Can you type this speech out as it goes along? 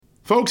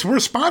Folks, we're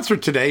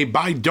sponsored today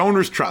by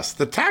Donors Trust,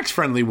 the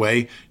tax-friendly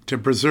way to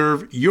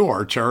preserve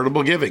your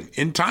charitable giving.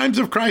 In times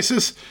of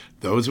crisis,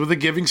 those with a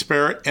giving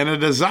spirit and a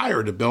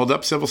desire to build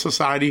up civil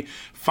society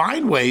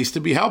find ways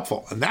to be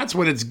helpful. And that's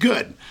when it's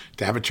good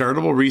to have a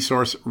charitable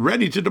resource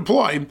ready to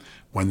deploy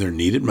when they're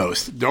needed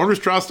most. Donors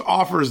Trust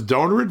offers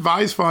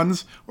donor-advised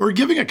funds or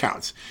giving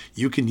accounts.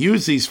 You can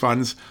use these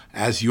funds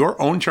as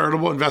your own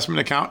charitable investment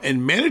account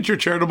and manage your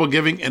charitable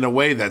giving in a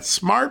way that's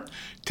smart,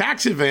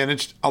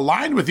 tax-advantaged,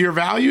 aligned with your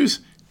values,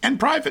 and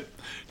private.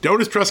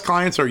 Donors Trust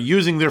clients are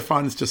using their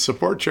funds to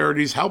support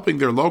charities helping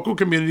their local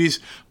communities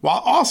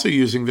while also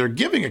using their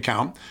giving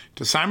account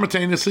to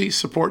simultaneously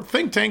support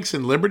think tanks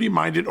and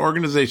liberty-minded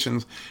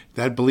organizations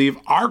that believe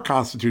our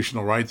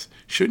constitutional rights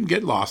shouldn't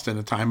get lost in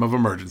a time of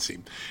emergency.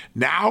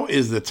 Now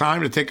is the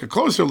time to take a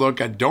closer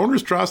look at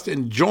Donors Trust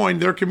and join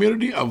their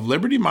community of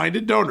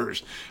liberty-minded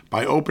donors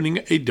by opening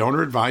a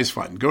donor-advised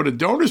fund. Go to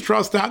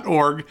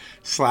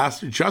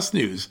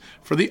donorstrust.org/justnews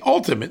for the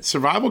ultimate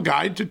survival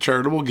guide to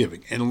charitable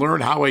giving and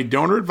learn how a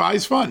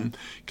donor-advised fund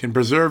can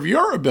preserve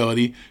your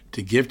ability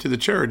to give to the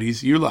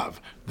charities you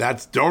love.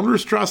 That's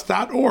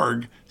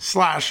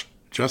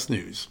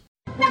donorstrust.org/justnews.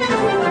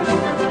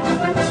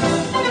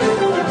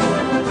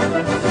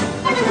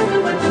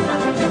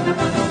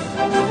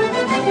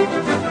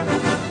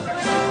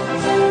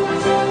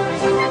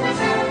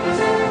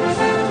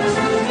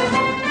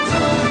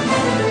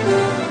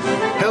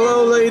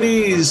 Hello,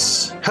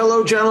 ladies.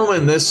 Hello,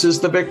 gentlemen. This is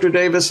the Victor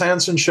Davis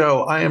Hanson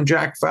Show. I am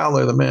Jack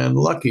Fowler, the man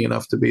lucky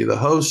enough to be the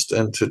host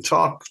and to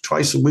talk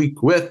twice a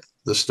week with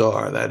the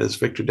star. That is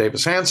Victor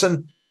Davis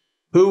Hanson,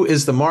 who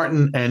is the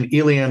Martin and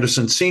Ely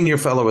Anderson Senior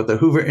Fellow at the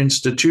Hoover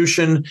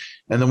Institution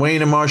and the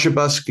Wayne and Marcia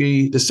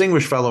Buskey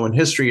Distinguished Fellow in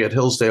History at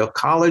Hillsdale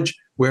College,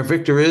 where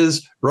Victor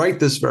is right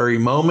this very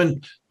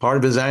moment, part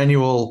of his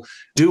annual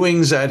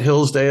doings at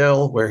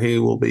Hillsdale, where he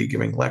will be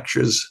giving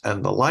lectures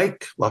and the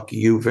like. Lucky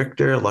you,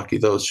 Victor. Lucky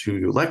those who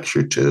you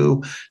lecture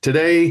to.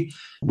 Today,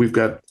 we've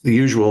got the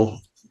usual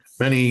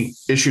many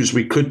issues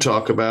we could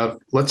talk about.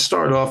 Let's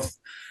start off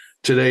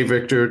today,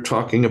 Victor,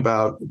 talking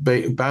about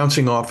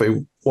bouncing off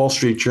a Wall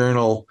Street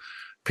Journal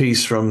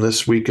piece from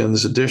this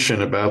weekend's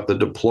edition about the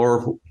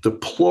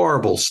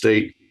deplorable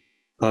state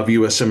of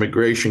U.S.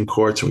 immigration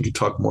courts. We can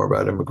talk more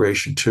about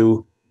immigration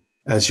too,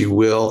 as you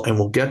will. And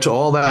we'll get to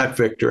all that,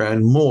 Victor,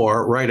 and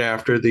more right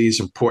after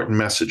these important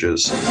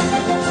messages.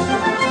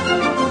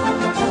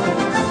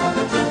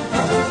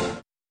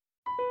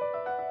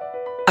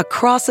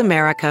 Across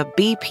America,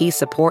 BP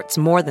supports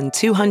more than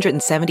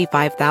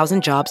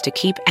 275,000 jobs to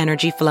keep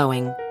energy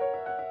flowing.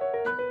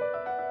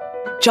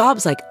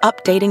 Jobs like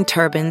updating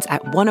turbines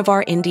at one of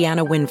our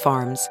Indiana wind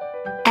farms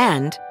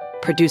and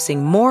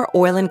producing more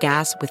oil and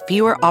gas with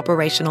fewer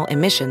operational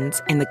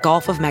emissions in the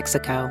Gulf of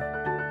Mexico.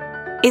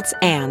 It's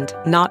and,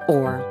 not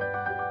or.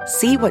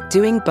 See what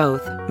doing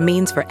both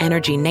means for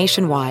energy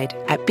nationwide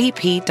at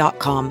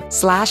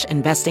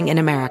bp.com/investing in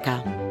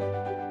America.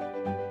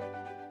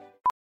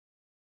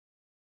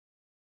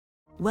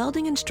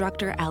 Welding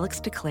instructor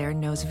Alex DeClaire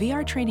knows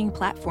VR training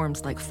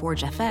platforms like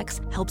Forge FX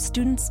help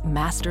students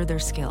master their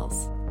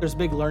skills. There's a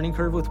big learning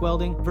curve with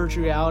welding.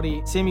 Virtual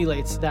reality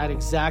simulates that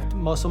exact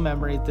muscle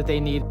memory that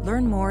they need.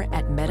 Learn more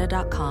at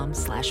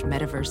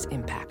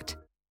meta.com/metaverseimpact.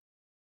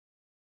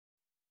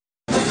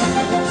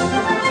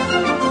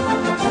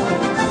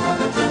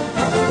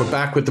 We're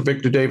back with the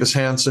Victor Davis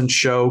Hanson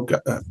Show.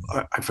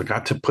 I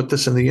forgot to put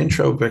this in the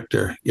intro,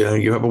 Victor.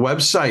 You have a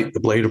website, The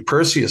Blade of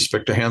Perseus,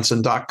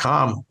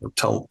 victorhanson.com.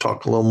 We'll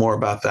talk a little more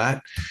about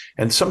that.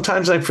 And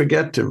sometimes I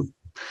forget to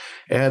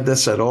add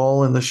this at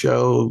all in the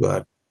show,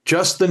 but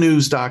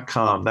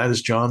justthenews.com. That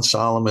is John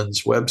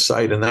Solomon's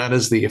website, and that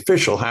is the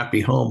official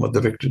happy home of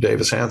the Victor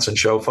Davis Hanson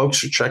Show. Folks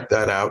should check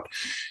that out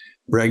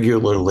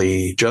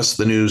regularly,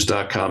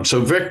 justthenews.com.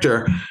 So,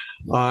 Victor,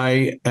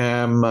 I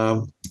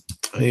am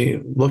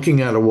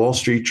looking at a Wall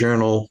Street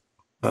Journal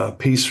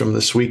piece from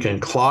this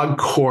weekend. Clogged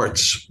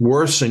courts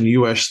worsen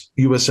U.S.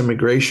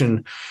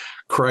 immigration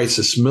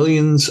crisis.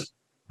 Millions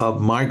of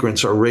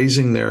migrants are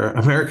raising their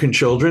American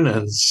children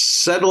and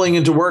settling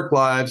into work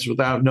lives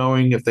without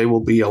knowing if they will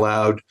be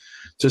allowed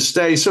to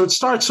stay. So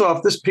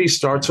this piece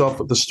starts off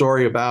with the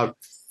story about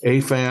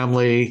a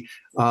family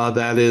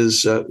that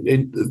is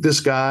this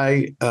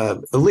guy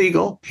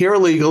illegal here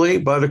illegally,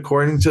 but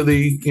according to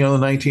the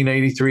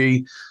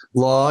 1983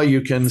 law, you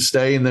can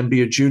stay and then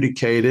be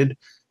adjudicated.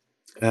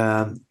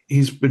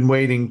 He's been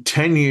waiting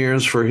 10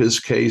 years for his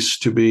case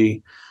to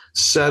be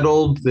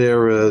settled.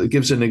 There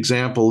gives an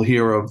example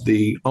here of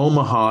the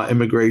Omaha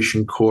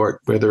Immigration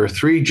Court, where there are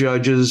 3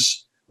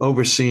 judges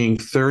overseeing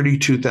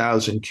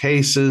 32,000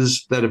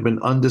 cases that have been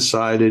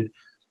undecided,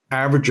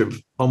 average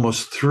of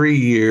almost 3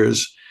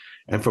 years.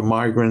 And for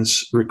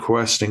migrants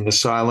requesting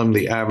asylum,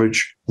 the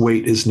average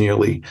wait is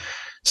nearly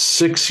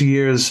 6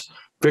 years.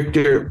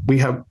 Victor, we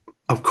have,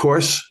 of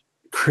course,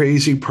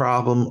 crazy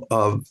problem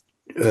of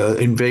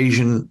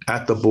invasion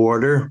at the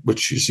border,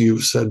 which, as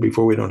you've said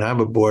before, we don't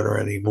have a border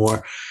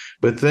anymore.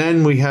 But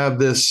then we have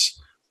this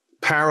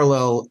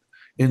parallel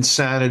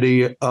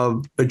insanity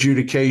of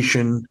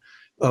adjudication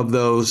of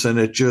those, and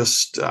it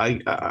just,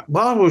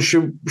 well,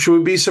 should we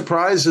be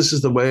surprised? This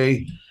is the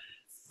way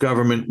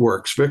government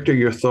works. Victor,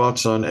 your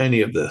thoughts on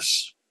any of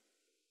this?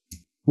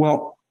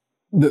 Well,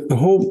 the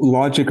whole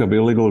logic of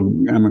illegal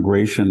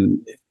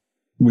immigration,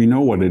 we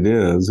know what it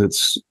is.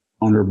 It's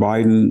under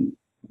Biden,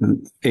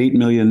 8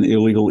 million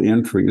illegal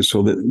entries.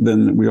 So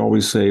then we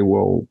always say,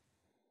 well,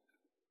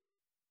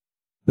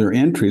 they're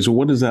entries. Well,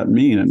 what does that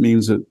mean? It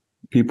means that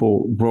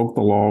people broke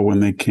the law when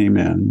they came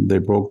in. They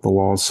broke the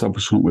law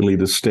subsequently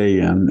to stay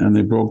in, and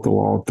they broke the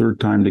law a third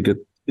time to get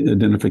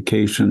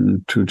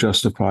identification to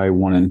justify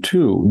 1 and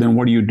 2. Then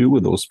what do you do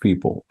with those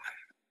people?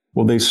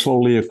 Well, they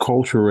slowly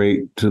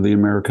acculturate to the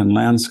American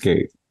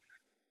landscape.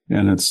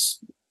 And it's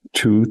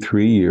 2,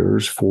 3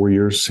 years, 4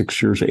 years,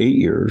 6 years, 8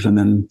 years. And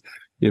then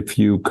if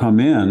you come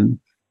in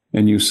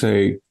and you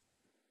say,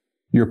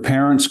 your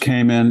parents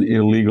came in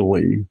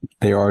illegally,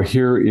 they are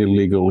here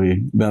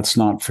illegally, that's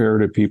not fair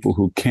to people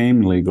who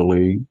came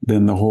legally,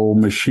 then the whole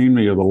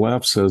machinery of the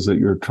left says that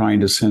you're trying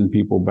to send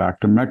people back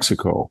to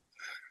Mexico,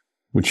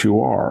 which you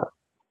are.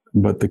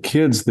 But the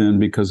kids then,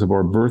 because of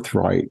our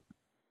birthright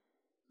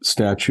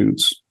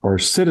statutes, are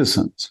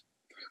citizens.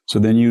 So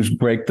then you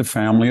break the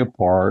family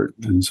apart.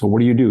 And so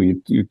what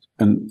do?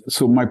 And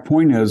so my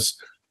point is,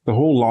 the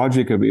whole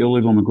logic of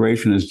illegal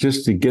immigration is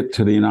just to get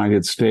to the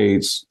United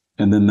States,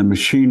 and then the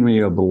machinery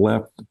of the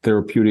left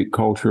therapeutic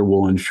culture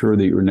will ensure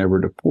that you're never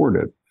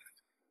deported.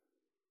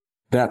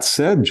 That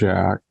said,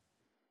 Jack,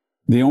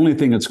 the only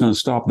thing that's going to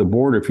stop the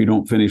border if you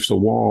don't finish the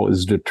wall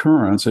is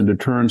deterrence, and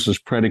deterrence is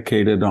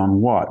predicated on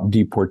what?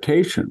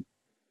 Deportation.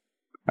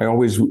 I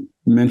always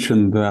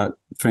mention that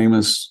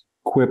famous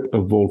quip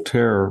of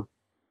Voltaire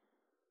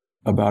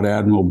about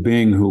Admiral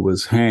Byng, who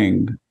was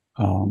hanged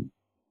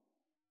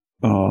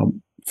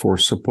for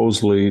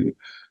supposedly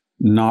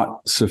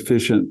not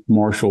sufficient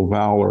martial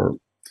valor. And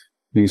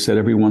he said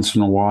every once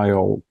in a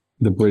while,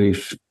 the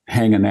British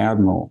hang an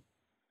admiral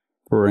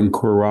for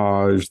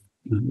encourage,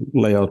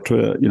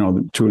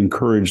 to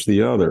encourage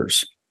the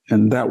others.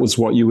 And that was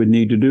what you would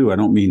need to do. I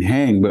don't mean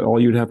hang, but all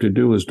you'd have to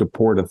do is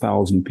deport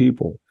 1,000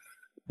 people.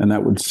 And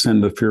that would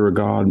send the fear of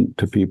God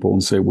to people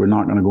and say, we're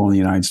not going to go in the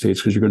United States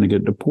because you're going to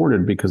get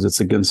deported because it's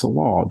against the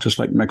law, just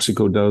like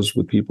Mexico does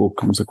with people who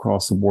comes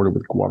across the border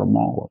with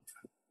Guatemala.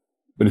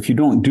 But if you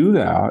don't do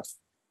that,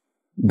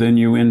 then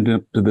you end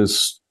up to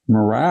this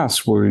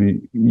morass where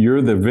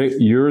you're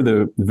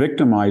the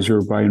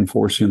victimizer by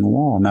enforcing the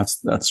law. And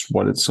that's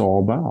what it's all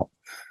about.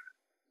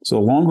 So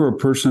the longer a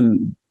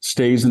person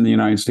stays in the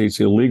United States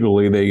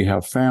illegally, they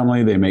have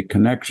family, they make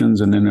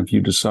connections. And then if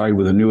you decide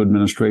with a new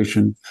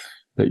administration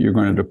that you're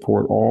going to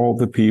deport all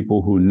the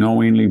people who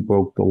knowingly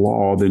broke the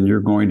law, then you're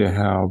going to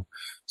have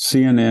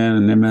CNN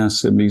and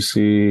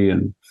MSNBC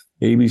and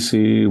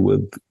ABC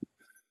with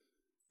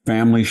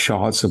family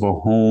shots of a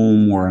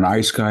home where an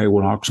ICE guy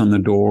knocks on the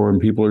door and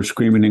people are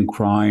screaming and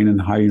crying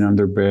and hiding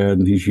under their bed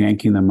and he's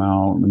yanking them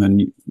out. And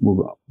then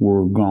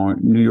we're going,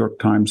 New York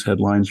Times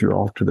headlines, you're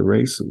off to the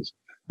races.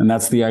 And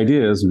that's the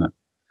idea, isn't it?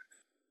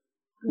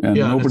 And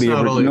yeah,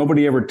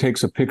 nobody ever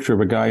takes a picture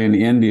of a guy in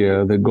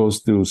India that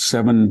goes through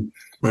 7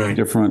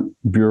 different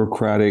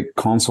bureaucratic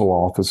consul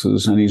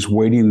offices, and he's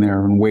waiting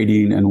there and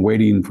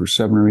waiting for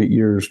 7 or 8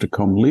 years to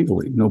come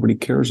legally. Nobody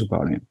cares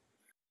about him.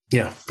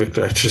 Yeah,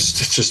 Victor, it's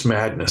just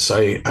madness.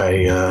 I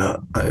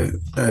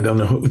don't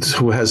know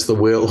who has the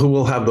will, who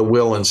will have the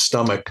will and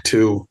stomach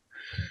to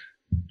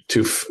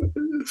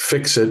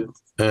fix it,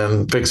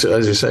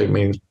 as you say. I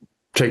mean,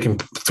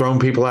 throwing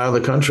people out of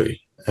the country.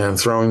 And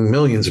throwing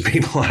millions of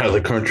people out of the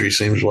country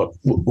seems what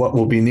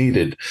will be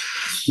needed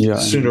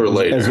sooner or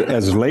later.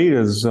 As late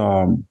as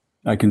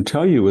I can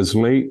tell you, as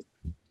late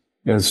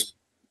as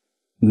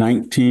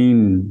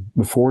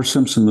before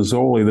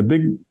Simpson-Mazzoli, the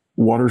big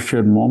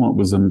watershed moment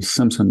was the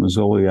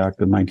Simpson-Mazzoli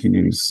Act of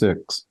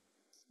 1986.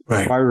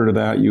 Right. Prior to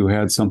that, you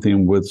had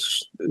something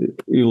which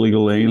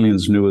illegal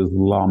aliens knew as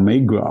La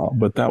Migra,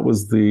 but that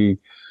was the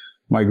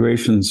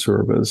migration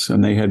service,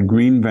 and they had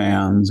green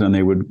vans, and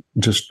they would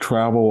just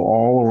travel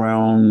all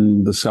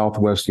around the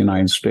Southwest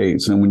United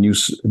States. And when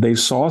they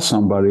saw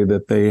somebody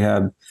that they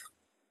had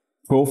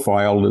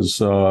profiled as,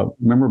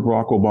 remember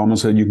Barack Obama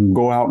said, you can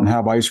go out and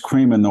have ice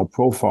cream and they'll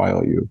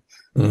profile you.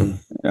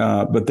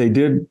 Mm-hmm. But they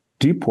did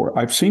deport.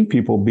 I've seen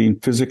people being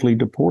physically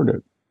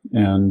deported,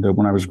 and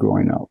when I was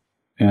growing up,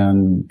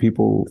 and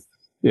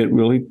it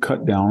really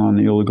cut down on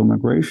illegal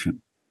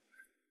migration.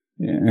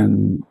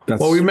 And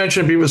we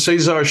mentioned people.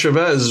 Cesar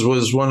Chavez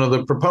was one of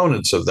the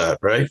proponents of that,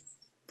 right?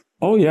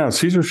 Oh yeah,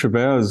 Cesar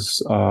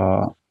Chavez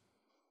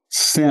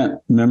sent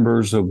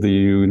members of the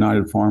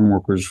United Farm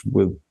Workers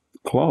with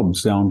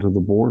clubs down to the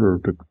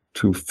border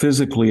to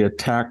physically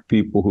attack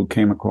people who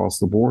came across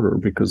the border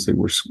because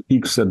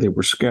he said they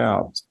were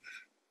scabs.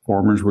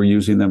 Farmers were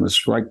using them as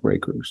strike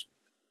breakers,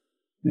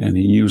 and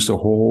he used a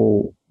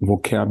whole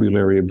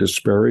vocabulary of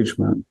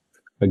disparagement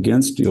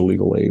against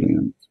illegal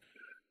aliens.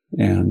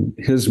 And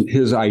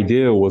his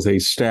idea was a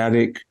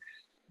static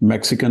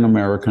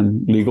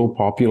Mexican-American legal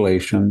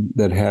population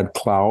that had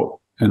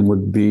clout and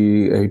would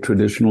be a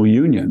traditional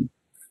union.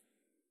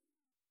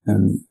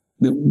 And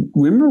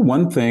remember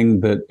one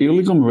thing, that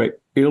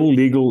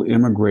illegal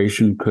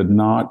immigration could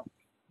not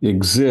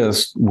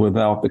exist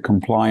without the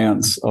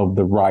compliance of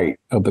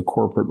the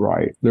corporate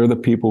right. They're the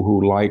people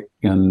who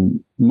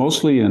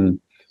mostly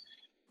in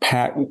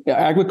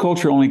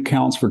agriculture only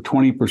counts for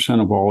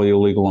 20% of all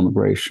illegal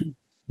immigration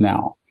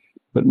now,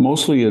 but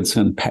mostly it's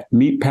in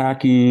meat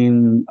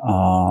packing,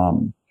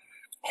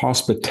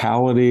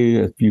 hospitality,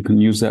 if you can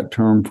use that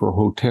term, for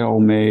hotel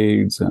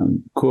maids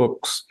and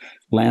cooks,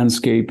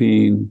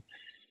 landscaping,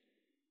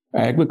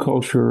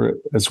 agriculture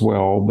as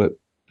well, but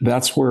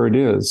that's where it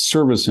is,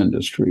 service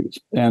industries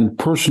and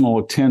personal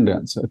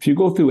attendants. If you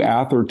go through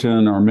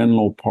Atherton or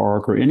Menlo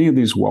Park or any of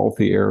these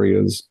wealthy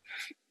areas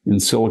in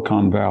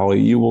Silicon Valley,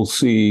 you will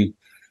see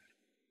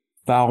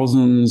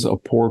thousands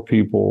of poor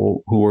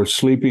people who are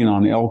sleeping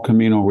on El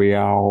Camino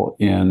Real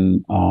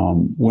in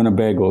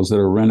Winnebagos that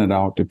are rented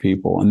out to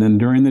people. And then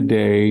during the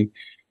day,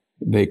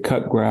 they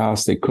cut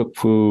grass, they cook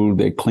food,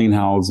 they clean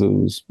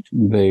houses,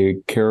 they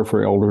care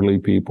for elderly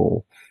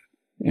people.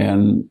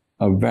 And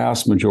a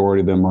vast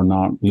majority of them are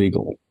not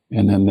legal.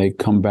 And then they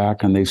come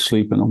back and they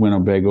sleep in a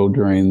Winnebago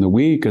during the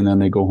week, and then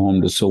they go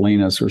home to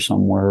Salinas or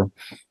somewhere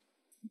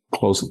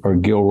close, or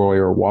Gilroy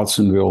or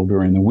Watsonville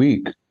during the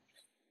week.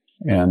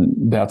 And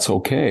that's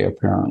okay,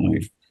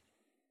 apparently.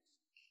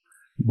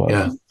 But,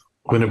 yeah,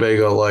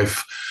 Winnebago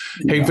life.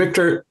 Hey, yeah.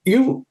 Victor,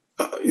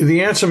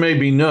 the answer may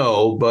be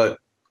no, but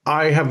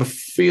I have a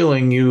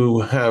feeling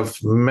you have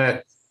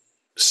met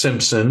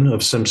Simpson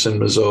of Simpson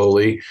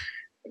Mazzoli.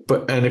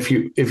 And if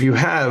you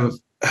have,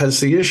 has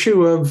the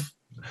issue of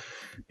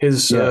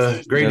his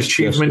great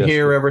achievement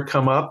here ever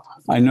come up?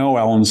 I know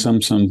Alan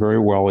Simpson very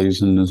well.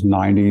 He's in his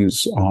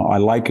 90s. I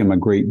like him a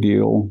great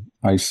deal.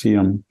 I see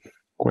him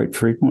quite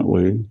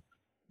frequently.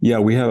 Yeah,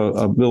 we had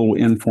a little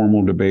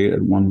informal debate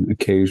at one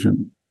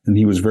occasion, and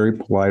he was very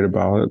polite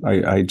about it.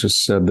 I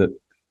just said that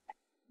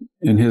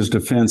in his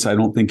defense, I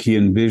don't think he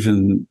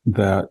envisioned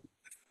that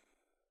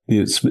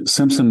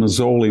Simpson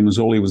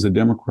Mazzoli was a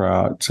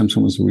Democrat,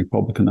 Simpson was a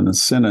Republican in the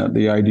Senate.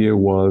 The idea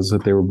was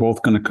that they were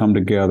both going to come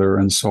together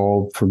and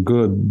solve for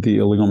good the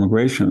illegal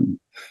immigration.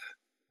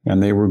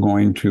 And they were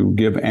going to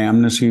give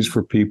amnesties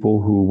for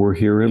people who were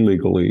here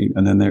illegally.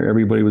 And then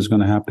everybody was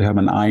going to have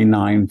an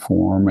I-9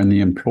 form, and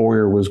the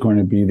employer was going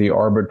to be the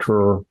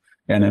arbiter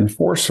and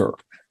enforcer.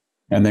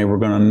 And they were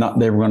going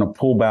to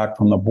pull back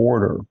from the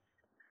border.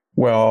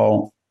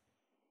 Well,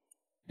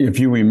 if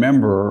you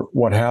remember,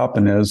 what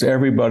happened is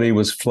everybody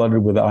was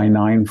flooded with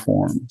I-9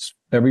 forms.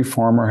 Every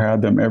farmer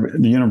had them.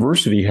 The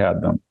university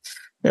had them.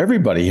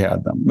 Everybody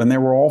had them. And they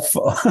were all,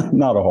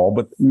 not all,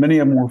 but many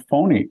of them were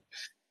phony.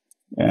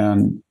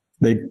 And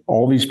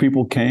all these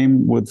people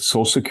came with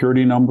Social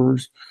Security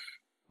numbers.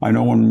 I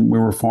know when we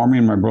were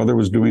farming, my brother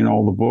was doing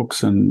all the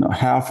books, and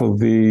half of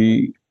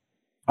the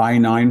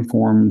I-9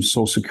 forms,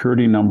 Social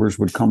Security numbers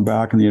would come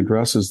back, and the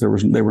addresses, they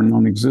were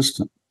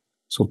non-existent.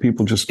 So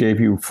people just gave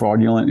you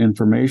fraudulent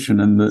information,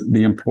 and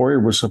the employer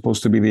was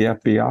supposed to be the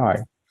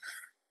FBI.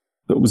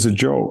 It was a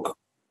joke,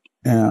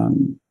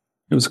 and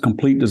it was a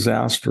complete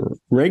disaster.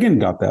 Reagan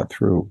got that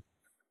through,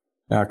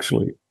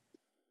 actually.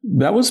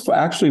 That was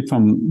actually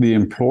from the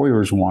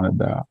employers wanted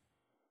that.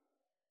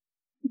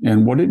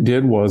 And what it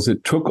did was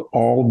it took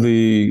all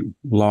the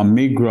La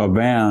Migra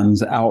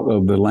vans out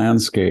of the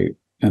landscape,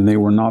 and they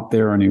were not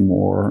there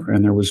anymore,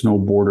 and there was no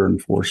border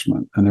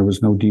enforcement, and there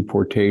was no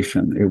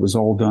deportation. It was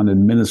all done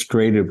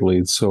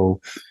administratively. So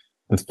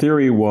the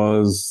theory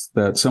was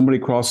that somebody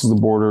crosses the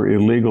border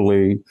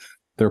illegally,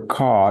 they're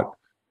caught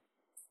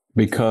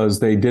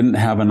because they didn't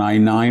have an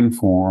I-9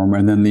 form,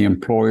 and then the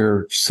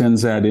employer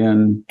sends that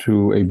in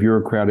to a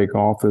bureaucratic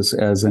office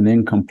as an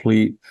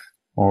incomplete,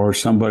 or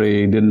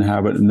somebody didn't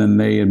have it, and then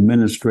they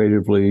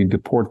administratively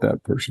deport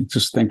that person.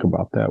 Just think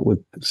about that, with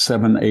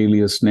 7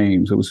 alias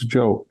names. It was a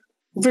joke.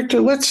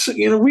 Victor, we've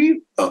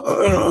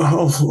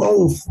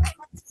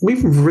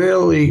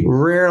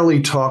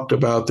rarely talked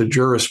about the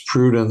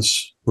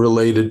jurisprudence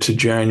related to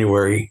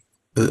January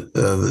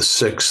the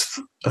 6th.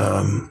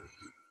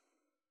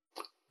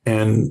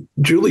 And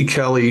Julie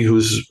Kelly,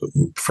 who's a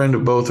friend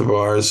of both of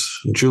ours,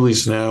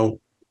 Julie's now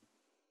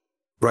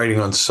writing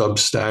on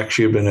Substack.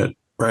 She had been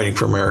writing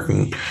for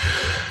American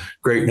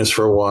Greatness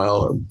for a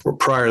while.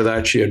 Prior to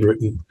that, she had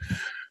written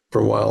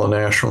for a while a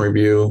National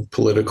Review,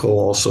 political,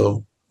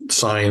 also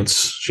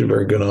science. She's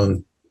very good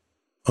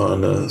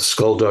on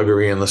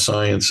skullduggery and the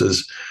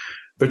sciences.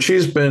 But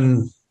she's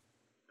been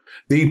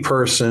the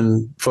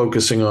person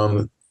focusing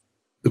on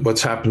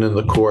what's happened in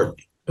the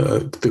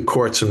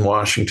courts in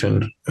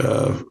Washington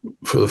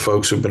for the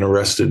folks who've been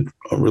arrested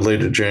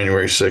related to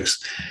January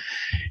 6th.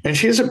 And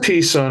she has a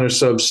piece on her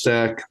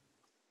Substack.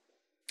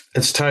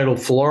 It's titled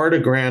Florida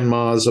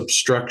Grandmas,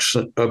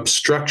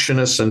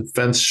 Obstructionists and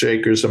Fence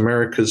Shakers,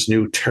 America's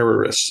New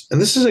Terrorists. And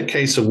this is a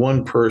case of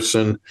one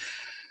person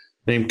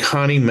named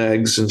Connie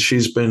Meggs, and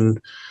she's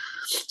been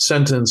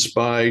sentenced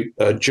by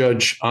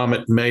Judge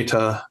Amit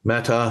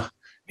Mehta.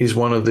 He's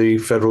one of the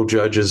federal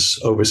judges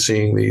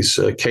overseeing these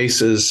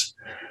cases.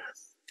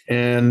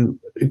 And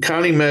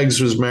Connie Meggs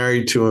was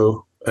married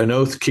to an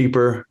oath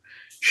keeper.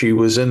 She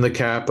was in the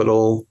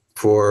Capitol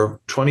for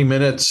 20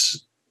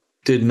 minutes,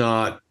 did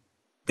not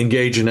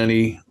engage in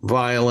any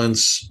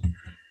violence,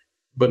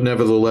 but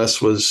nevertheless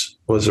was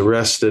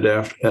arrested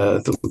after. I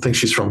think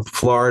she's from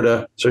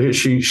Florida, so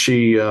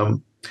she's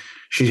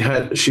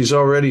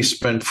already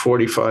spent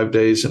 45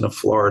 days in a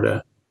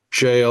Florida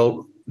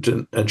jail,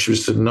 and she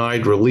was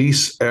denied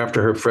release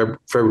after her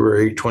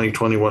February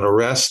 2021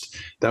 arrest.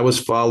 That was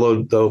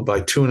followed, though,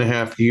 by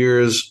 2.5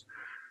 years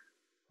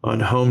on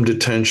home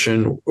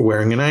detention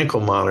wearing an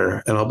ankle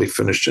monitor. And I'll be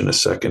finished in a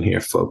second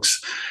here,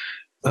 folks.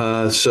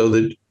 So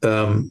that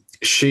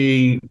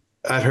she,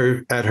 at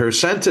her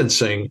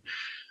sentencing,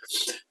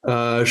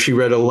 she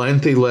read a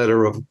lengthy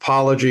letter of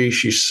apology.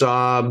 She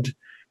sobbed.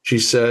 She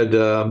said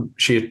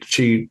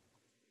she,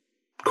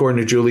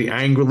 according to Julie,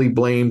 angrily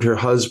blamed her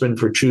husband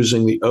for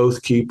choosing the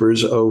Oath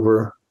Keepers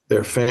over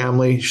their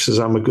family. She says,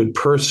 "I'm a good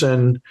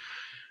person."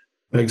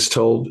 Meg's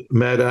told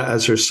Meta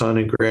as her son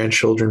and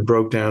grandchildren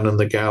broke down in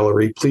the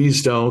gallery,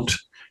 "Please don't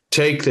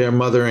take their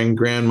mother and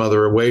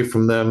grandmother away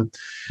from them."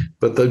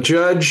 But the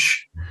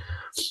judge,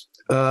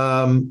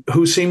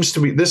 who seems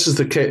to be, this is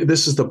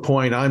the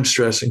point I'm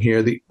stressing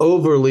here, the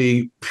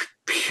overly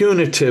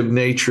punitive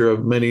nature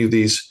of many of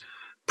these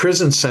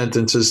prison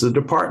sentences. The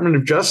Department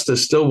of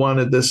Justice still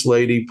wanted this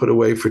lady put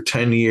away for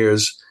 10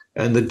 years,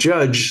 and the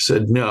judge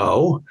said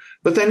no.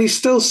 But then he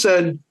still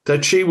said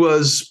that she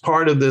was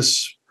part of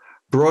this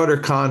broader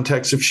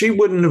context. If she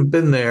wouldn't have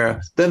been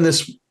there, then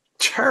this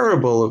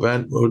terrible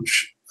event,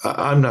 which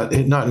I'm not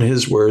in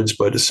his words,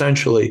 but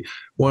essentially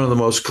one of the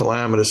most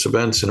calamitous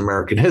events in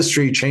American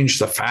history, changed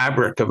the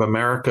fabric of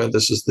America.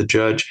 This is the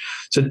judge.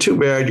 Said, too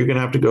bad, you're going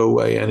to have to go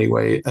away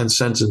anyway, and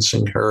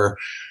sentencing her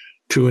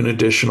to an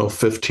additional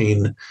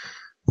 15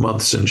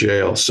 months in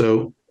jail.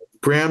 So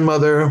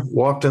grandmother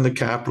walked in the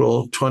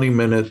Capitol, 20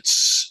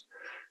 minutes,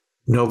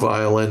 no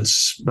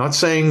violence. Not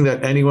saying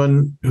that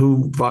anyone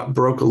who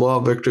broke a law,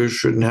 Victor,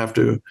 shouldn't have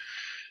to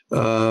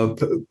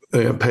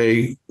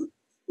pay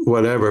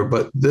whatever,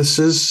 but this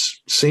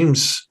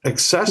seems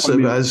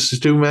excessive, as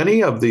do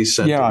many of these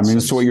sentences. Yeah,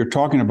 so what you're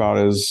talking about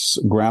is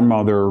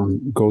grandmother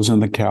goes in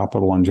the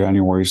Capitol on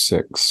January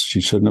 6th.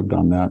 She shouldn't have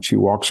done that. She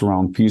walks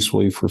around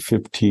peacefully for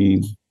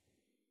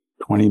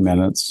 20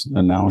 minutes,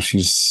 and now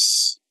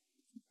she's,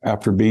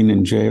 after being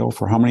in jail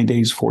for how many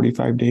days?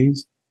 45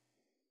 days?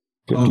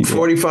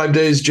 45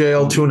 days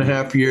jail,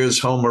 2.5 years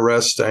home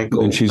arrest,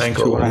 ankle. And she's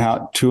ankle.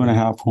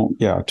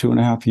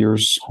 2.5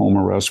 years home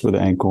arrest with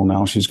ankle.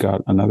 Now she's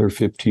got another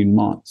 15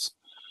 months.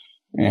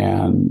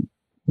 And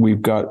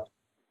we've got,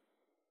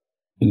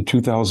 in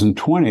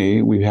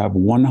 2020, we have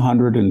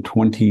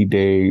 120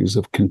 days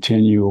of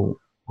continual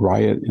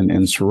riot and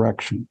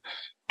insurrection,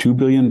 $2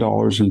 billion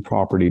in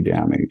property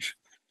damage,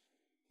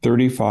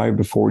 35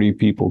 to 40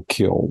 people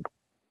killed,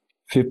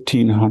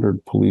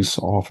 1,500 police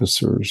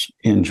officers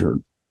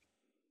injured.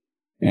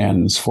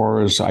 And as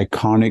far as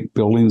iconic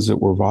buildings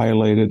that were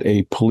violated,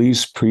 a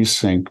police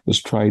precinct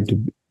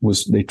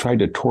they tried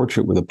to torch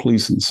it with the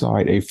police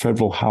inside. A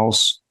federal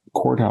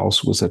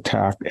courthouse was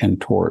attacked and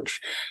torched.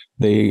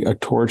 They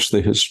torched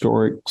the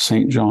historic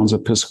St. John's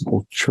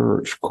Episcopal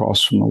Church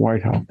across from the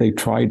White House. They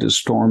tried to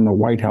storm the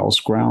White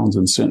House grounds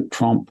and sent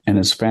Trump and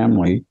his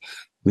family,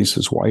 at least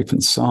his wife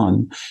and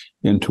son,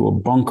 into a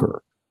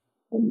bunker.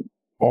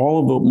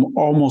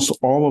 Almost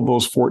all of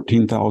those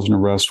 14,000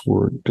 arrests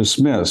were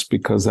dismissed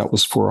because that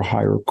was for a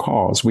higher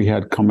cause. We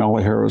had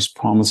Kamala Harris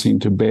promising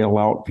to bail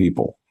out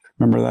people.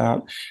 Remember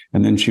that?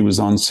 And then she was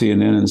on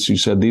CNN and she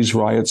said, these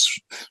riots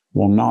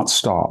will not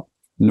stop,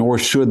 nor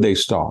should they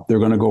stop. They're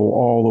going to go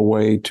all the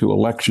way to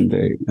Election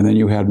Day. And then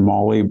you had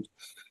Molly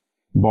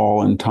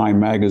Ball in Time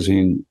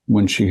magazine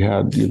when she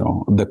had,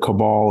 the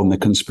cabal and the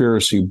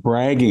conspiracy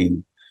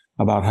bragging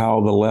about how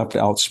the left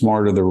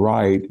outsmarted the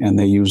right, and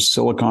they used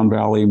Silicon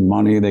Valley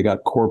money, they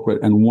got corporate,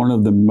 and one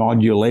of the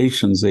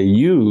modulations they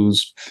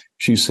used,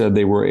 she said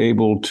they were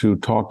able to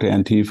talk to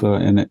Antifa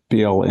and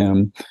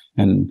BLM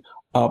and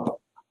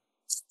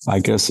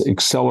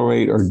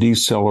accelerate or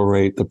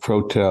decelerate the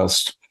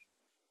protest,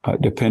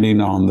 depending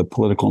on the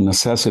political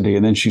necessity.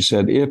 And then she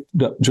said, if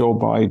Joe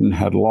Biden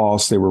had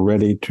lost, they were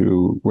ready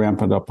to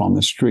ramp it up on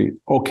the street.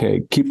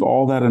 Okay, keep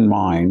all that in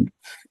mind.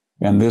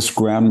 And this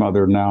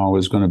grandmother now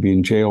is going to be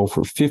in jail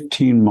for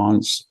 15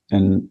 months.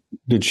 And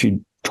did she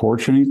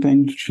torch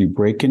anything? Did she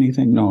break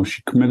anything? No,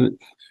 she committed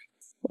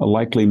a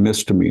likely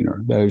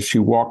misdemeanor. That is, she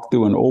walked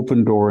through an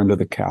open door into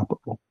the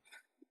Capitol.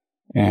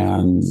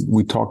 And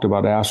we talked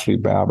about Ashley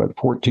Babbitt,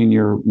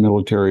 14-year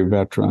military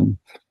veteran,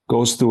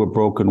 goes through a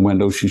broken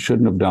window. She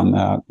shouldn't have done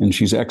that. And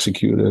she's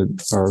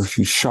executed, or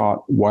she's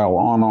shot while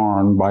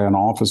unarmed by an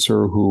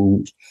officer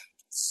whose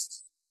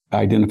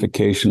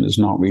identification is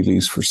not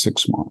released for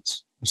 6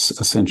 months.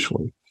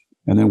 Essentially.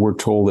 And then we're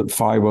told that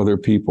 5 other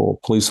people,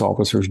 police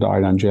officers,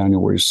 died on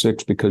January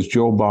 6th because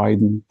Joe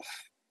Biden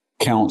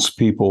counts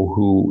people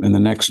who in the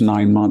next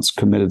 9 months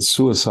committed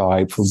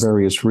suicide for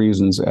various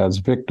reasons as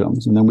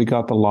victims. And then we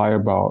got the lie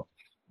about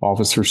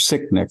Officer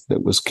Sicknick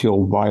that was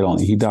killed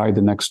violently. He died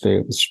the next day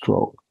of a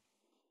stroke.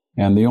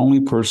 And the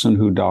only person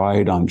who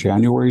died on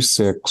January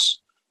 6th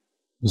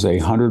was a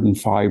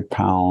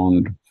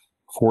 105-pound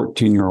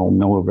 14-year-old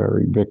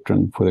military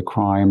victim for the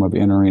crime of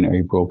entering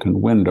a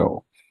broken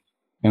window.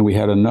 And we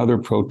had another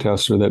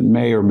protester that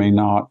may or may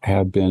not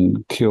have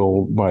been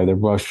killed by the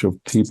rush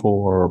of people,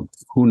 or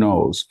who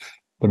knows.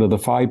 But of the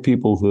 5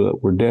 people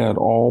that were dead,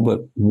 all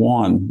but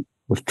one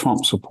was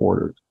Trump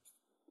supporters.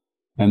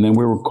 And then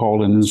we were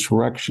called an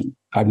insurrection.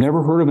 I've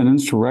never heard of an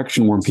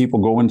insurrection where people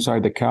go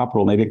inside the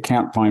Capitol and they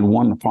can't find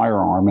one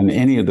firearm in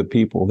any of the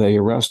people they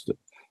arrested.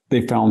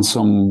 They found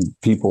some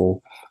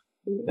people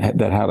that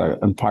had a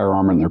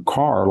firearm in their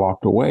car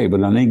locked away.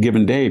 But on any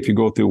given day, if you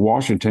go through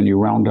Washington, you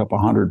round up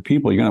 100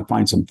 people, you're going to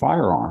find some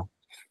firearm.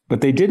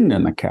 But they didn't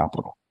in the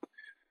Capitol.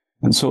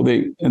 And so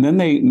then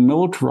they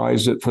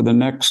militarized it for the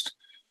next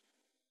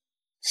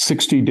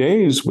 60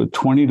 days with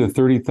 20 to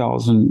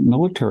 30,000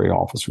 military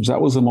officers.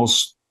 That was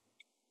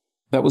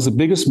the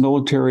biggest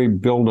military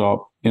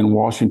buildup in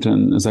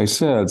Washington, as I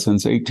said,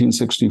 since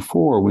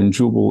 1864, when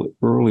Jubal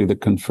Early, the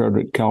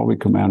Confederate cavalry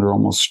commander,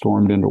 almost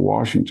stormed into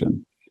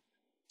Washington.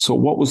 So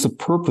what was the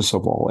purpose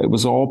of all? It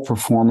was all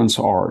performance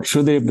art.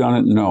 Should they have done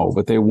it? No,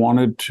 but they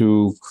wanted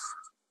to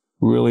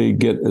really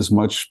get as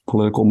much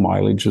political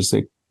mileage as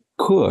they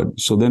could.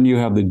 So then you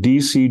have the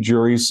DC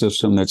jury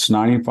system that's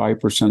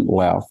 95%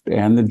 left,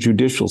 and the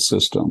judicial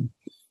system.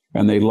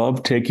 And they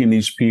love taking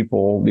these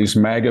people, these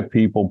MAGA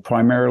people,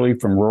 primarily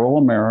from rural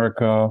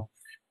America,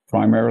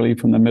 primarily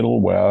from the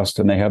Middle West,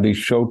 and they have these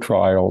show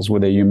trials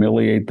where they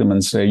humiliate them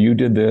and say, you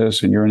did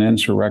this and you're an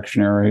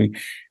insurrectionary.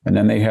 And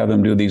then they have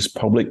them do these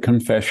public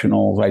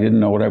confessionals. I didn't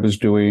know what I was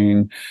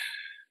doing.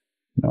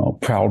 You know,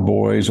 Proud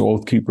Boys,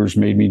 Oath Keepers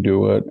made me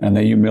do it. And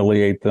they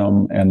humiliate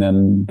them. And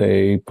then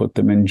they put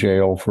them in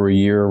jail for a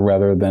year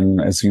rather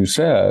than, as you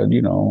said,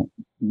 you know,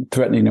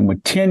 threatening them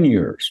with 10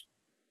 years.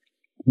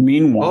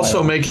 Meanwhile,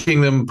 also making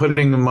them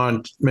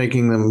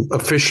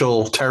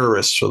official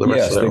terrorists for the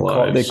rest of their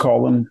lives. They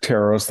call them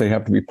terrorists. They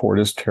have to be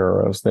reported as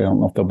terrorists. They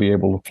don't know if they'll be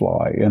able to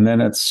fly. And then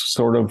it's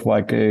sort of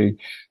like a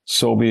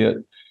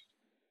Soviet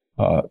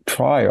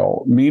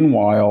trial.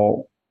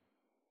 Meanwhile,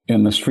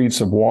 in the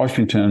streets of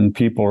Washington,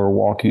 people are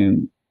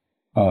walking,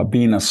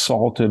 being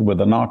assaulted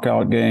with a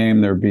knockout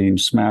game. They're being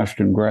smashed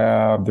and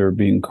grabbed. They're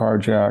being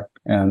carjacked.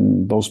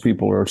 And those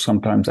people are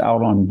sometimes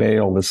out on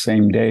bail the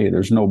same day.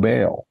 There's no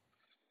bail.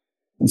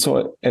 And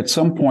so at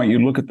some point you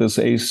look at this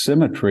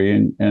asymmetry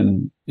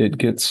and it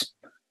gets,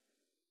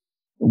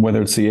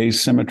 whether it's the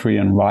asymmetry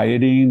in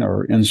rioting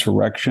or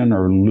insurrection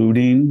or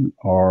looting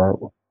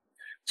or,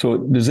 so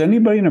does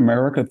anybody in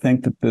America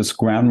think that this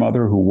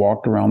grandmother who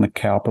walked around the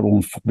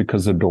Capitol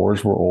because the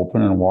doors were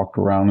open and walked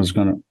around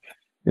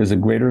is a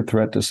greater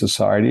threat to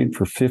society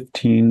for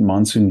 15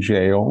 months in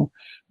jail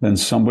than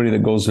somebody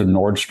that goes to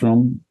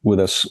Nordstrom with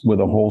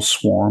a whole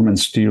swarm and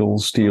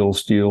steals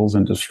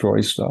and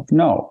destroys stuff?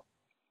 No.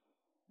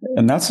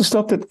 And that's the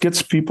stuff that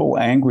gets people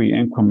angry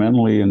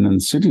incrementally and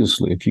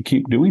insidiously if you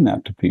keep doing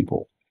that to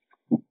people.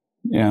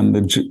 And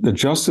the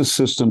justice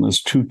system is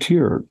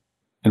two-tiered.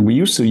 And we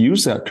used to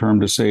use that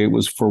term to say it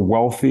was for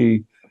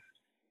wealthy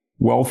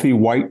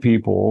white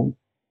people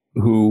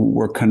who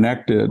were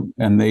connected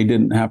and they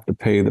didn't have to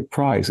pay the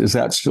price. Is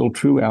that still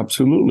true?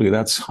 Absolutely.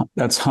 That's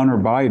Hunter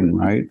Biden,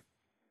 right?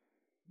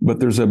 But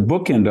there's a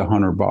bookend to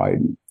Hunter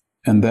Biden,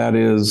 and that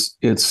is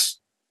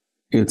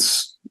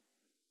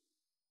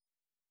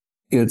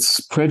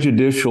it's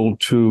prejudicial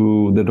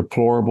to the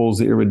deplorables,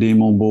 the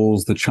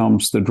irredeemables, the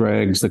chumps, the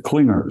dregs, the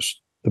clingers,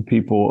 the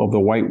people of the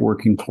white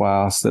working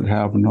class that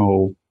have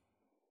no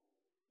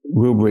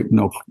rubric,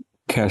 no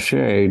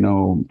cachet,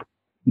 no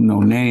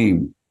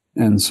name.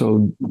 And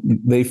so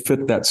they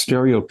fit that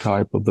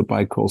stereotype of the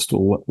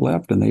bicoastal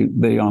left,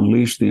 and they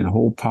unleash the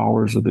whole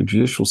powers of the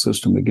judicial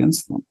system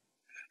against them.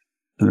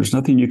 And there's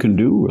nothing you can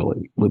do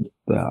really with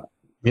that.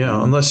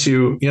 Yeah, unless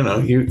you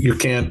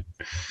can't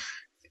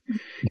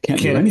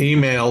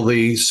email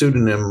the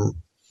pseudonym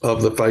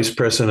of the vice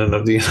president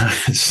of the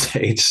United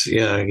States.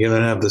 Yeah, you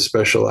don't have the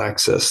special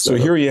access. So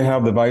here you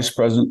have the vice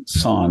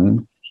president's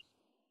son,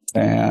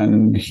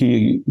 and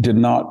he did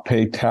not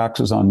pay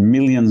taxes on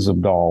millions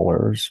of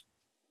dollars.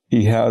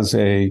 He has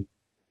a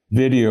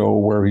video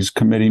where he's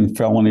committing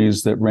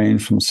felonies that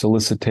range from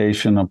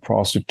solicitation of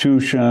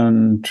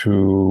prostitution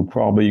to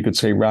probably, you could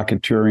say,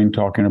 racketeering,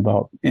 talking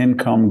about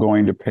income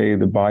going to pay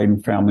the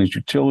Biden family's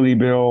utility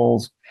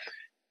bills.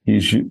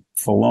 He's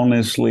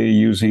feloniously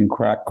using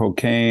crack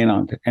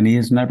cocaine, and he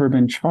has never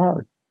been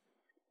charged.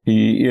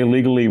 He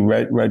illegally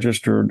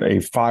registered a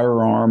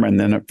firearm, and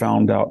then it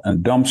found out in a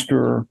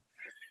dumpster.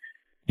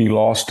 He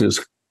lost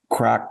his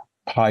crack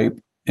pipe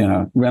in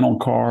a rental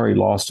car. He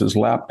lost his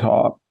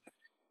laptop.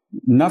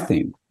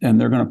 Nothing. And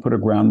they're going to put a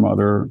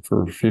grandmother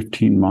for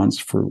 15 months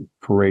for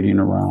parading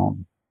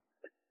around.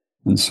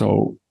 And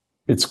so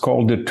it's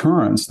called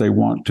deterrence. They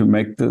want to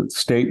make the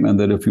statement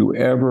that if you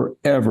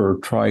ever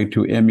try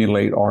to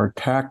emulate our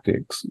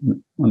tactics,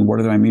 and what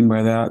do I mean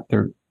by that?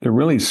 They're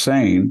really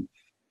saying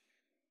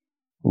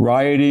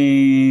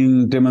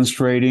rioting,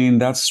 demonstrating,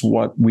 that's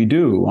what we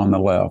do on the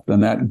left,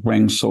 and that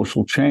brings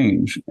social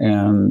change.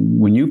 And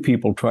when you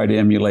people try to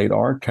emulate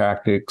our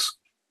tactics,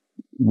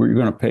 we're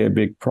going to pay a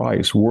big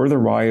price. We're the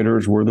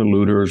rioters, we're the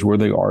looters, we're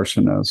the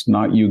arsonists,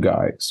 not you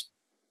guys.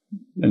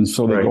 And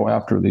so they go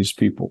after these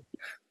people.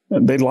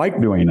 They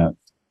like doing it.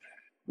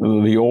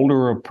 The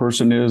older a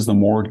person is, the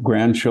more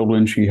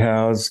grandchildren she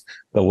has,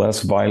 the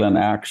less violent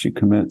acts she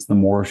commits, the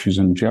more she's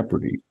in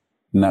jeopardy.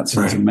 And that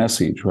sends a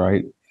message,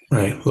 right?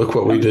 Right. Look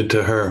what we did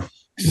to her.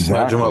 Exactly.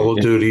 Imagine what we'll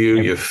do to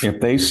you.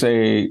 If they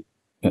say,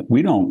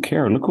 we don't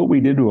care, look what we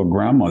did to a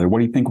grandmother, what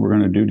do you think we're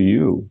going to do to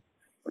you?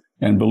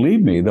 And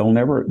believe me,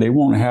 they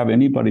won't have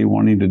anybody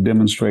wanting to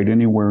demonstrate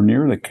anywhere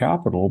near the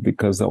Capitol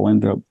because they'll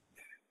end up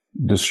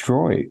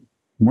destroyed.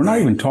 We're not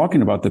even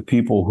talking about the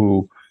people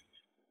who,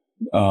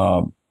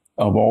 of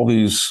all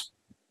these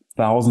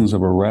thousands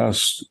of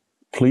arrests,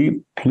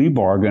 plea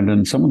bargained,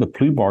 and some of the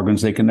plea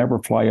bargains, they can never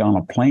fly on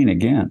a plane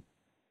again.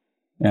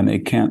 And they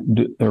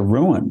can't, they're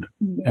ruined.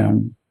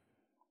 And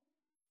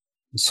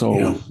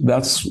so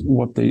that's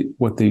what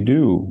they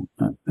do.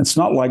 It's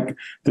not like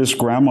this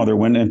grandmother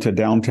went into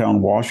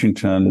downtown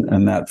Washington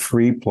and that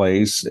free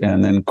place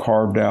and then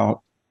carved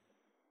out,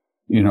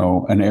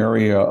 an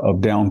area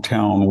of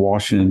downtown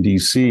Washington,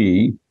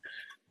 D.C.,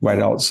 right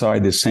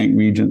outside the St.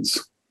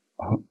 Regent's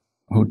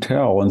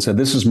Hotel and said,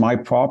 this is my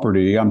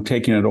property. I'm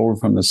taking it over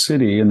from the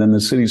city. And then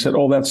the city said,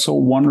 oh, that's so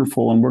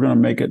wonderful. And we're going to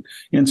make it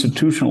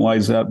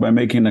institutionalize that by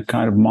making a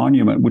kind of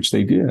monument, which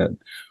they did.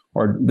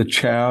 Or the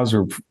Chaz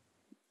or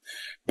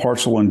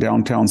parcel in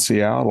downtown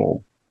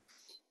Seattle.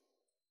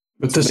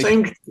 But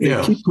they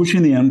keep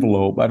pushing the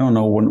envelope. I don't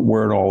know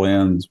where it all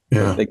ends.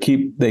 Yeah. They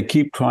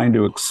keep trying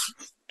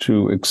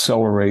to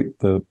accelerate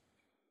the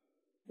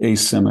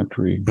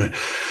asymmetry.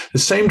 The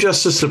same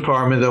Justice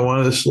Department that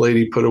wanted this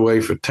lady put away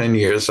for 10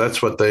 years,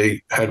 that's what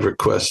they had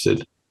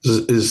requested,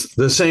 is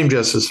the same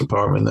Justice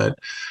Department that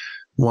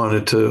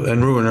wanted to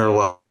ruin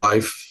her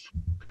life.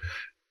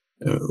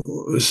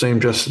 The same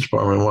Justice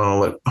Department want to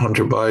let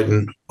Hunter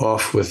Biden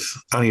off with,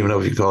 I don't even know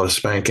if you call it a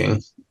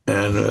spanking.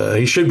 And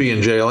he should be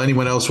in jail.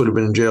 Anyone else would have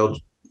been in jail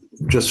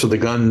just for the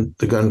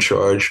gun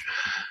charge.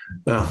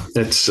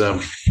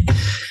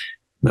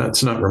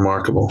 That's not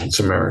remarkable. It's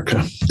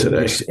America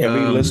today.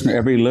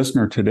 Every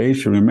listener today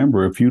should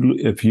remember, if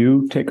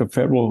you take if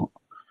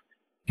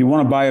you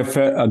want to buy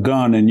a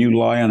gun and you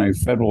lie on a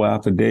federal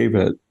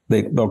affidavit,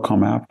 they'll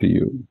come after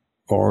you.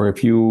 Or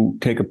if you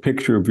take a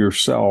picture of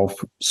yourself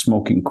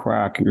smoking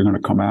crack, you're going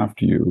to come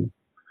after you.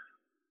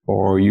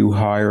 Or you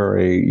hire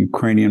a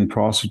Ukrainian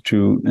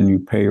prostitute and you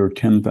pay her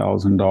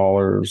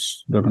 $10,000,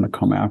 they're going to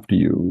come after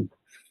you.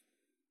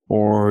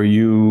 Or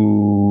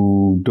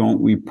you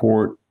don't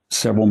report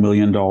several $1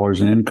 million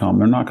in income,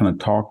 they're not going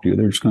to talk to you.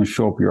 They're just going to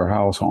show up at your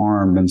house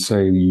armed and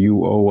say,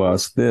 you owe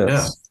us this.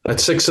 Yeah. At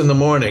 6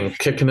 a.m,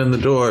 kicking in the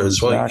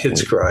doors while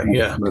kids cry.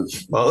 Yeah.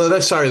 Well,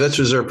 that's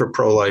reserved for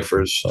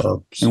pro-lifers.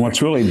 And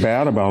what's really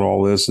bad about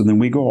all this, and then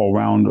we go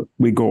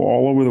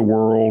all over the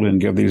world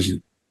and give these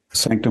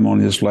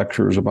sanctimonious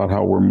lectures about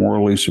how we're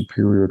morally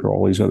superior to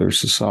all these other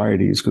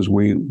societies because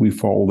we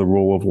follow the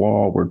rule of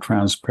law, we're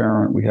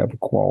transparent, we have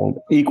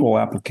equal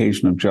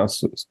application of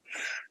justice.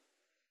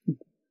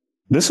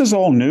 This is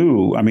all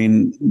new. I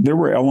mean, there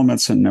were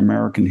elements in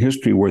American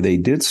history where they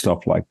did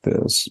stuff like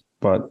this,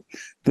 but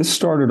this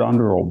started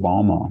under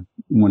Obama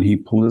when he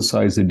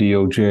politicized the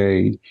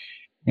DOJ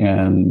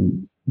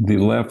and the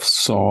left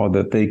saw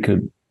that they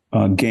could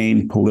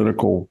gain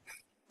political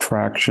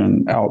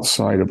traction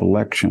outside of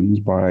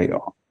elections by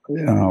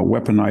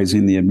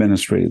weaponizing the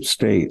administrative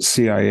state,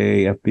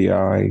 CIA,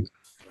 FBI.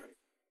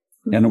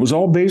 And it was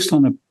all based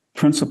on the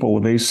principle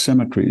of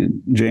asymmetry.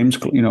 James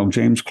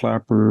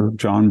Clapper,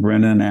 John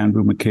Brennan,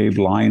 Andrew McCabe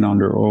lying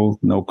under oath,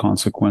 no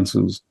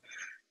consequences,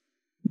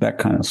 that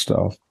kind of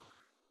stuff.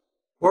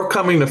 Or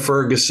coming to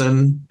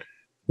Ferguson,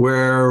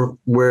 where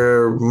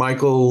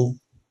Michael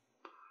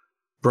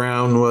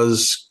Brown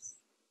was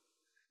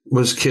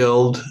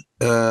killed,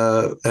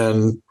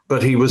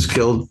 but he was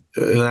killed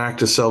in an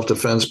act of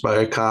self-defense by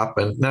a cop.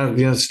 And now,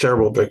 it's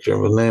terrible,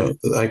 Victor.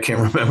 I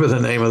can't remember the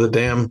name of the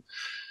damn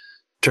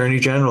Attorney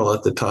General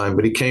at the time,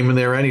 but he came in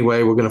there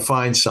anyway. We're going to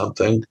find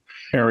something.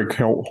 Eric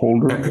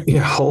Holder.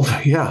 Yeah, Holder.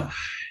 Yeah,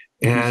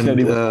 and he said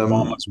he was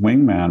Obama's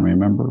wingman.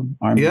 Remember,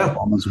 I'm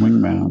Obama's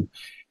wingman.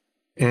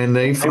 And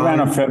they ran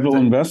a federal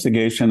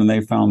investigation and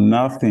they found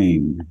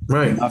nothing.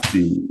 Right,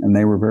 nothing, and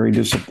they were very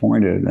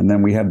disappointed. And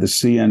then we had the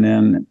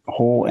CNN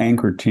whole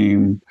anchor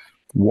team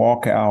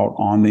walk out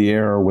on the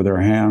air with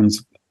their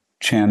hands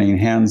chanting,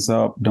 "Hands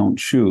up, don't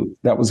shoot."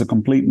 That was a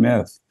complete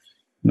myth.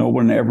 No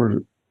one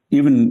ever,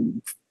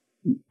 even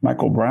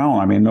Michael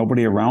Brown,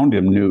 nobody around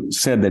him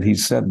said that he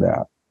said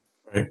that.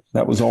 Right.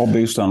 That was all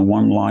based on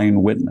one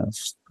lying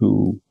witness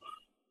who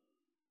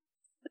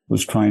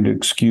was trying to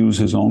excuse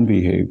his own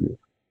behavior.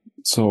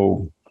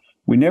 So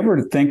we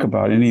never think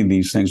about any of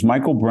these things.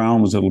 Michael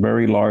Brown was a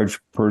very large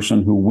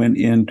person who went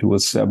into a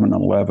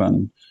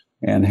 7-Eleven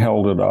and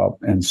held it up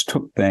and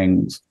took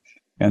things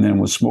and then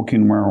was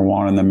smoking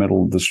marijuana in the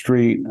middle of the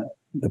street.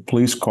 The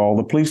police called.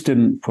 The police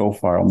didn't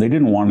profile him. They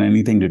didn't want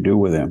anything to do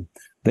with him.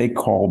 They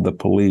called the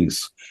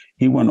police.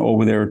 He went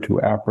over there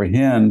to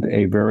apprehend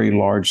a very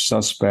large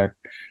suspect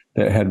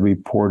that had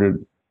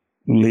reported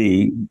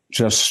Lee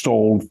just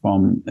stole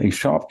from a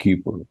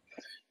shopkeeper.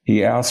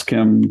 He asked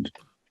him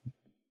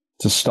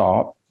to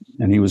stop,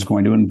 and he was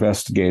going to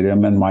investigate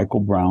him, and Michael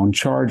Brown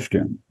charged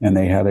him, and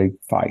they had a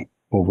fight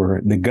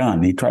over the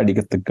gun. He tried to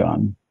get the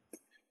gun,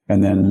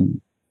 and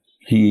then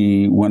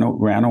he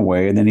ran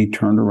away, and then he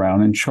turned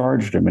around and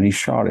charged him, and he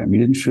shot him. He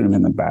didn't shoot him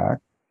in the back.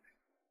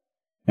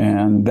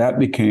 And that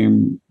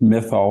became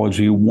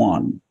mythology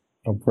one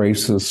of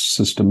racist,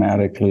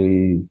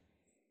 systematically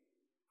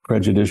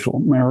prejudicial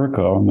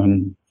America. And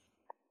then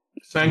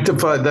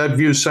that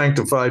view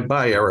sanctified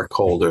by Eric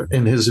Holder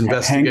in his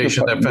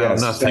investigation that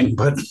found nothing,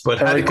 but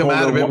had to come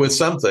out of it with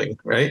something,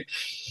 right?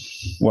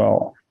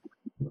 Well,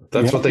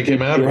 that's what they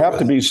came out of it. You have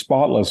to be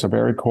spotless. If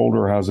Eric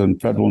Holder has a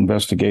federal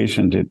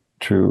investigation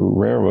to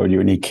railroad you,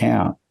 and he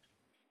can't.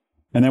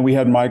 And then we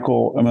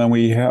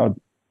had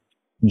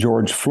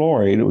George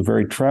Floyd. It was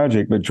very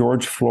tragic, but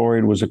George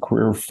Floyd was a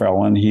career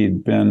felon.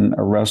 He'd been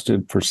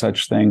arrested for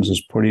such things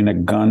as putting a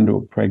gun to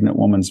a pregnant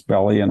woman's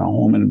belly in a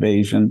home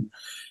invasion.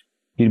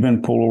 He'd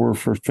been pulled over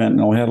for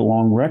fentanyl. He had a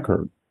long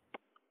record.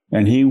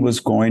 And he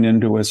was going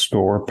into a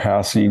store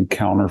passing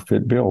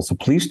counterfeit bills. The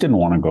police didn't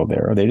want to go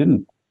there. They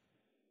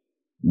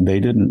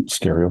didn't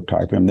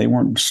stereotype him. They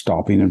weren't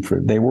stopping him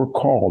they were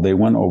called. They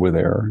went over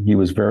there. He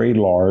was very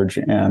large,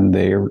 and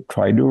they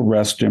tried to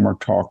arrest him or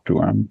talk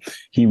to him.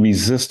 He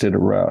resisted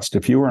arrest.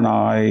 If you and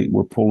I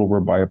were pulled over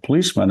by a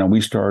policeman and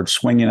we started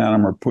swinging at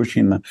him or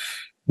pushing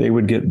they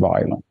would get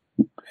violent.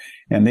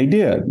 And they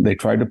did. They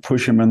tried to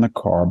push him in the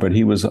car, but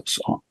he was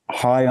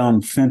high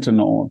on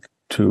fentanyl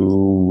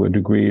to a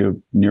degree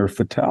of near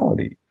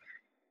fatality.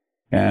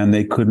 And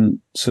they couldn't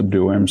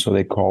subdue him, so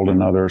they called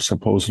another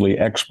supposedly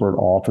expert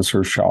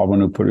officer, Chauvin,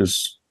 who put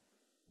his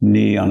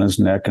knee on his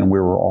neck, and we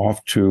were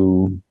off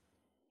to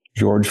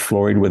George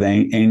Floyd with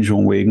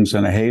angel wings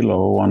and a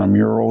halo on a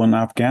mural in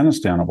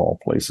Afghanistan, of all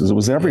places. It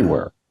was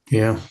everywhere.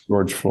 Yeah.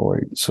 George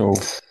Floyd. So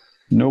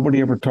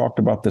nobody ever talked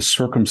about the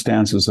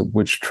circumstances of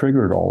which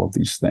triggered all of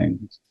these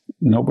things.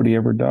 Nobody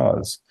ever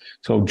does.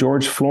 So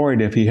George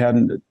Floyd, if he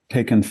hadn't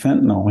taken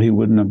fentanyl, he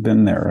wouldn't have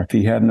been there. If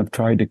he hadn't have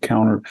tried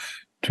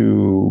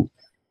to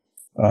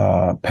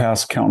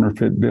pass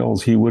counterfeit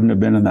bills, he wouldn't have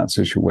been in that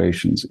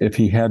situation. If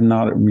he had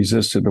not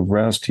resisted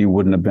arrest, he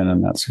wouldn't have been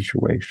in that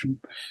situation.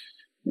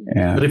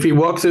 But if he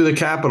walked through the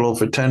Capitol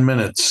for 10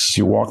 minutes,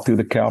 you're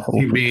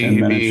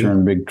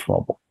in big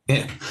trouble.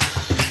 Yeah.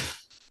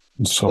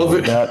 So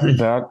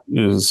that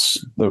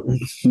is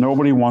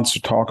nobody wants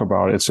to talk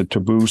about it. It's a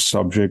taboo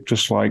subject,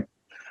 just like,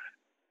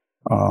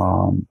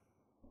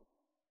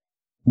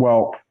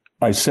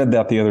 I said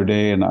that the other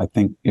day, and I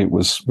think it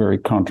was very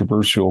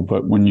controversial.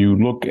 But when you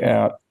look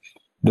at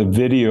the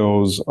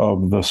videos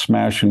of the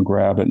smash and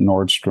grab at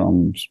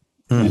Nordstrom's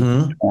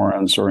in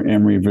Torrance or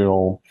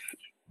Emeryville,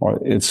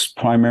 it's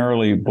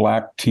primarily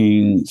Black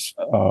teens,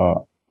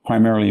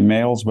 primarily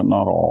males, but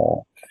not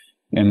all.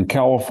 In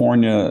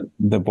California,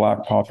 the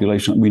Black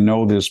population, we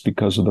know this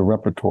because of the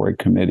repertory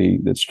committee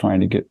that's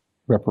trying to get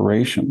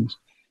reparations,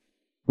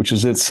 which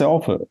is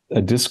itself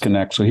a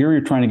disconnect. So here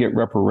you're trying to get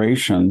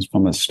reparations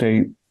from a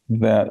state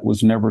that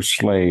was never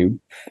slave,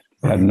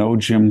 had no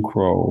Jim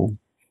Crow,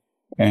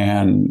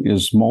 and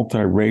is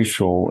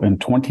multiracial, and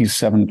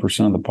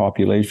 27% of the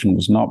population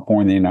was not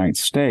born in the United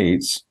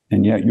States,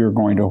 and yet you're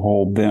going to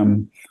hold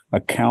them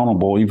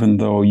accountable, even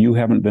though you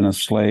haven't been a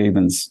slave,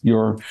 and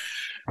your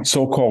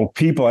so-called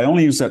people, I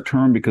only use that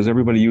term because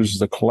everybody uses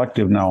the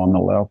collective now on the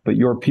left, but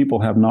your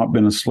people have not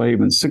been a slave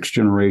in 6th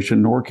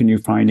generation, nor can you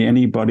find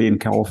anybody in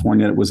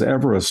California that was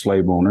ever a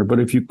slave owner. But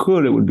if you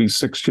could, it would be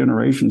 6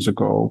 generations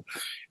ago.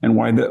 And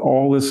why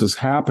all this is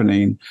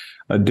happening,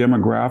 a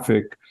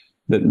demographic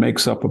that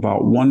makes up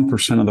about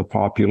 1% of the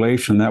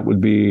population, that would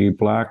be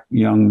Black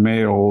young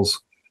males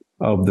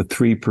of the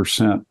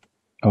 3%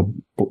 of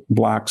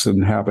Blacks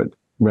that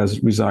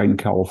reside in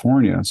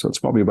California. So it's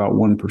probably about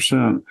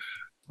 1%.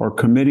 Are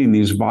committing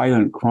these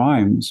violent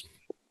crimes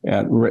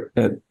at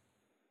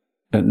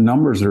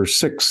numbers that are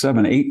 6,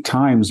 7, 8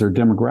 times their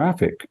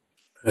demographic.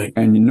 Right.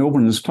 And no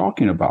one is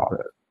talking about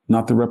it.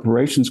 Not the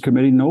Reparations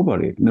Committee,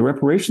 nobody. And the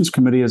Reparations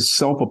Committee is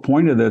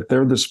self-appointed that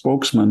they're the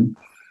spokesman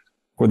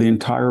for the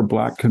entire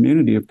Black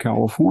community of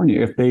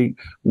California. If they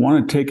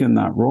want to take in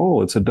that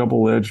role, it's a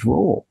double-edged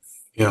role.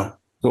 Yeah.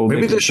 So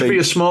maybe there should be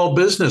a small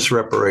business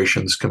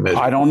reparations committee.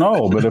 I don't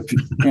know, but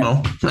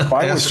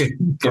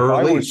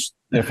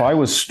if I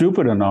was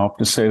stupid enough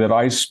to say that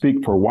I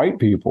speak for white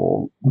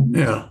people,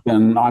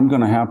 then I'm going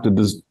to have to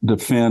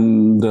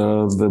defend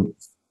the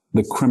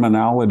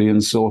criminality in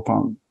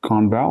Silicon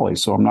Valley.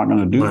 So I'm not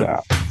going to do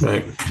that.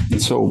 Right.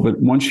 And so, but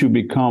once you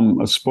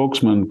become a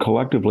spokesman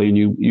collectively and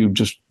you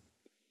just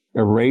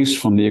erase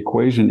from the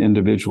equation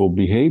individual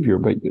behavior,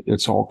 but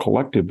it's all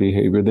collective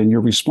behavior, then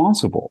you're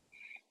responsible.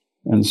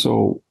 And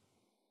so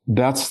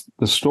that's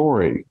the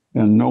story.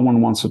 And no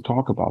one wants to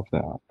talk about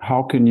that.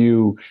 How can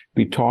you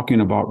be talking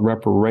about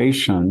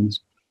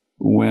reparations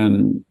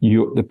when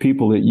the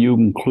people that you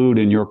include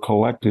in your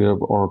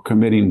collective are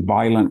committing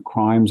violent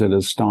crimes at an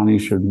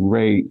astonishing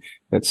rate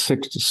at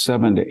 6 to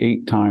 7 to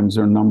 8 times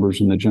their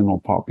numbers in the general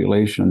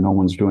population? No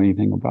one's doing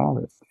anything about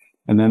it.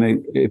 And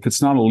then if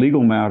it's not a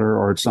legal matter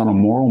or it's not a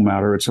moral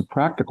matter, it's a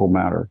practical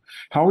matter.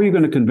 How are you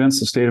going to convince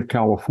the state of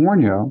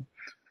California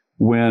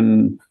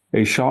when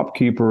a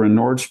shopkeeper in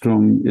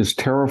Nordstrom is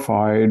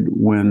terrified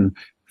when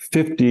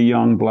 50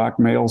 young black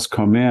males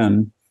come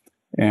in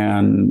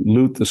and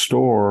loot the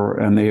store,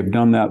 and they have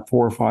done that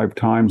 4 or 5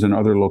 times in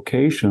other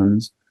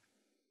locations,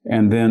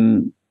 and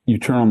then you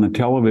turn on the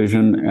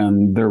television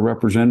and their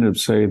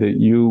representatives say that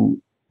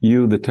you,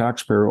 the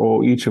taxpayer,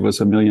 owe each of us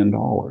 $1 million.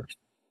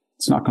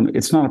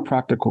 It's not a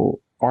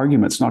practical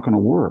argument. It's not going to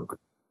work.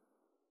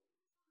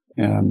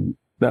 And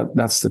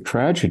that's the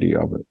tragedy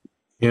of it.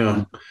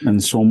 Yeah.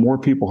 And so more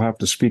people have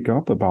to speak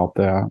up about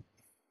that.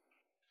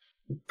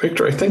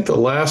 Victor, I think the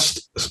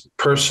last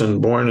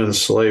person born in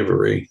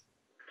slavery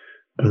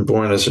and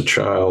born as a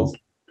child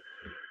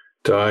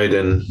died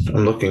in,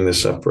 I'm looking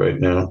this up right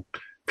now,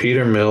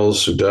 Peter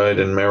Mills, who died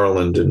in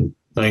Maryland in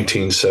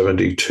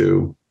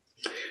 1972,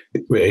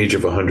 at the age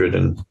of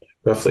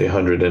roughly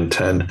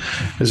 110,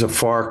 is a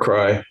far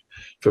cry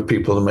for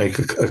people to make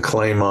a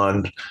claim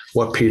on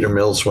what Peter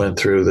Mills went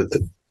through,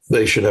 that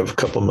they should have a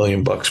couple $1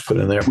 million put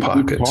in their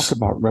pockets. We talk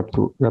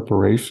about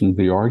reparations.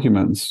 The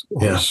arguments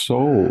are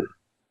so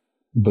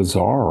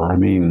bizarre. I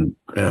mean,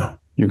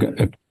 you got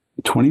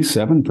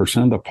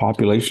 27% of the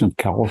population of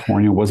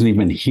California wasn't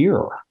even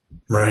here.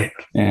 Right.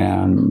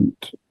 And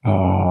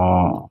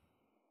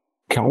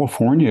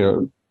California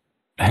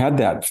had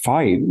that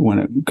fight when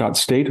it got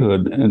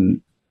statehood,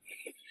 and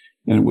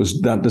it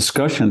was that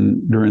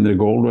discussion during the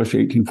gold rush,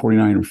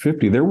 1849 and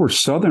 50. There were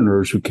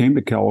Southerners who came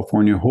to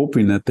California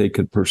hoping that they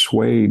could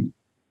persuade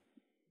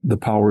the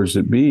powers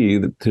that be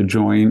to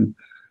join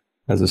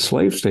as a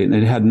slave state, and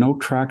it had no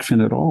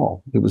traction at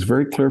all. It was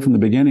very clear from the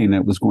beginning that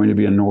it was going to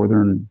be a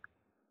Northern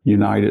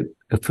United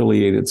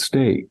affiliated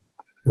state.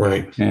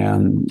 Right.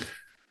 And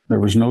there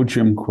was no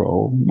Jim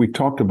Crow. We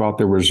talked about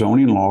there were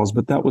zoning laws,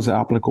 but that was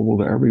applicable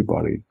to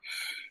everybody.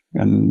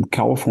 And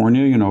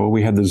California, you know,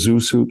 we had the Zoo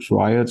Suits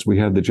riots, we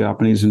had the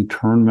Japanese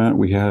internment,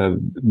 we had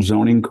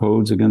zoning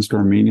codes against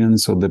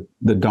Armenians. So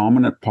the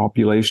dominant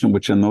population,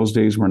 which in those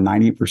days were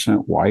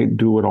 90% white,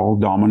 do what all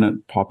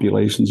dominant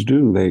populations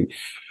do.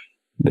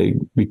 They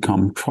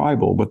become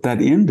tribal, but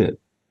that ended.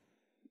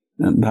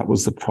 And that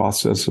was the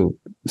process of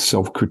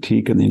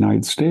self-critique in the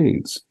United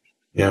States.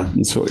 Yeah.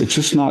 And so it's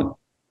just not,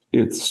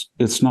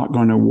 it's not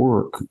going to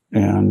work.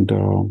 And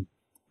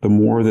the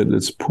more that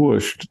it's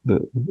pushed,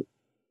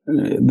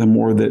 the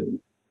more that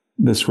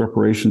this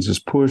reparations is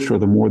pushed, or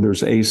the more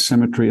there's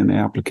asymmetry in the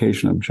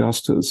application of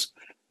justice,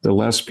 the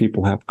less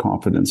people have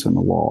confidence in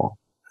the law.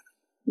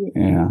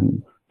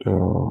 And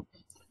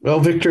well,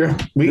 Victor,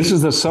 this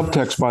is the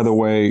subtext, by the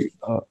way,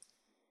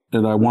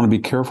 and I want to be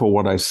careful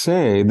what I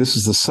say. This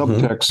is the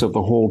subtext of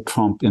the whole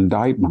Trump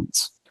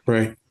indictments.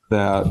 Right.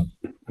 That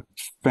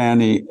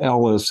Fannie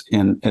Ellis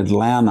in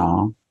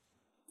Atlanta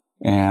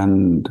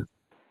and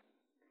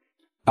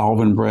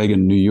Alvin Bragg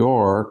in New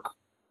York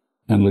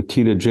and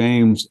Latita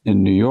James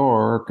in New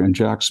York and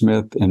Jack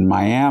Smith in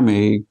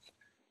Miami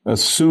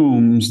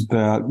assumes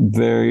that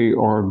they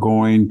are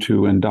going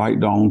to indict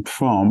Donald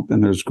Trump,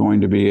 and there's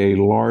going to be a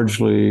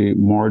largely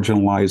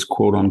marginalized,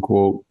 quote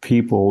unquote,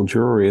 people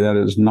jury, that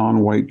is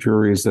non-white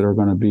juries that are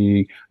going to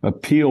be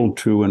appealed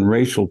to in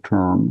racial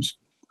terms,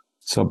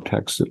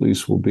 subtext at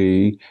least will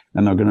be,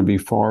 and they're going to be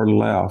far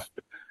left.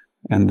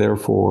 And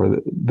therefore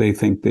they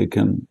think they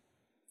can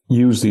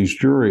use these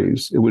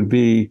juries. It would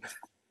be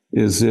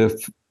as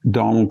if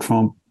Donald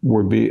Trump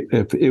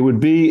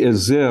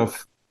as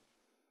if,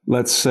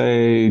 let's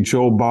say,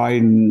 Joe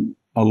Biden,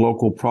 a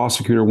local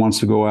prosecutor wants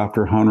to go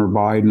after Hunter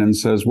Biden and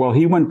says, well,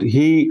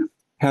 he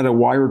had a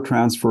wire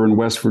transfer in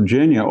West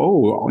Virginia.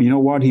 Oh, you know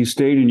what? He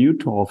stayed in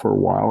Utah for a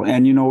while.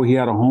 And, you know, he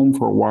had a home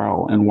for a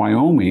while in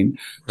Wyoming.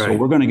 Right. So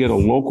we're going to get a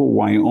local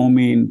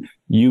Wyoming,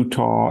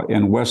 Utah,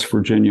 and West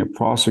Virginia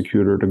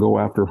prosecutor to go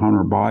after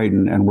Hunter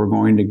Biden. And we're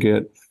going to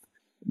get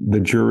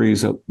the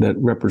juries that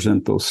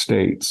represent those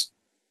states,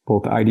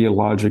 both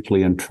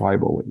ideologically and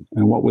tribally.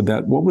 And what would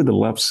the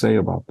left say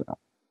about that?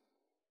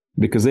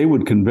 Because they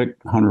would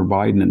convict Hunter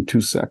Biden in 2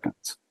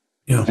 seconds.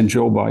 Yeah. And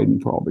Joe Biden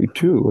probably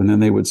too. And then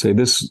they would say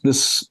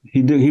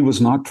he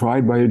was not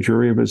tried by a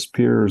jury of his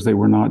peers. They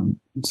were not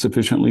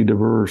sufficiently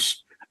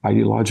diverse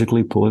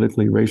ideologically,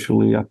 politically,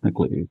 racially,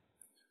 ethnically.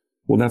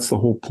 Well, that's the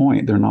whole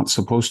point. They're not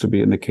supposed to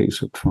be in the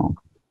case of Trump.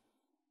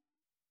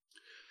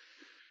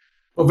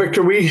 Well,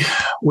 Victor,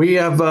 we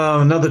have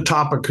another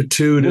topic or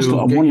two. Just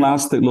one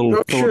last little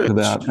thought to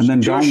that. And then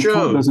Donald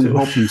Trump doesn't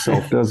help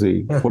himself, does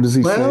he? What does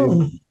he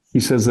say? He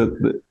says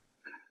that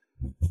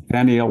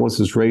Fannie Ellis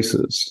is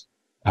racist.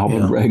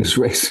 Alvin Bragg is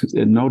racist.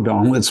 And no,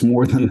 Donald, it's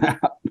more than that.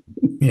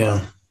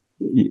 Yeah.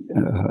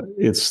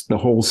 It's the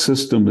whole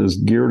system is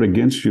geared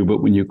against you.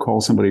 But when you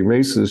call somebody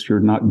racist, you're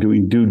not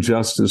doing due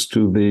justice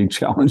to the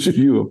challenges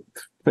you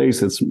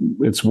face.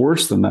 It's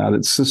worse than that.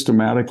 It's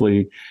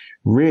systematically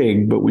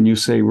rigged. But when you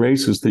say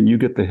racist, then you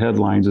get the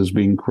headlines as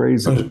being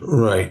crazy.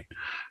 Right.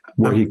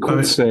 Where he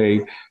could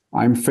say,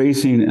 I'm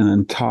facing an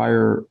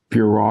entire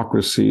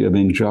bureaucracy of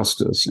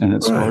injustice. And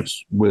it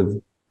starts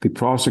with the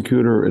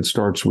prosecutor, it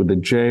starts with the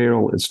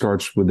jail, it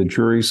starts with the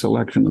jury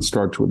selection, it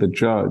starts with the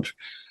judge.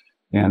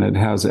 And it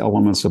has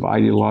elements of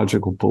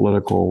ideological,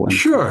 political. And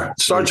sure.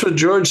 It starts with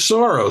George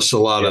Soros, a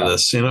lot of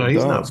this. You know,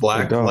 he's not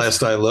black, It does.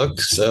 last I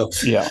looked. So,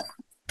 yeah.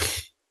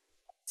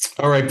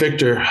 All right,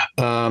 Victor.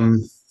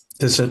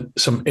 There's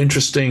some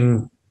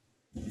interesting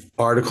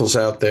articles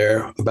out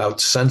there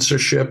about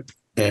censorship,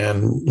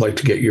 and I'd like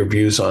to get your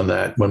views on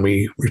that when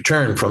we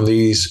return from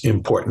these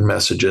important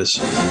messages.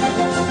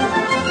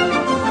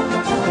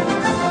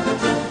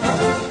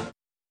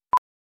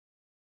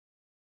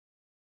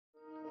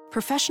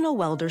 Professional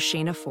welder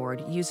Shayna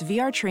Ford used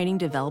VR training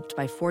developed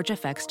by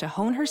ForgeFX to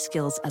hone her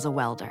skills as a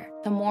welder.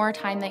 The more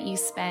time that you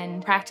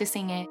spend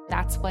practicing it,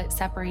 that's what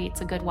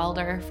separates a good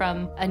welder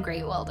from a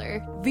great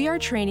welder. VR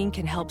training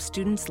can help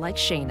students like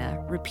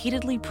Shayna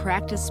repeatedly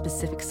practice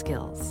specific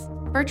skills.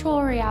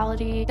 Virtual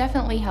reality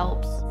definitely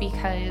helps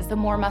because the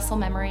more muscle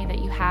memory that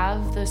you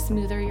have, the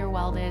smoother your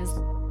weld is.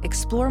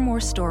 Explore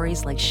more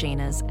stories like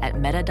Shayna's at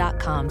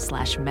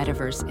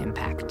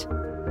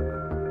meta.com/metaverseimpact.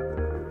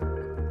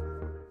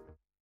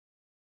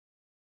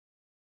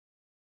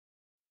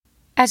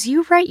 As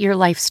you write your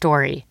life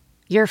story,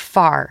 you're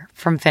far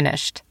from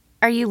finished.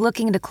 Are you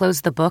looking to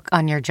close the book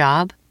on your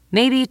job?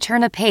 Maybe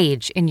turn a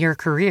page in your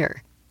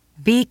career?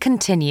 Be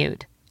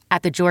continued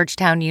at the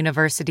Georgetown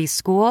University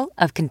School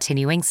of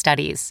Continuing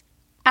Studies.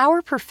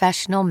 Our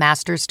professional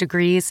master's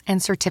degrees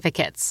and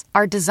certificates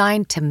are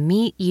designed to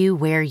meet you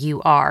where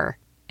you are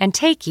and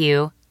take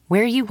you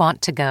where you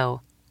want to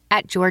go.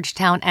 At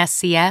Georgetown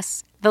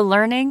SCS, the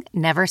learning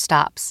never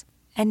stops,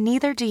 and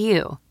neither do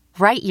you.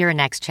 Write your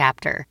next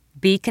chapter.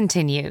 Be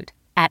continued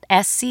at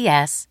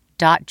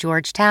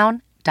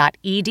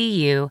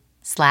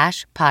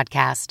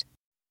scs.georgetown.edu/podcast.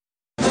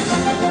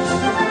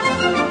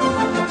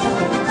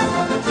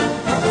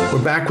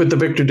 We're back with the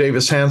Victor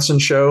Davis Hanson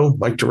Show.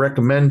 I'd like to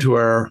recommend to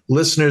our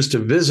listeners to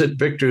visit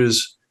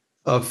Victor's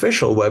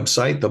official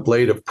website, The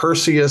Blade of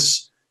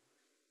Perseus.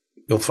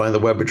 You'll find the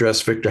web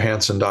address,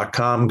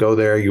 victorhanson.com. Go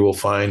there. You will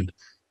find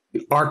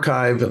the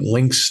archive and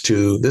links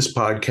to this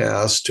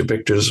podcast, to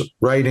Victor's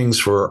writings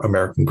for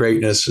American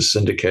Greatness, his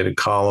syndicated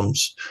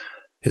columns,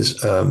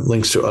 his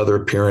links to other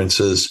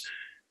appearances,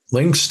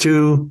 links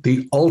to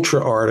the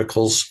ultra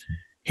articles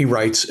he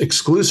writes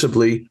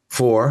exclusively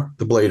for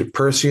The Blade of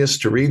Perseus.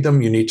 To read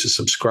them, you need to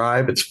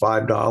subscribe. It's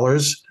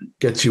 $5,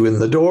 gets you in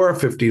the door,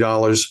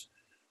 $50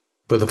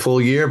 for the full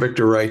year.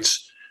 Victor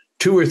writes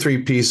 2 or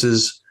 3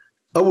 pieces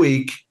a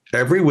week,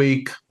 every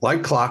week,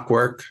 like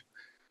clockwork.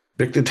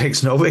 Victor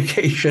takes no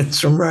vacations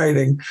from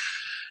writing,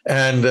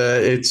 and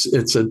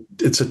it's a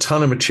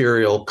ton of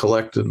material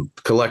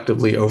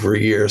collectively over a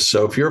year.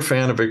 So if you're a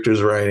fan of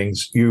Victor's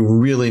writings, you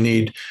really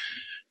need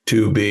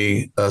to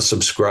be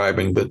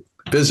subscribing. But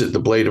visit The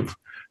Blade of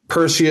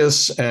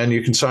Perseus, and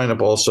you can sign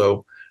up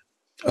also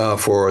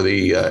for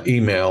the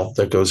email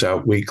that goes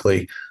out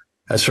weekly.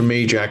 As for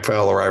me, Jack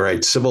Fowler, I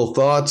write Civil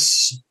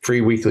Thoughts, free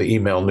weekly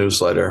email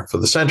newsletter for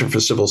the Center for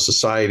Civil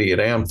Society at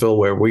AmPhil,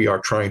 where we are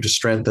trying to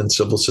strengthen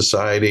civil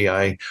society.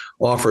 I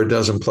offer a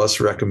dozen plus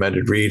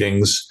recommended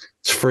readings.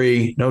 It's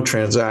free, no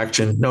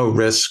transaction, no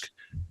risk.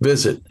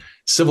 Visit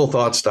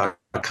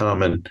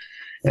civilthoughts.com and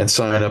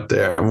sign up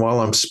there. And while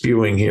I'm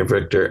spewing here,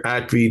 Victor,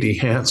 at VD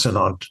Hanson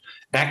on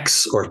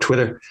X or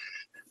Twitter.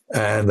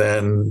 And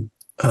then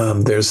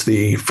there's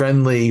the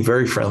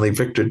very friendly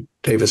Victor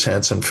Davis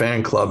Hanson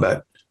fan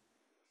club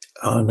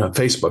on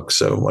Facebook.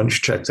 So why don't you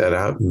check that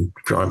out? And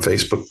if you're on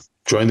Facebook,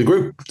 join the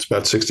group. It's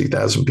about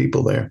 60,000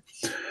 people there.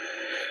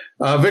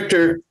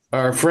 Victor,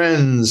 our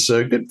friends,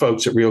 good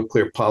folks at Real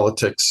Clear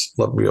Politics,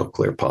 love Real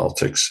Clear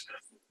Politics.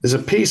 There's a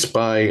piece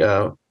by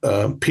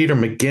Peter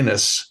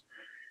McGinnis.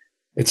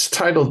 It's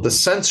titled The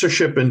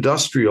Censorship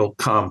Industrial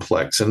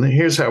Complex. And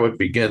here's how it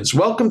begins.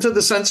 Welcome to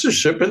the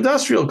Censorship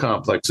Industrial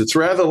Complex. It's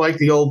rather like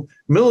the old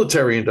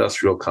military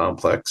industrial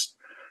complex,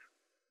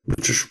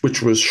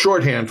 which was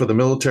shorthand for the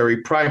military,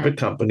 private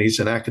companies,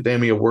 and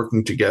academia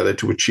working together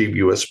to achieve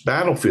U.S.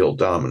 battlefield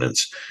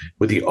dominance,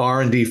 with the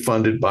R&D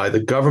funded by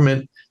the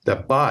government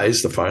that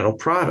buys the final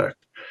product.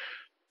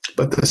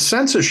 But the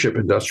censorship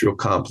industrial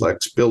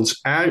complex builds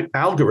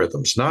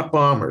algorithms, not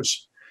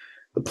bombers.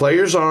 The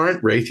players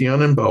aren't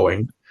Raytheon and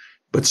Boeing,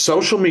 but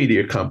social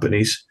media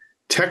companies,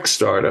 tech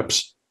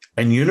startups,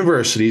 and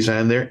universities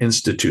and their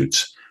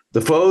institutes.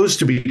 The foes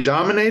to be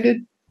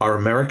dominated are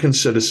American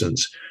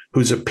citizens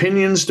whose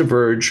opinions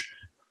diverge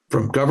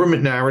from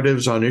government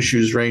narratives on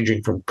issues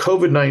ranging from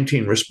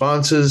COVID-19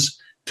 responses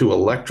to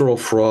electoral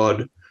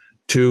fraud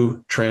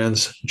to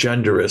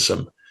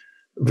transgenderism.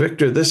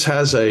 Victor, this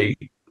has a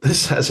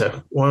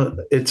one.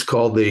 It's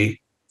called the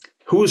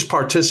who is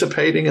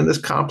participating in this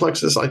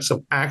complex. It's like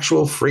some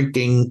actual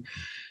freaking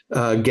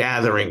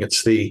gathering.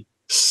 It's the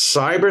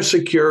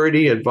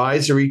Cybersecurity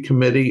Advisory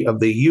Committee of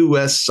the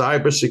U.S.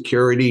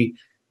 Cybersecurity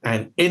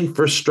and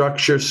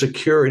Infrastructure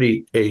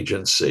Security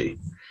Agency.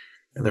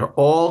 And there are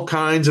all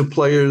kinds of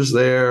players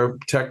there,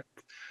 tech,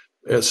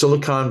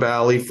 Silicon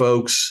Valley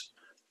folks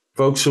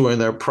who are in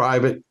their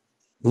private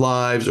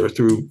lives or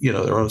through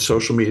their own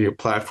social media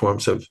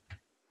platforms have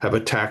have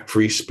attacked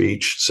free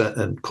speech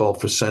and called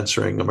for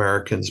censoring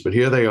Americans. But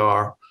here they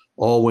are,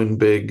 all one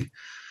big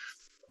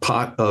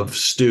pot of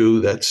stew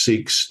that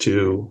seeks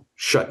to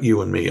shut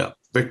you and me up.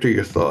 Victor,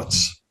 your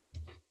thoughts?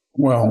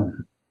 Well,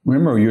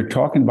 remember, you're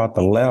talking about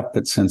the left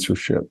at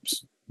censorship.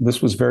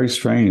 This was very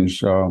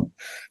strange. I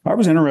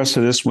was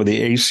interested in this with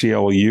the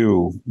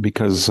ACLU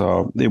because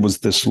it was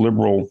this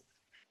liberal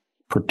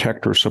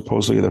protector,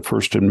 supposedly of the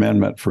First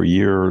Amendment for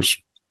years.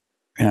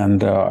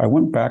 And I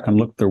went back and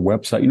looked at their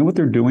website. You know what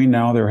they're doing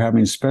now? They're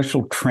having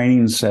special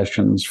training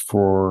sessions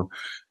for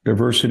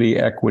diversity,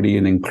 equity,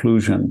 and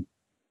inclusion,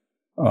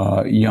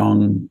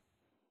 young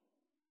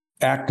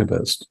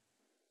activists,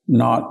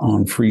 not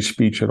on free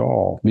speech at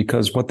all.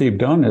 Because what they've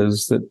done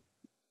is that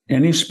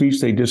any speech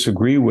they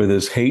disagree with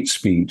is hate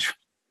speech,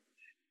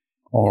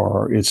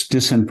 or it's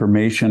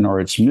disinformation, or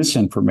it's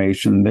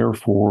misinformation.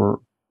 Therefore,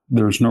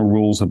 there's no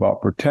rules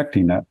about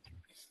protecting it.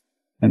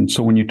 And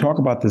so when you talk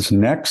about this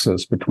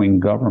nexus between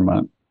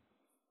government,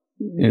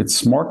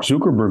 it's Mark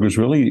Zuckerberg is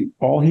really,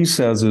 all he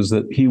says is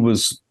that he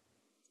was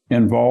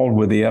involved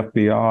with the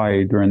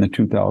FBI during the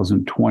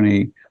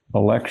 2020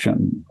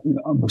 election.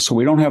 So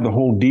we don't have the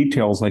whole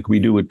details like we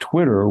do with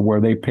Twitter, where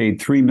they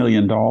paid $3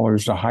 million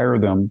to hire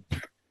them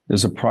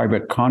as a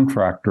private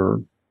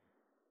contractor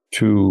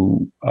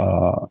to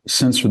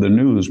censor the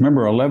news.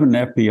 Remember, 11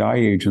 FBI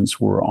agents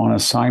were on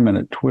assignment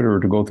at Twitter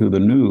to go through the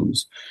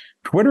news.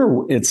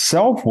 Twitter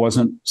itself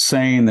wasn't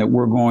saying that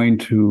we're going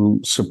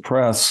to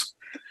suppress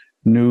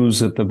news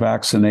that the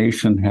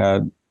vaccination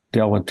had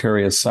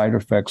deleterious side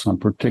effects on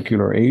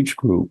particular age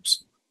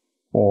groups,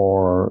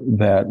 or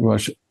that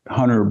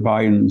Hunter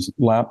Biden's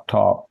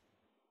laptop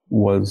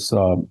was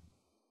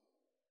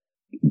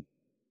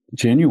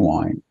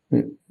genuine.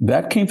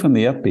 That came from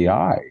the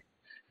FBI.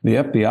 The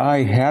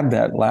FBI had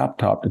that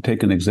laptop, to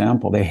take an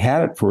example. They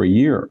had it for a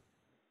year,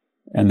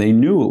 and they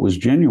knew it was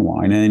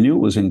genuine, and they knew it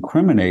was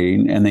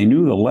incriminating, and they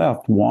knew the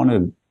left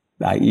wanted,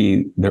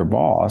 i.e. their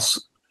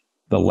boss,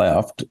 the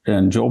left,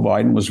 and Joe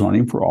Biden was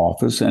running for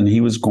office, and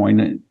he was going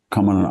to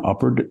come on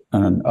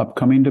an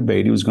upcoming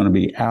debate. He was going to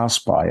be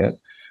asked by it.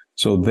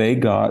 So they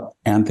got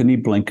Anthony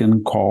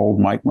Blinken, called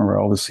Mike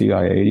Morrell, the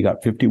CIA. He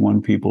got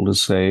 51 people to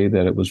say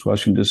that it was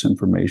Russian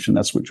disinformation.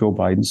 That's what Joe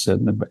Biden said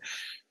in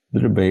the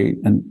debate.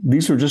 And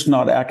these are just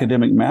not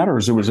academic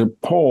matters. There was a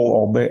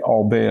poll,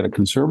 albeit a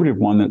conservative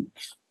one, that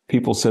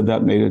people said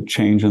that made a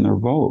change in their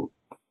vote.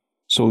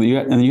 So you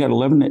had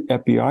 11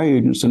 FBI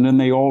agents, and then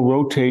they all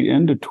rotate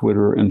into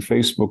Twitter and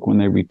Facebook when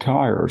they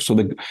retire. So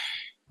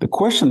the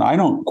question I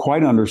don't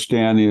quite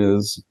understand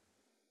is,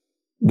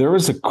 there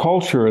is a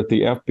culture at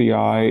the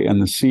FBI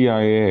and the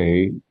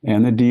CIA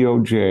and the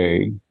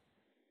DOJ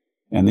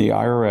and the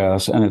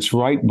IRS, and it's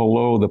right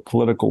below the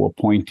political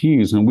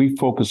appointees. And we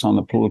focus on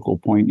the political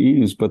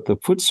appointees, but the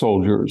foot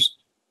soldiers,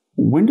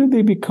 when did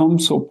they become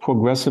so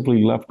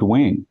progressively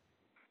left-wing?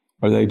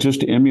 Are they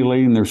just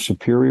emulating their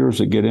superiors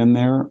that get in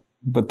there?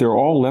 But they're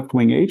all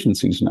left-wing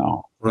agencies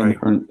now. Right.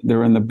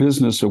 They're in the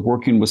business of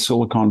working with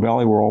Silicon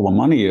Valley, where all the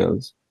money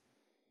is,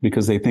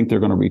 because they think they're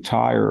going to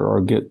retire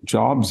or get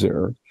jobs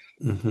there.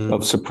 Mm-hmm.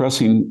 Of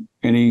suppressing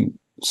any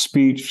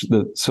speech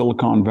that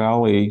Silicon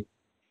Valley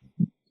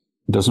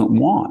doesn't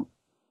want.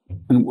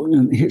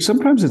 And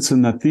sometimes it's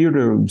in the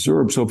theater to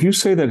observe. So if you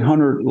say that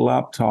Hunter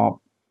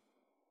laptop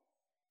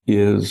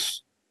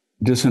is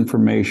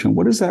disinformation,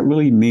 what does that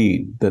really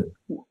mean? That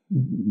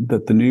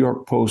the New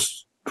York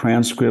Post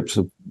transcripts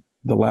of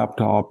the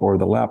laptop, or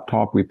the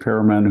laptop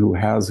repairman who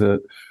has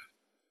it,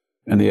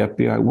 and the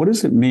FBI, what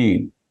does it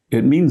mean?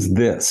 It means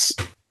this: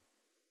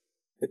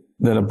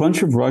 that a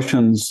bunch of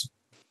Russians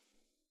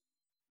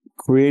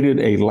created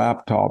a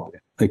laptop.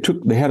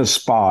 They had a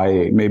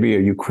spy, maybe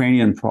a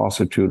Ukrainian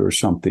prostitute or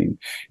something,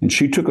 and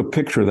she took a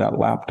picture of that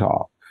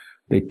laptop.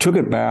 They took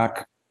it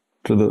back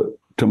to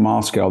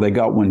Moscow. They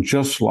got one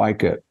just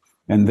like it.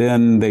 And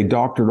then they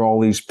doctored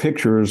all these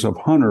pictures of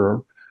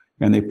Hunter,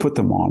 and they put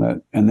them on it.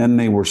 And then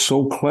they were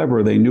so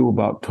clever, they knew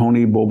about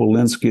Tony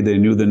Bobolinsky. They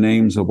knew the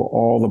names of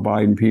all the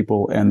Biden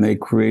people, and they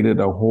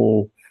created a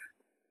whole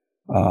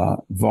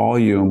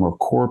volume or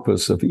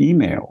corpus of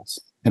emails.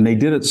 And they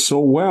did it so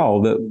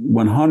well that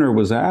when Hunter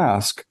was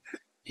asked,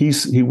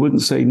 he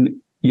wouldn't say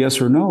yes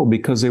or no,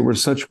 because they were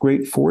such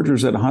great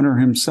forgers that Hunter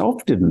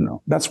himself didn't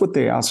know. That's what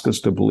they asked us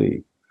to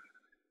believe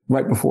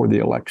right before the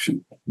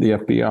election, the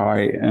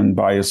FBI, and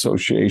by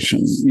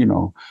association,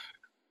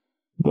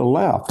 the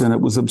left. And it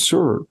was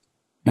absurd.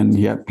 And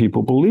yet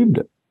people believed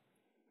it.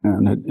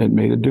 And it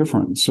made a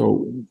difference.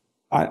 So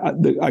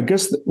I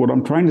guess what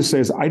I'm trying to say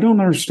is, I don't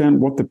understand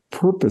what the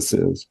purpose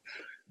is.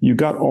 You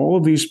got all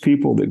of these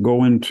people that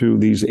go into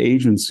these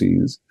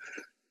agencies,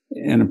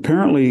 and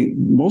apparently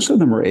most of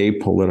them are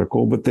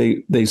apolitical, but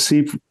they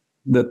see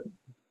that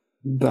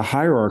the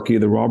hierarchy,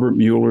 the Robert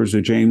Muellers,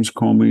 the James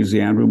Comeys, the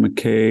Andrew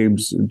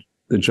McCabe's,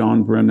 the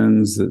John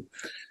Brennans, the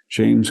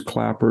James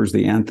Clappers,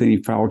 the Anthony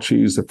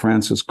Fauci's, the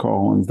Francis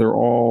Collins, they're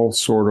all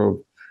sort of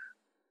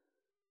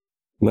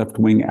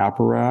left-wing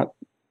apparat,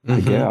 I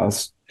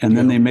guess. And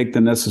then they make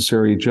the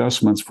necessary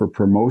adjustments for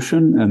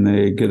promotion, and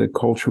they get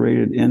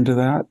acculturated into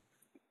that.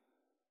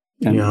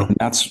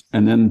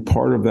 And then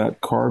part of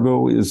that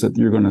cargo is that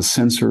you're going to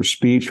censor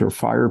speech or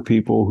fire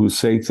people who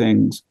say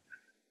things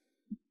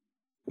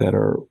that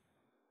are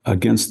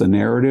against the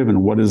narrative.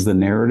 And what is the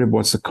narrative?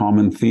 What's the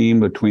common theme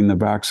between the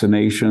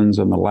vaccinations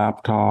and the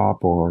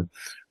laptop or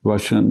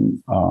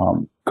Russian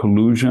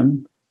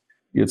collusion?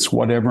 It's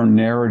whatever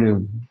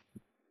narrative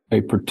a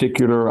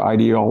particular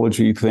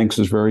ideology thinks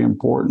is very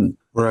important.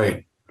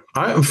 Right.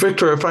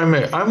 Victor, if I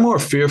may, I'm more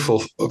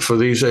fearful for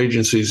these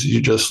agencies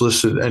you just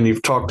listed, and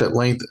you've talked at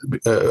length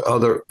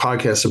other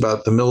podcasts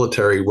about the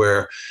military,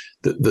 where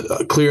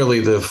clearly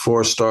the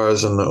 4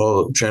 stars and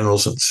all the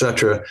generals, et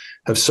cetera,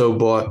 have so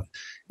bought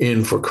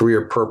in for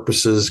career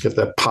purposes, get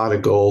that pot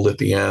of gold at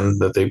the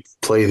end, that they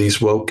play these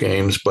woke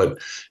games, but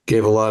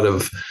gave a lot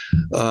of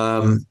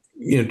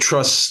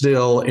trust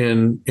still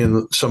in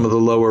some of the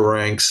lower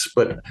ranks.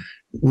 But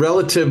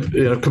relative,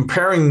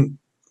 comparing,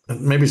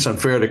 maybe it's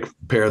unfair to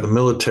compare the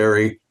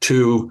military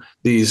to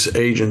these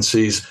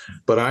agencies,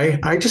 but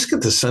I just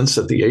get the sense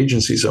that the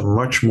agencies are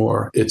much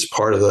more, it's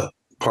part of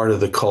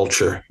the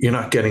culture. You're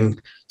not getting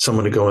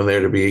someone to go in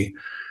there to be,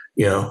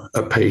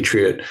 a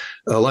patriot,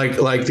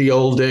 like the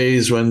old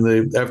days when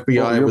the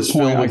FBI was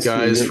filled with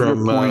guys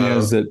from. Your point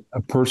is that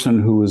a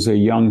person who is a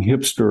young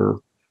hipster,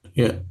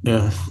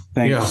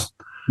 thinks,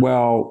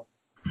 well,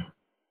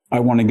 I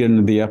want to get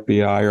into the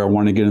FBI, or I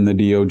want to get in the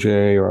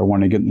DOJ, or I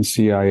want to get in the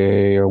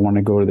CIA, or I want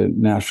to go to the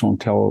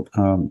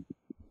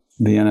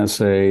the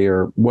NSA,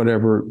 or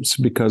whatever. It's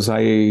because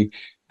I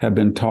have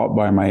been taught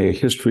by my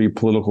history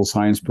political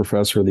science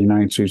professor the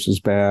United States is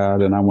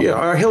bad, and I want.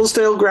 Are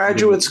Hillsdale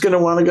graduates going to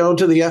want to go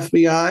to the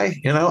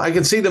FBI? I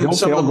can see them.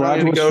 Hillsdale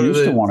graduates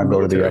used to want to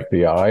go to the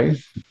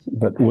FBI,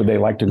 but would they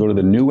like to go to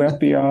the new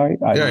FBI?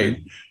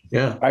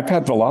 I've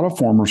had a lot of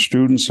former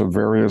students of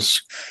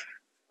various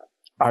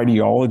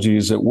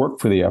ideologies that work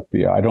for the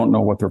FBI. I don't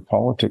know what their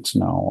politics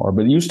now are,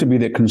 but it used to be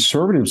that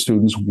conservative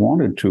students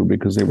wanted to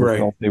because they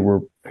felt they were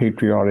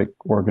patriotic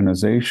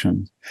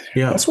organizations.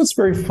 Yeah. That's what's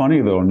very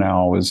funny, though,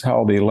 now is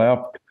how the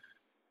left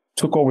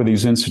took over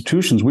these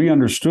institutions. We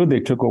understood they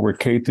took over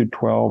K through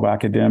 12,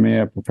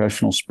 academia,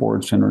 professional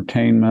sports,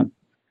 entertainment,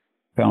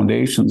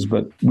 foundations,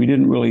 but we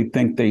didn't really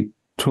think they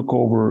took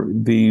over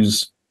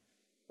these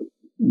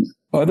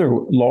other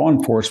law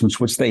enforcements,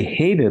 which they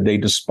hated, they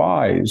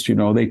despised.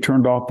 They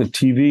turned off the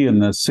TV in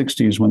the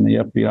 60s when the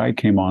FBI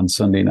came on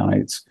Sunday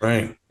nights.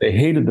 Right. They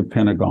hated the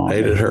Pentagon.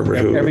 Hated Herbert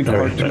Hoover. Every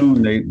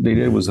cartoon they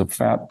did was a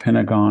fat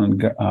Pentagon.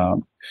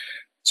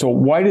 So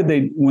why did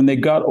they, when they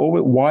got over,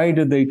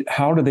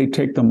 how did they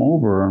take them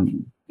over?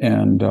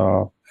 And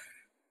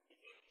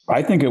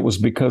I think it was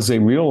because they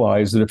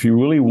realized that if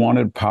you really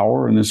wanted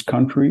power in this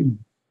country,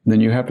 then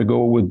you have to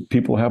go with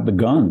people who have the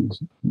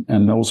guns,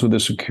 and those are the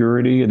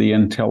security, the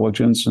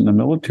intelligence, and the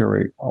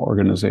military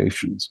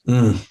organizations.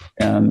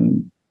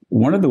 And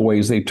one of the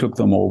ways they took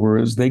them over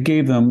is they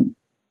gave them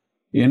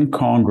in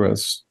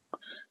Congress,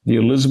 the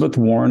Elizabeth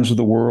Warrens of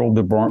the world,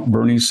 the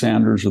Bernie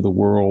Sanders of the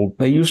world.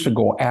 They used to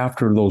go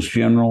after those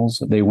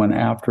generals. They went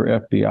after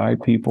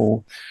FBI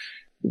people.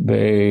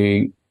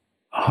 They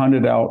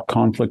hunted out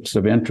conflicts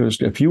of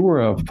interest. If you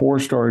were a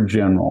 4-star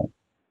general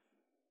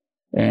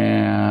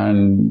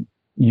and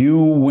you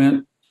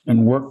went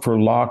and worked for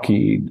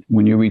Lockheed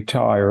when you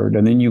retired,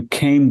 and then you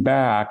came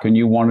back and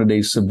you wanted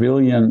a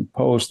civilian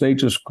post, they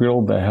just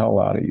grilled the hell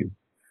out of you.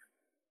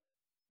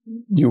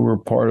 You were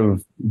part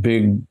of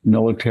big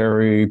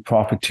military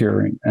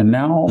profiteering. And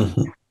now,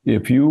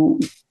 if you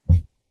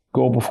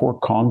go before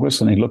Congress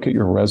and they look at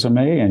your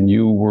resume and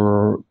you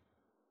were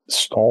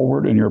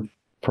stalwart in your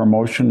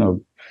promotion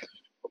of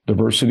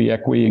diversity,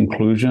 equity,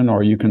 inclusion,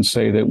 or you can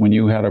say that when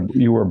you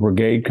were a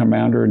brigade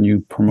commander and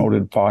you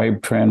promoted 5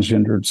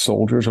 transgendered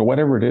soldiers or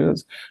whatever it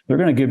is, they're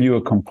going to give you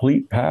a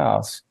complete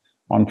pass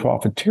on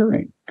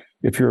profiteering.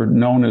 If you're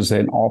known as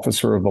an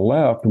officer of the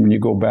left, when you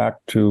go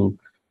back to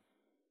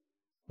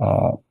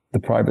the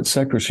private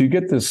sector, so you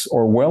get this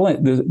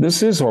Orwellian.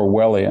 This is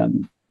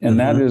Orwellian, and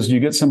that is you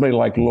get somebody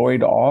like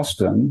Lloyd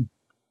Austin,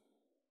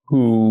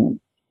 who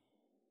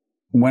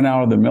went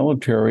out of the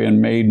military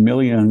and made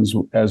millions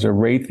as a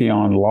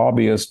Raytheon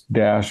lobbyist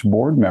 /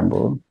 board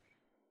member.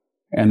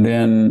 And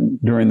then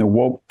during the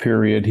woke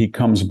period, he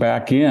comes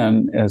back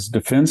in as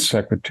defense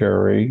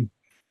secretary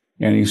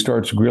and he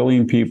starts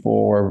grilling people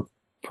or,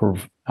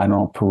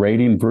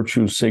 parading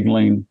virtue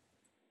signaling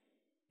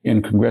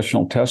in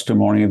congressional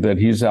testimony that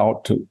he's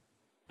out to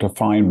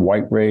find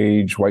white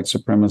rage, white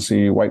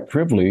supremacy, white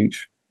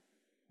privilege.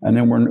 And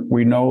then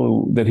we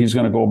know that he's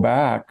going to go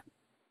back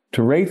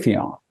to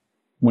Raytheon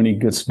when he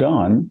gets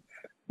done.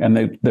 And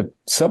the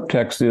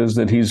subtext is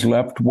that he's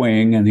left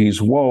wing and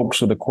he's woke,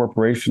 so the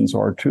corporations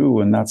are too.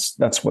 And that's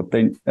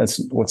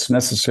what's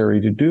necessary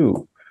to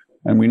do.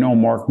 And we know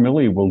Mark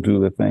Milley will do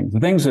the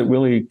things that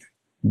really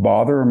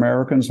bother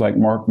Americans, like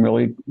Mark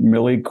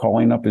Milley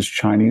calling up his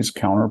Chinese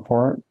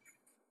counterpart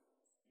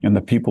in the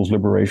People's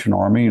Liberation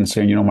Army and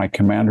saying, my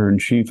commander in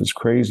chief is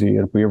crazy.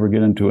 If we ever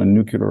get into a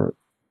nuclear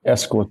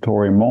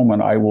escalatory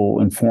moment, I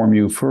will inform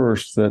you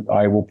first that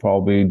I will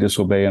probably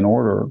disobey an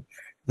order.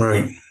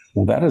 Right.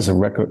 Well,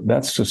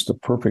 that's just a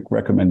perfect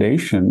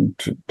recommendation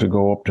to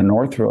go up to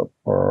Northrop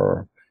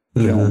or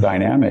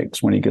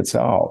Dynamics when he gets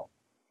out.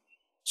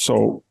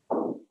 So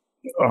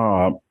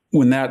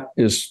when that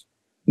is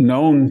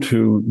known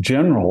to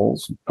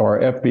generals or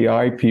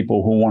FBI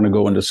people who want to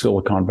go into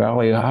Silicon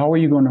Valley, how are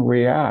you going to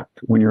react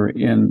when you're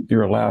in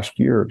your last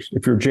years?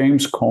 If you're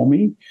James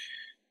Comey,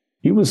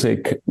 he was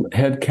a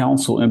head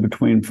counsel in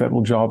between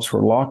federal jobs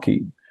for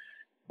Lockheed.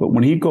 But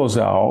when he goes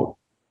out,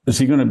 is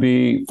he going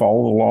to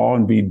follow the law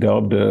and be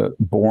dubbed a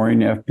boring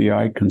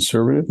FBI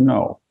conservative?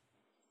 No.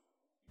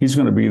 He's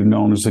going to be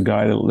known as the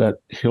guy that let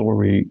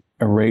Hillary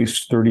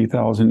erase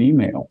 30,000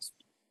 emails.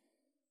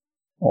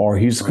 Or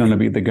he's going to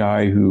be the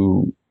guy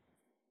who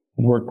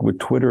worked with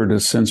Twitter to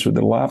censor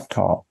the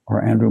laptop,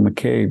 or Andrew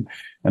McCabe.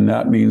 And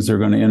that means they're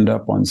going to end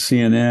up on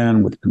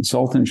CNN with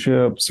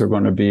consultantships. They're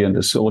going to be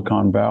into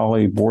Silicon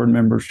Valley board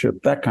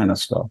membership, that kind of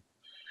stuff.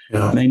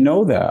 Yeah. And they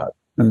know that.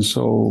 And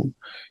so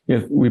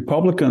if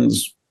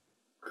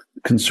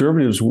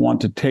conservatives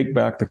want to take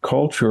back the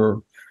culture,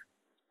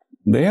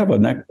 they have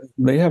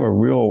a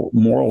real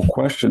moral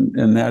question,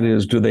 and that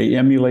is, do they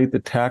emulate the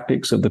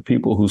tactics of the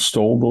people who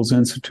stole those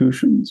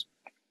institutions,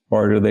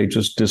 or do they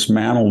just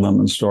dismantle them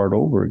and start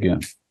over again?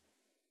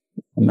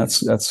 And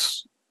that's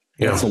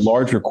a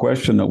larger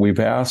question that we've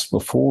asked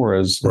before,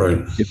 is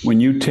if when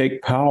you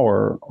take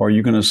power, are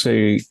you going to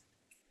say,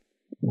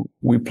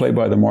 we play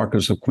by the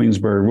Marquess of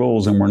Queensberry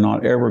rules and we're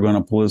not ever going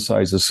to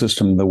politicize the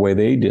system the way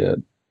they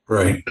did?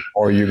 Right.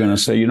 Or you're going to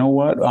say, you know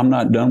what, I'm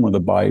not done with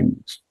the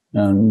Bidens.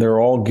 And they're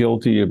all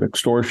guilty of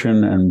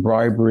extortion and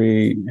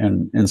bribery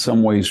and in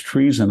some ways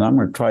treason. I'm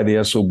going to try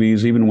the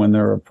SOBs even when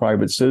they're a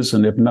private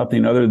citizen, if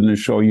nothing other than to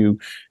show you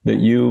that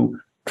you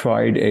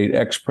tried an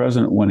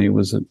ex-president when he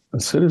was a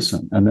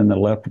citizen. And then the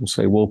left will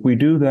say, well, if we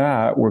do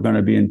that, we're going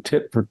to be in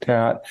tit for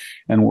tat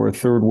and we're a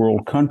third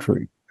world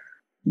country.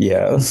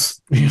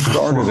 Yes, we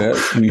started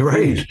it.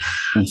 Right.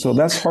 And so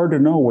that's hard to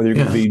know whether you're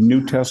going to be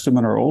New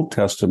Testament or Old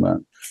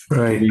Testament.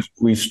 Right.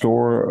 We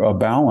store a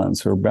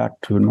balance or back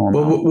to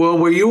normal. Well,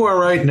 where you are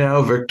right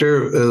now,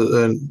 Victor,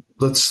 and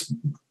let's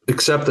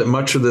accept that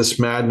much of this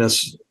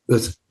madness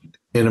that's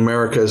in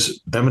America has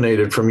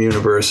emanated from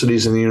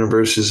universities, and the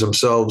universities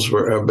themselves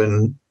have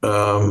been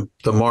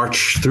the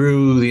march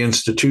through the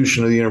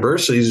institution of the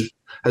universities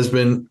has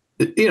been,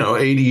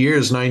 80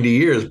 years, 90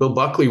 years. Bill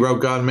Buckley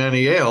wrote God, Man,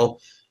 Yale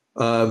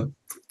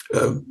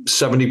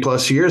 70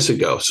 plus years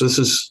ago. So this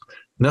is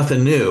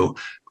nothing new.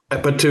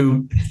 But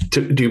do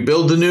you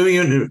build the new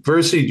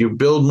university? Do you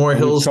build more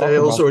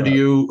Hillsdales, or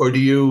do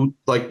you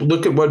like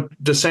look at what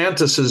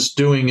DeSantis is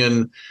doing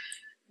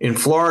in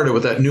Florida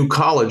with that new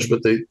college,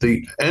 with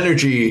the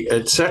energy,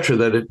 et cetera,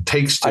 that it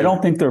takes to I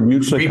don't think they're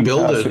mutually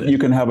compatible. You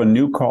can have a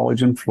new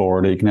college in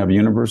Florida. You can have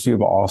University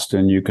of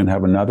Austin. You can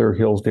have another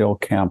Hillsdale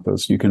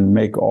campus. You can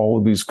make all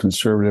of these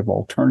conservative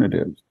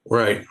alternatives.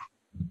 Right.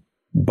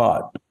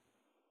 But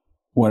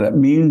what it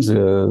means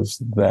is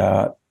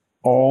that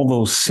all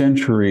those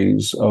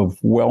centuries of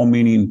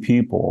well-meaning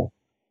people,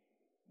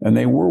 and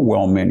they were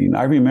well-meaning.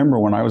 I remember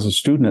when I was a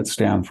student at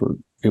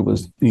Stanford, it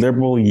was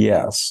liberal,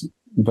 yes.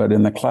 But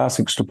in the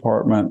classics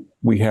department,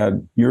 we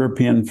had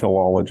European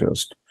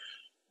philologists.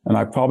 And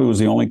I probably was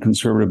the only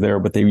conservative there,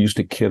 but they used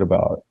to kid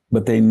about it.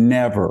 But they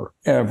never,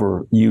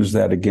 ever used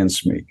that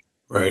against me.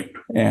 Right.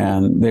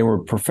 And they were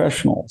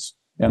professionals.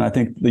 And I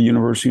think the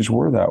universities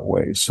were that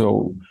way.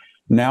 So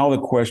now the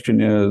question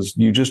is,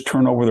 you just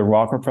turn over the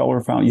Rockefeller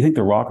Foundation. You think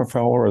the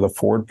Rockefeller or the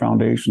Ford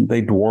Foundation,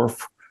 they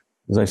dwarf,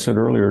 as I said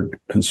earlier,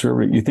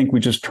 conservative. You think we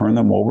just turn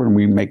them over and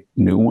we make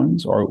new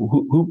ones? Or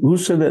who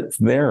said it's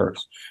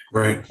theirs?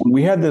 Right. When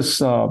we had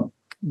this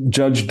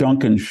Judge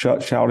Duncan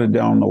shouted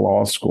down the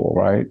law school,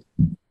 right?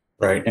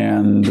 Right.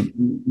 And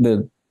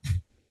the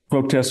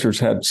protesters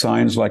had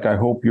signs like, I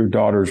hope your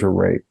daughters are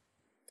raped.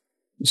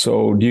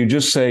 So do you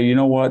just say, you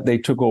know what, they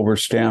took over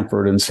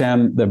Stanford and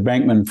the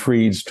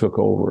Bankman-Frieds took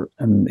over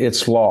and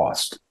it's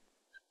lost.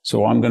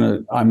 So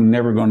I'm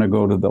never going to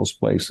go to those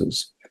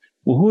places.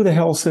 Well, who the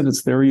hell said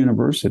it's their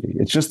university?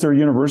 It's just their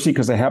university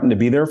because they happen to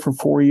be there for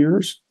 4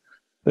 years.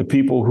 The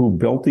people who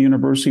built the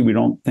university, we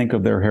don't think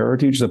of their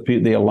heritage.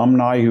 The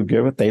alumni who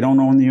give it, they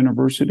don't own the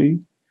university.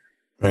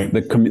 Right.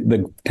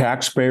 The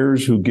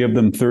taxpayers who give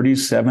them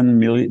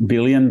 $37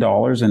 billion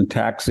in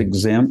tax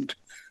exempt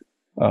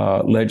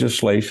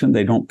legislation,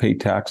 they don't pay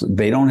taxes.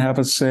 They don't have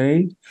a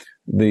say.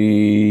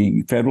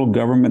 The federal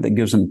government that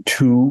gives them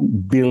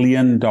 $2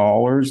 billion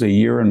a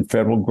year in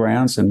federal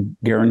grants and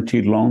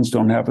guaranteed loans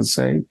don't have a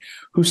say.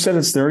 Who said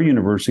it's their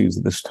universities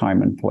at this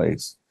time and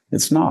place?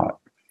 It's not.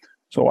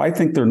 So I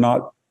think they're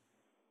not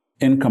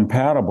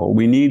incompatible.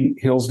 We need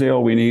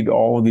Hillsdale. We need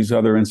all of these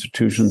other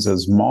institutions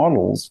as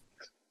models,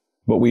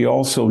 but we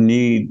also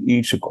need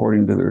each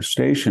according to their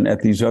station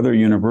at these other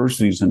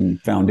universities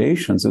and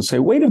foundations and say,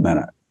 wait a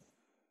minute.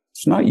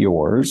 It's not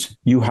yours.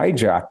 You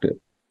hijacked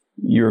it.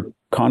 You're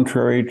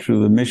contrary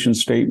to the mission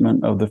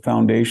statement of the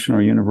foundation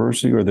or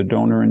university or the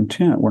donor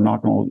intent. We're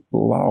not going to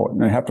allow it.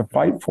 And they have to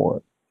fight for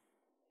it.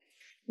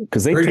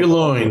 Because they Gird your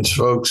loins,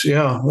 folks.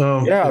 Yeah.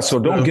 So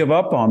don't give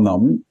up on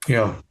them.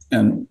 Yeah.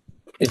 And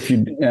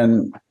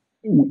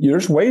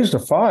There's ways to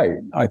fight.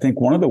 I think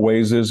one of the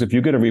ways is if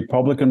you get a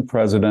Republican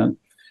president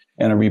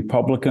and a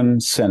Republican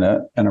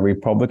Senate and a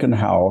Republican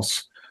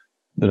House,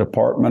 the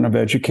Department of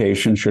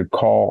Education should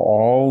call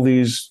all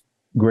these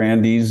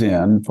grandees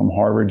in from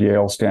Harvard,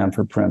 Yale,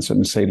 Stanford, Princeton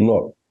and say,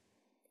 look,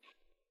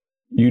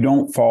 you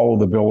don't follow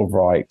the Bill of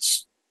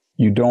Rights.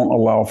 You don't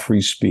allow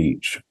free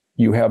speech.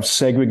 You have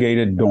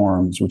segregated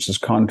dorms, which is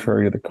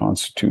contrary to the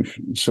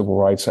Constitution, Civil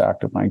Rights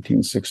Act of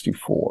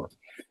 1964.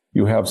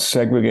 You have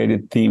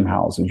segregated theme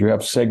houses. You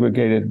have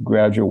segregated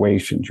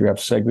graduations. You have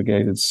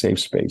segregated safe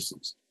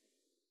spaces.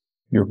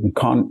 You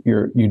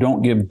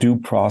don't give due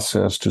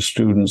process to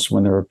students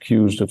when they're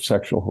accused of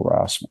sexual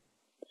harassment.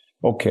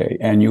 Okay,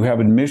 and you have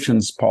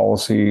admissions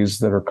policies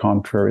that are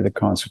contrary to the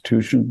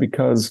Constitution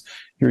because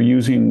you're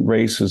using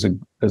race as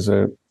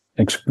a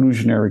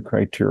exclusionary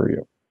criteria.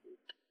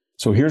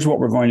 So here's what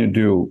we're going to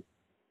do.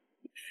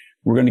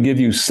 We're going to give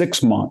you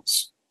 6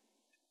 months.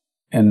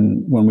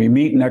 And when we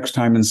meet next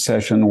time in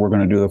session, we're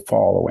going to do the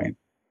following.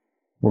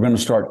 We're going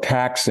to start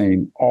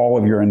taxing all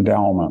of your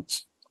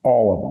endowments,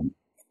 all of them.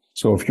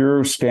 So if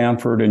you're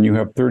Stanford and you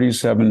have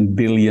 $37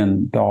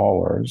 billion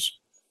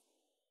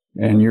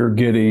and you're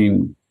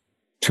getting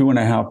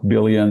 $2.5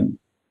 billion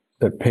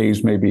that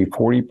pays maybe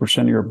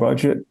 40% of your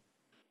budget,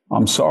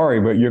 I'm sorry,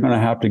 but you're going to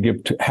have to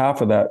give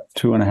half of that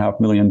 $2.5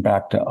 million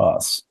back to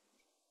us.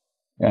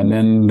 And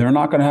then they're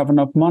not going to have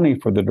enough money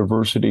for the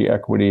diversity,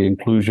 equity,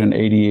 inclusion,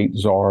 88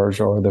 czars,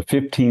 or the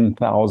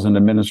 15,000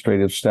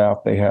 administrative staff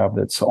they have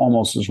that's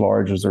almost as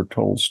large as their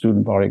total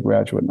student body,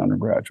 graduate and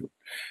undergraduate.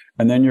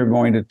 And then you're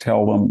going to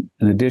tell them,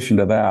 in addition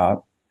to that,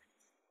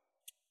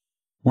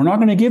 we're not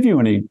going to give you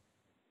any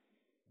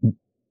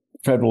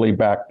federally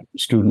backed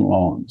student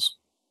loans.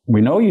 We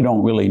know you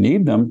don't really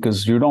need them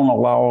because you don't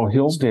allow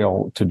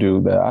Hillsdale to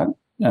do that,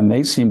 and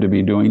they seem to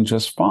be doing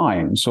just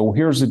fine. So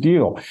here's the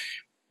deal.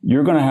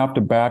 You're going to have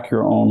to back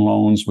your own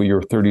loans with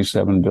your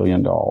 $37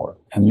 billion.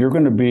 And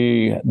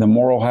the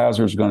moral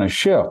hazard is going to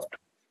shift.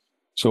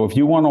 So if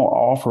you want to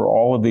offer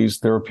all of these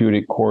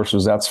therapeutic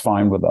courses, that's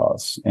fine with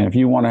us. And if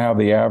you want to have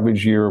the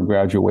average year of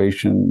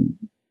graduation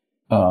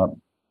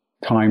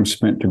time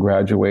spent to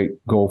graduate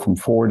go from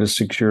 4 to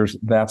 6 years,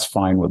 that's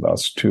fine with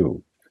us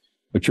too.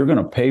 But you're going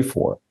to pay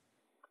for it.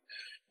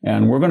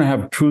 And we're going to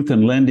have truth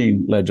in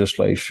lending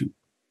legislation.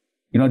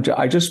 You know,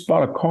 I just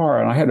bought a car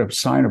and I had to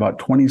sign about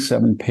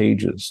 27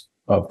 pages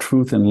of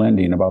truth in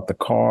lending about the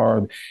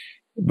car.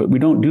 But we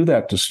don't do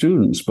that to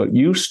students. But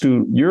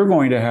you're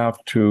going to have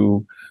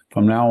to,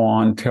 from now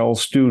on, tell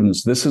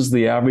students, this is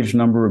the average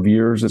number of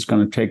years it's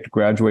going to take to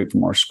graduate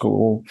from our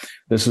school.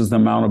 This is the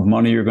amount of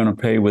money you're going to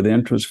pay with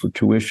interest for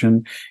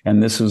tuition.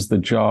 And this is the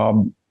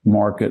job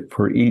market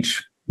for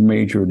each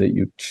major that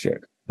you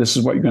take. This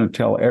is what you're going to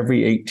tell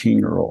every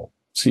 18-year-old.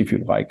 See if you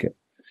like it.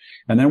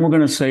 And then we're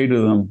going to say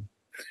to them,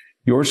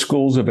 your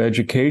schools of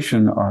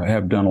education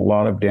have done a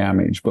lot of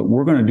damage, but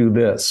we're going to do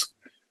this.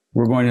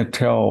 We're going to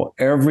tell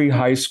every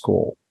high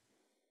school,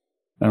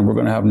 and we're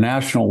going to have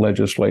national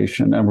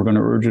legislation, and we're going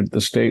to urge it at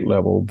the state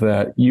level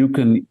that you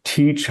can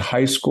teach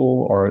high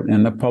school or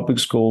in the public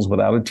schools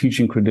without a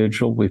teaching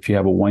credential if you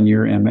have a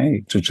 1-year MA.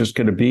 So just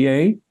get a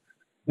BA,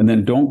 and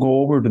then don't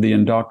go over to the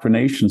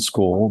indoctrination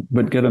school,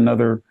 but get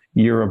another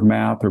year of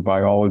math or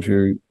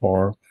biology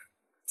or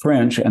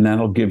French, and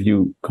that'll give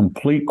you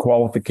complete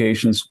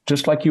qualifications,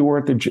 just like you were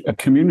at a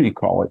community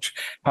college.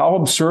 How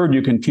absurd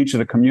you can teach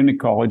at a community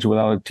college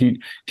without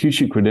a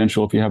teaching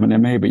credential if you have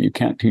an MA, but you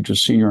can't teach a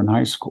senior in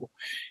high school.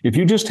 If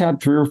you just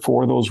had 3 or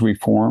 4 of those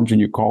reforms and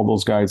you called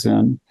those guys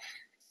in,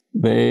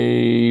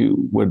 they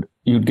would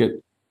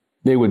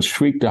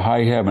shriek to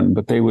high heaven,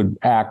 but they would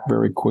act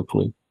very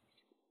quickly.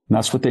 And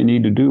that's what they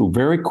need to do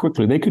very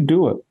quickly. They could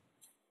do it.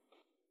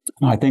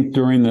 I think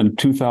during the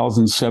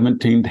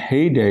 2017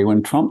 heyday,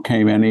 when Trump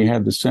came in, he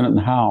had the Senate and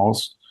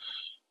House.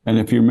 And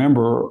if you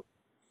remember,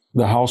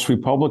 the House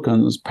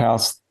Republicans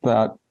passed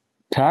that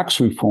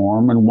tax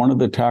reform. And one of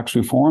the tax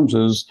reforms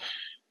is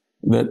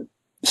that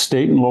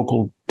state and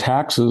local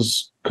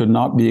taxes could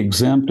not be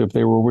exempt if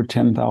they were over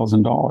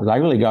 $10,000. I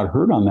really got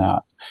hurt on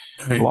that.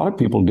 Right. A lot of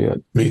people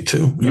did. Me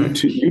too.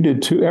 You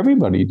did too.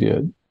 Everybody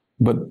did.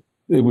 But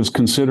it was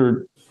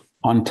considered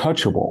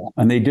untouchable,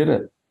 and they did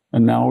it.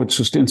 And now it's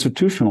just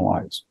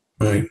institutionalized.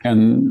 Right.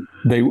 And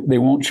they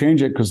won't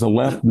change it because the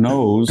left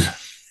knows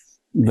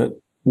that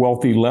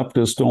wealthy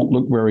leftists don't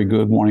look very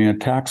good wanting a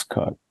tax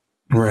cut.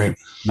 Right. And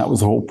that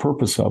was the whole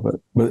purpose of it.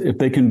 But if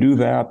they can do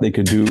that, they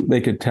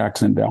could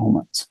tax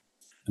endowments.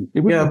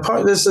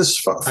 There's this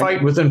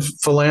fight within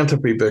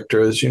philanthropy,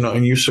 Victor, as you know,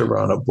 and you serve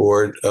on a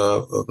board.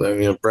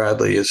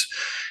 Bradley is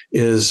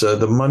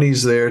the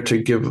money's there to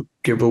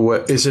give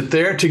away. Is it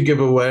there to give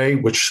away,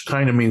 which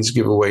kind of means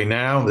give away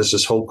now? There's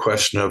this whole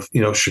question of,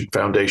 should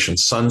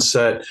foundations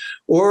sunset?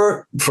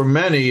 Or for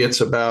many, it's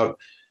about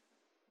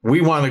we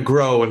want to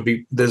grow and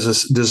there's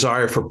this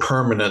desire for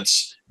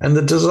permanence. And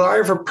the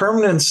desire for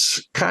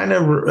permanence kind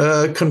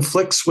of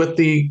conflicts with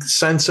the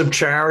sense of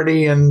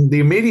charity and the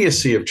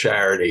immediacy of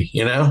charity,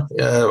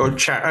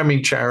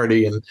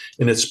 charity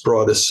in its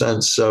broadest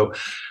sense. So,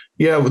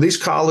 Yeah, well, these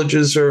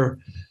colleges are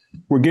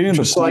we're getting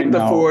just the point like the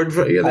now, Ford.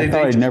 Yeah, I they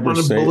thought I'd just never want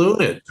to say balloon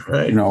it,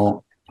 right? You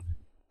know,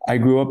 I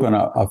grew up in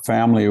a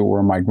family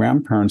where my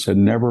grandparents had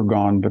never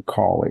gone to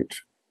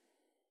college,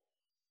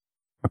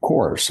 of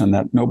course, and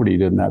that nobody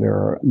did in that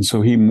era. And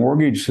so he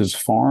mortgaged his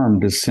farm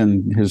to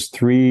send his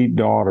 3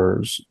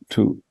 daughters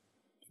to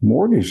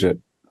mortgage it.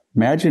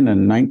 Imagine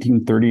in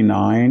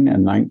 1939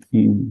 and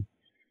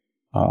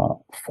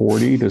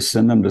 1940 to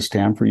send them to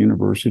Stanford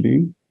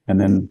University and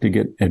then to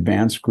get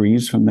advanced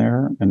degrees from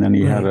there. And then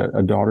he had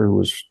a daughter who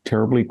was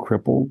terribly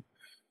crippled,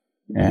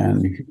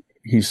 and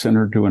he sent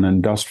her to an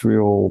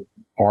industrial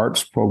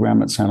arts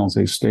program at San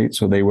Jose State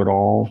so they would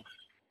all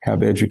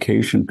have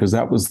education, because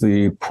that was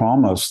the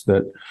promise,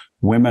 that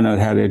women that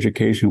had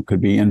education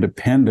could be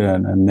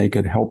independent and they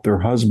could help their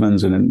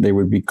husbands and they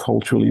would be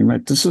culturally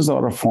enriched. This is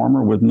what a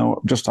farmer with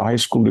just a high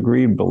school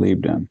degree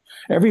believed in.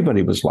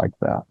 Everybody was like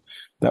that.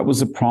 That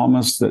was the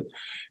promise that,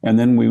 and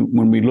then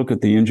when we look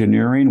at the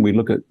engineering, we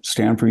look at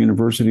Stanford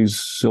University's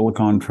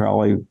Silicon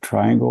Valley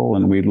Triangle,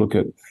 and we look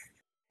at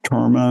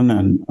Terman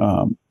and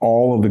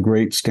all of the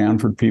great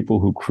Stanford people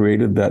who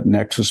created that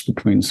nexus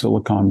between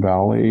Silicon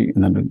Valley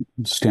and then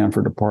the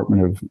Stanford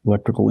Department of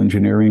Electrical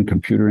Engineering,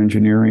 Computer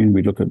Engineering.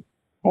 We look at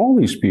all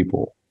these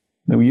people.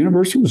 The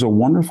university was a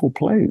wonderful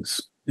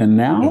place. And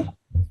now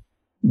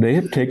they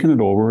have taken it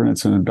over, and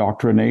it's an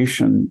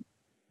indoctrination,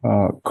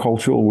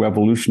 cultural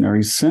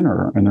revolutionary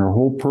center. And their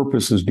whole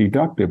purpose is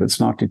deductive. It's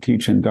not to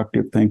teach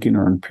inductive thinking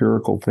or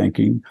empirical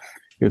thinking.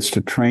 It's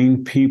to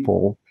train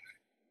people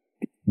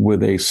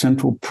with a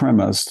central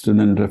premise, and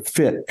then to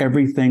fit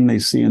everything they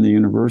see in the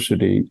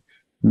university,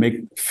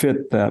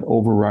 fit that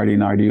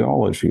overriding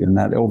ideology. And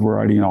that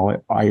overriding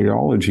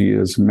ideology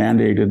is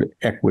mandated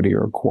equity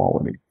or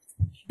equality,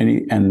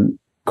 and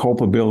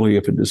culpability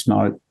if it is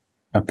not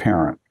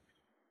apparent,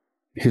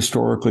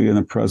 historically in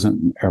the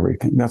present, and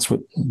everything. That's what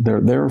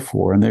they're there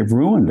for, and they've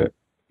ruined it.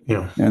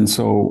 Yeah. And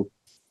so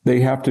they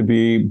have to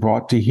be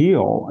brought to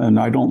heel. And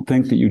I don't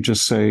think that you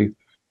just say,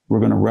 we're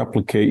going to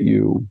replicate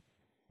you.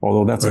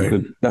 Although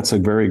that's a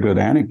very good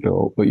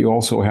anecdote, but you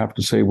also have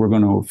to say, we're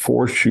going to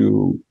force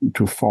you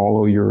to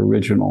follow your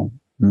original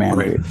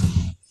mandate. Right.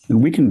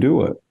 And we can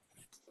do it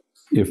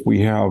if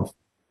we have.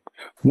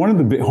 One of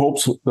the big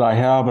hopes that I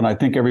have, and I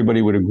think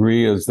everybody would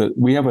agree, is that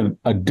we have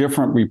a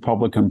different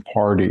Republican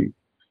Party.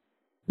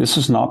 This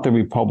is not the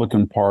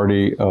Republican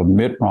Party of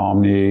Mitt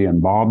Romney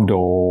and Bob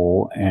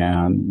Dole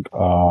and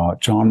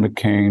John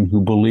McCain,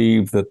 who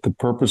believe that the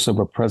purpose of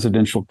a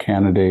presidential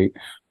candidate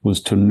was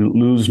to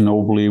lose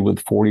nobly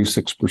with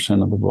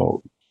 46% of the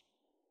vote,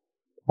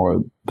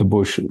 or the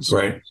Bushes.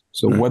 Right.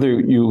 So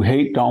whether you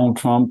hate Donald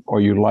Trump or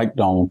you like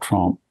Donald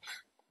Trump,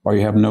 or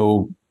you have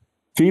no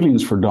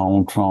feelings for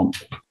Donald Trump,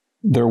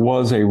 there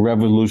was a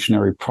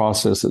revolutionary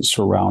process that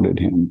surrounded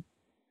him.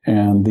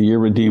 And the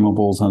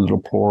irredeemables and the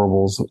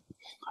deplorables,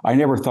 I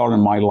never thought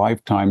in my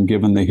lifetime,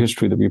 given the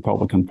history of the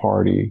Republican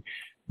Party,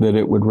 that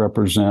it would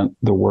represent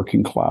the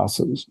working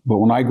classes. But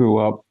when I grew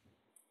up,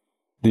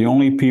 the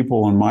only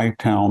people in my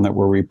town that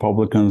were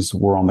Republicans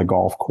were on the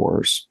golf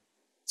course.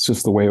 It's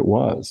just the way it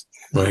was.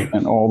 Right.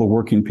 And all the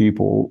working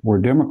people were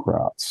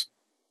Democrats,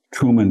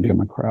 Truman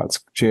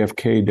Democrats,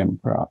 JFK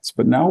Democrats.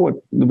 But now what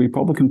the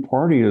Republican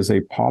Party is,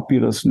 a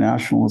populist,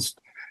 nationalist,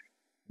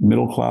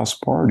 middle-class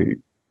party.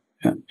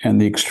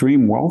 And the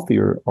extreme wealthy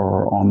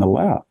are on the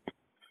left.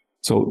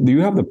 So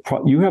you have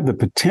the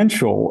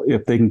potential,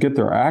 if they can get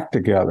their act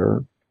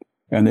together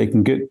and they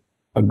can get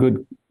a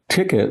good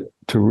ticket,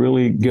 to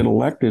really get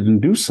elected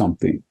and do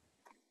something,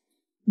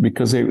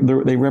 because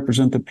they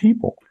represent the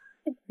people.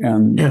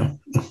 And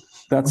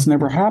that's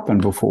never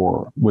happened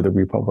before with the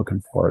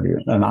Republican Party.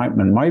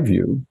 And in my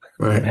view,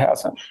 it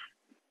hasn't.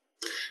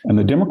 And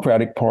the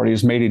Democratic Party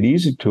has made it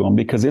easy to them,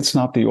 because it's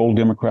not the old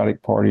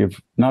Democratic Party of,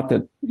 not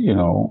that,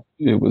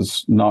 it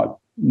was not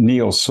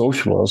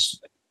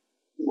neo-socialist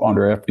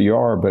under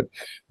FDR, but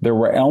there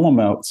were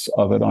elements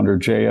of it under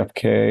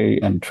JFK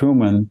and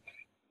Truman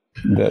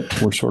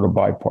that were sort of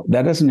bipartisan.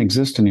 That doesn't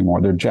exist anymore.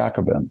 They're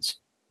Jacobins.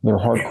 They're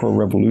hardcore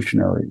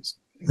revolutionaries.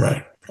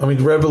 Right. I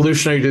mean,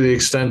 revolutionary to the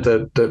extent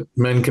that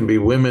men can be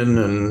women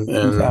and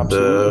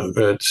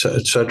et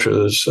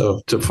cetera.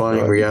 So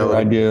defying reality. The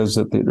idea is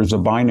that there's a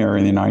binary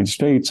in the United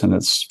States, and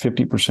it's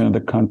 50% of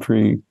the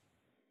country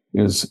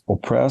is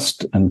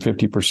oppressed and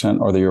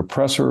 50% are the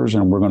oppressors,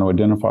 and we're going to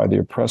identify the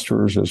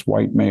oppressors as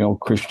white, male,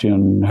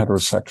 Christian,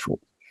 heterosexual,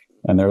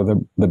 and they're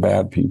the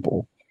bad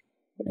people.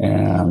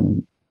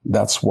 And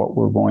that's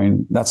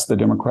that's the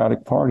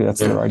Democratic Party.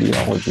 That's their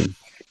ideology.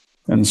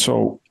 And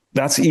so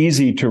that's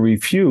easy to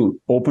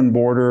refute. Open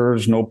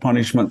borders, no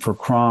punishment for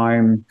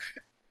crime,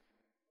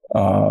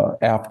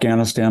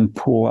 Afghanistan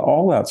pool,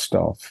 all that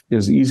stuff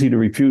is easy to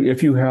refute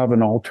if you have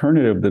an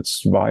alternative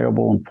that's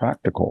viable and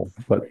practical.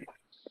 But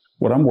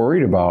what I'm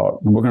worried about,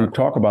 and we're going to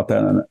talk about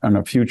that in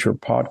a future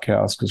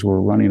podcast because we're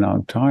running out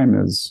of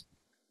time, is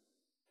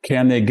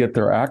can they get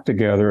their act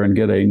together and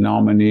get a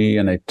nominee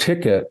and a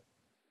ticket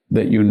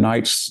that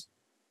unites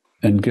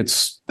and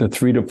gets the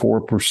 3 to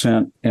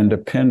 4%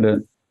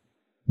 independent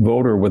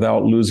voter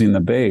without losing the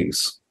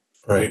base?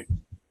 Right.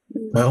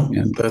 Well,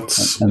 and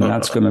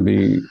that's going to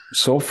be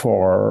so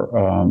far.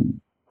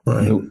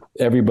 right.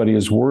 Everybody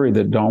is worried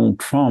that Donald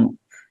Trump,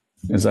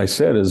 as I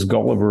said, as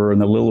Gulliver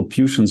and the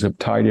Lilliputians have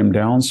tied him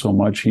down so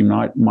much, he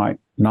might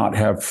not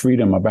have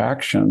freedom of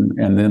action.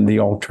 And then the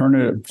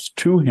alternatives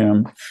to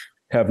him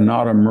have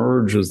not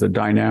emerged as the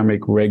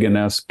dynamic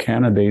Reagan-esque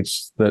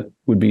candidates that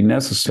would be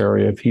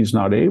necessary if he's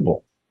not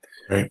able.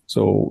 Right.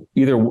 So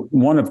either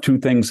one of two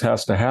things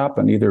has to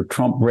happen. Either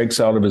Trump breaks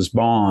out of his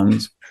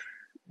bonds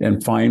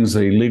and finds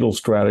a legal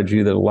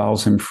strategy that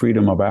allows him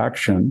freedom of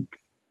action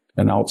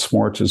and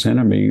outsmarts his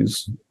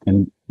enemies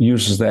and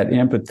uses that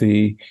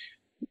empathy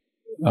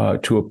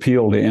to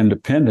appeal to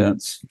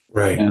independence,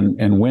 right,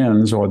 and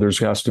wins, or there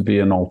has to be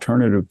an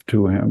alternative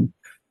to him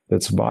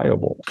that's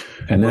viable.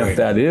 And then if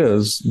that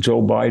is,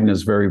 Joe Biden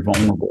is very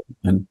vulnerable.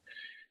 And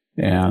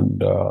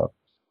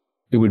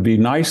it would be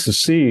nice to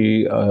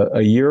see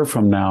a year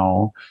from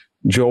now,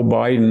 Joe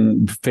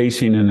Biden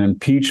facing an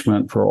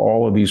impeachment for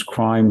all of these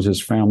crimes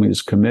his family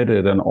has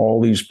committed, and all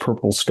these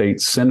purple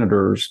state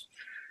senators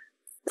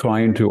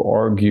trying to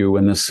argue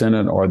in the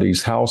Senate or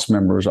these House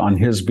members on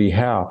his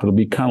behalf. It'll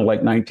be kind of like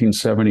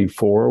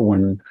 1974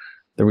 when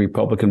the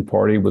Republican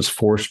Party was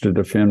forced to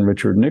defend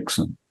Richard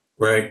Nixon.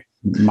 Right.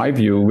 In my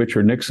view,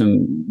 Richard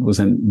Nixon was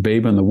a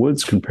babe in the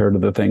woods compared to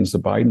the things the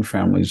Biden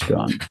family's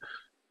done.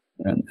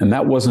 And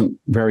that wasn't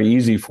very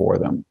easy for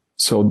them.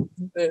 So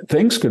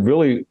things could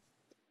really,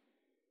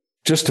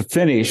 just to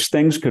finish,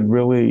 things could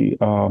really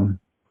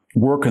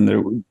work in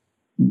the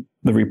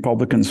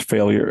Republicans'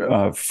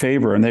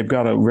 favor, and they've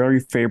got a very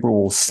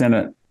favorable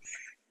Senate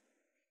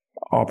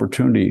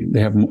opportunity. They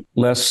have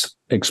less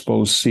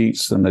exposed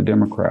seats than the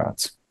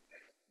Democrats,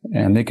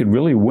 and they could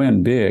really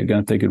win big. And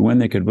if they could win,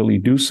 they could really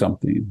do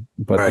something.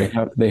 But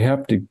they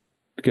have to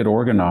get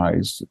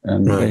organized,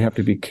 and they have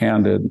to be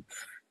candid.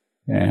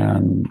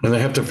 And they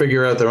have to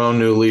figure out their own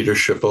new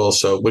leadership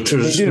also, which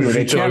is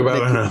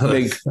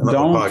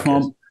Donald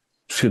Trump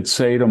should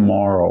say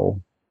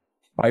tomorrow,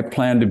 I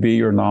plan to be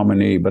your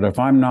nominee, but if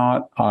I'm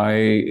not,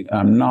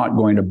 I'm not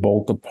going to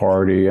bolt the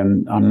party,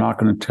 and I'm not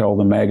going to tell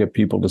the MAGA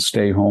people to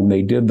stay home.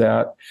 They did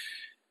that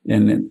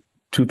in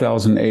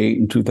 2008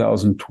 and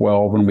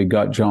 2012 when we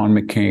got John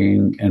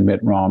McCain and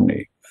Mitt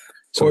Romney.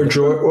 So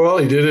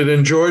he did it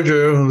in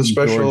Georgia in the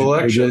special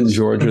election. In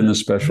Georgia in the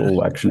special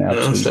election,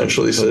 absolutely.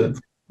 Essentially said,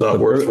 not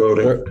worth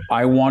voting.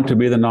 I want to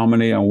be the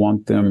nominee. I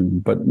want them.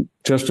 But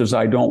just as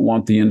I don't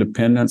want the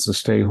independents to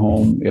stay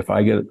home if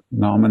I get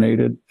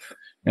nominated,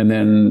 and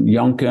then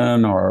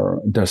Youngkin or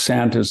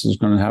DeSantis is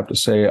going to have to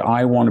say,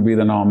 I want to be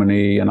the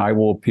nominee and I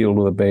will appeal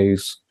to the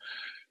base.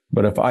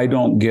 But if I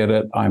don't get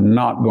it, I'm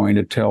not going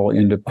to tell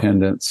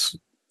independents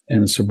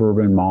and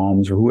suburban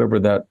moms or whoever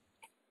that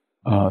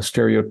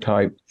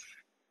stereotype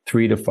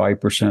 3 to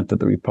 5% that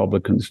the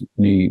Republicans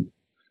need.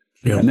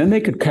 Yeah. And then they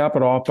could cap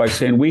it off by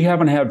saying, we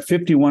haven't had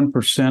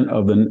 51%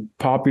 of the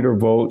popular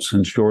vote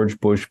since George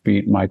Bush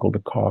beat Michael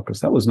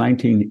Dukakis. That was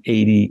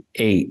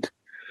 1988.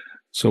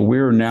 So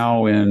we're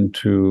now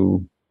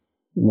into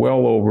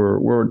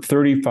we're at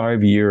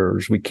 35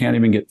 years. We can't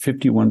even get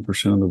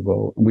 51% of the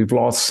vote. We've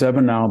lost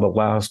 7 out of the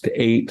last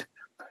 8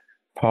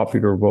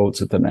 popular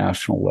votes at the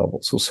national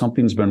level. So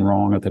something's been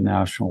wrong at the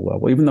national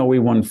level. Even though we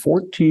won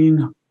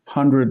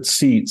 1,400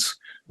 seats,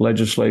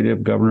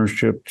 legislative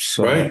governorships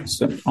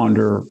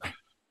under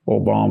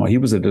Obama, he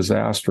was a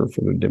disaster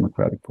for the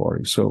Democratic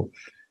Party. So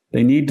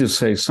they need to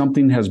say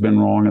something has been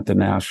wrong at the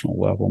national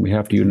level. We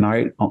have to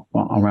unite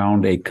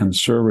around a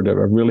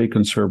really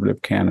conservative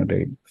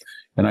candidate.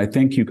 And I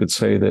think you could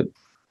say that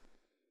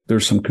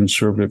there's some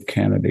conservative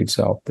candidates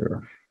out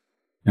there.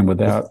 And with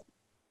that.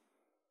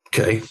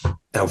 Okay.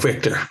 Now,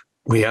 Victor,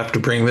 we have to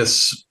bring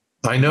this.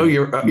 I know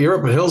you're up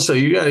at Hill, so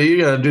you got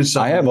to do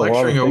some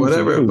lecturing or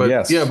whatever. But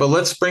yes. But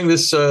let's bring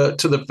this to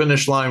the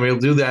finish line. We'll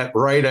do that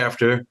right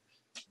after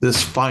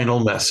this final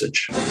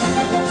message.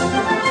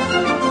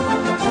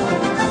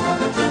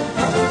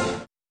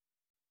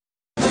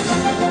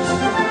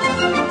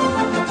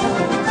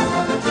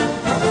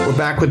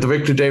 Back with the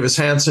Victor Davis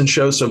Hanson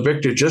Show. So,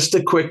 Victor, just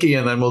a quickie,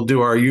 and then we'll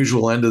do our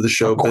usual end of the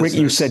show.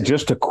 You said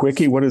just a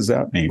quickie. What does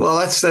that mean? Well,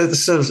 that's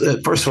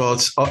first of all,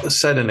 it's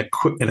said in a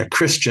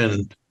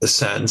Christian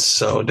sense.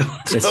 So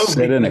it's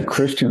said in a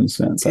Christian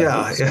sense.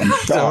 Yeah.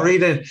 Don't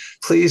read it.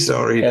 Please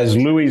don't read it. As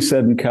Louis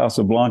said in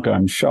Casablanca,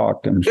 I'm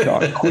shocked.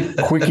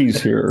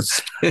 Quickies here.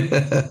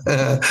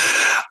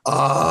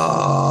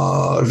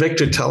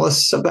 Victor, tell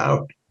us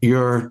about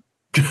your.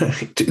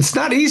 It's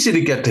not easy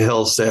to get to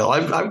Hillsdale.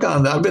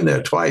 I've been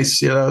there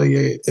twice.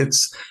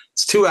 It's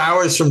 2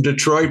 hours from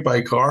Detroit by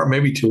car,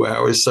 maybe 2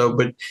 hours. So,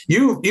 but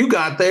you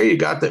got there.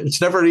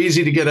 It's never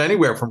easy to get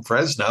anywhere from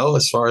Fresno,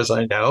 as far as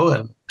I know,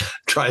 and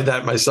tried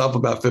that myself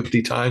about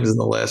 50 times in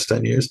the last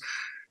 10 years.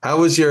 How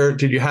was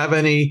did you have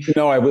any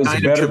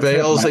kind of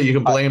travails that you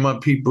can blame on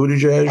Pete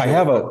Buttigieg? I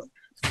have a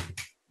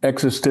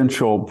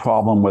existential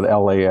problem with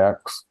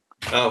LAX.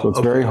 So it's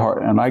very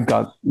hard. And I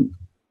got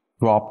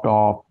dropped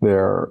off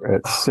there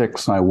at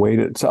 6 and I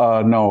waited.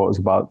 No, it was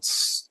about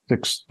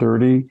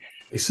 6:30.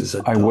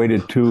 I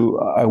wanted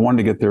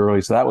to get there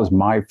early, so that was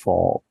my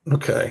fault.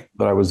 Okay.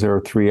 That I was there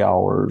 3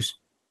 hours.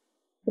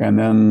 And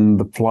then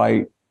the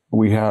flight,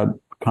 we had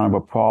kind of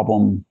a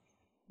problem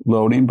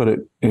loading, but it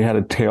had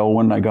a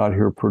tailwind. I got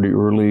here pretty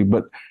early,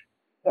 but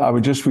I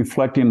was just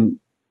reflecting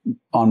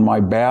on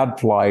my bad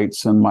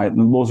flights, and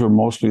those are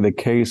mostly the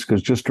case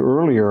because just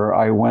earlier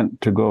I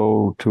went to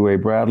go to a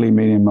Bradley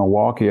meeting in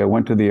Milwaukee. I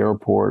went to the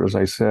airport, as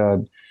I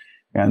said,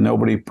 and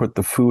nobody put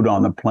the food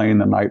on the plane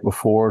the night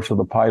before. So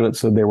the pilots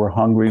said they were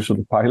hungry. So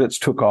the pilots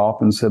took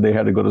off and said they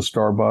had to go to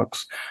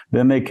Starbucks.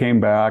 Then they came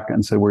back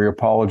and said, we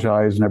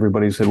apologize. And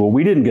everybody said, well,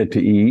 we didn't get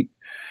to eat.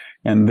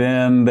 And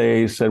then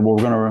they said, well,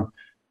 we're going to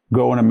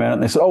go in a minute.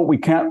 And they said, oh, we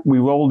can't, we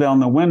rolled down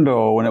the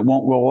window and it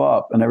won't roll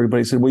up. And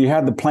everybody said, well, you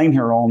had the plane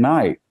here all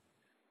night.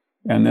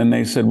 And then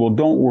they said, well,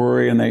 don't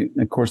worry. And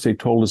of course, they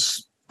told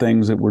us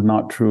things that were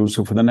not true.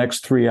 So for the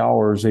next 3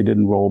 hours, they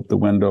didn't roll up the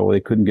window. They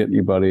couldn't get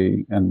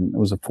anybody. And it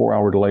was a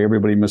 4-hour delay.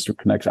 Everybody missed their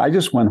connection. I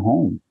just went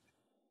home.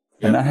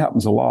 And that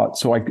happens a lot.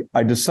 So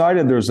I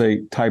decided there's a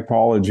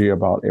typology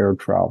about air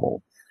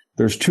travel.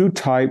 There's two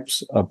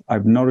types of,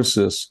 I've noticed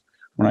this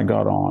when I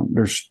got on.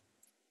 There's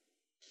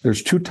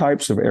two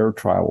types of air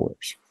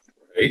travelers.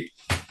 Right.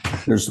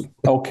 There's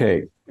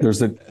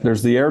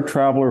the air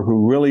traveler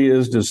who really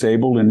is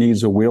disabled and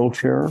needs a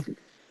wheelchair.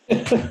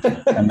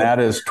 And that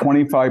is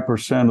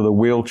 25% of the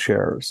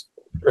wheelchairs.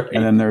 Right.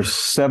 And then there's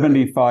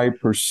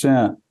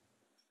 75%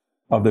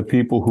 of the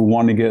people who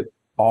want to get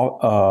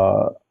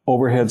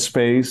overhead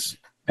space.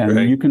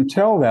 And you can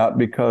tell that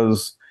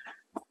because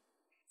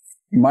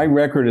my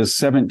record is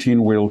 17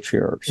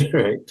 wheelchairs.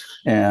 Right.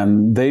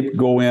 And they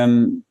go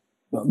in.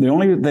 The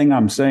only thing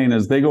I'm saying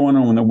is they go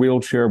in a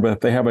wheelchair, but if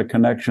they have a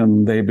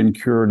connection, they've been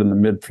cured in the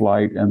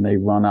mid-flight and they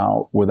run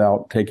out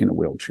without taking a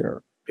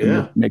wheelchair.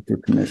 Yeah. Make their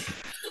commission.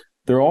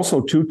 There are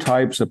also two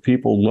types of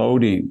people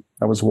loading.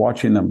 I was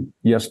watching them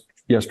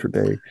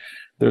yesterday.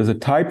 There's a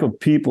type of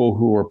people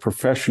who are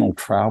professional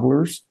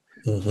travelers.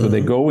 Mm-hmm. So they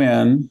go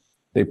in,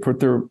 they put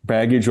their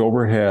baggage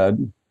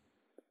overhead,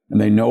 and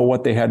they know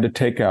what they had to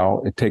take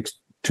out. It takes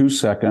 2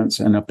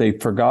 seconds. And if they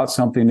forgot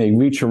something, they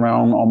reach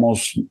around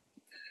almost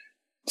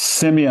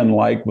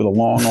simian-like with a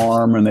long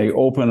arm, and they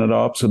open it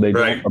up so they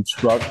don't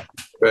obstruct.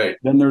 Right.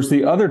 Then there's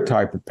the other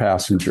type of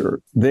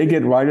passenger. They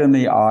get right in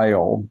the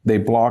aisle. They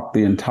block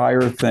the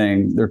entire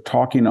thing. They're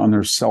talking on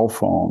their cell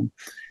phone,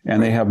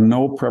 and they have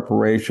no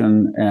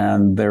preparation.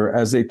 And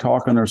as they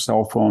talk on their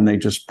cell phone, they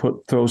just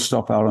throw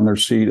stuff out on their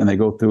seat, and they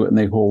go through it, and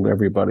they hold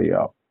everybody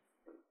up.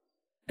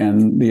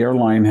 And the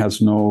airline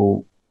has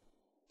no.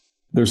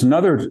 There's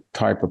another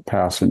type of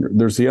passenger.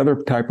 There's the other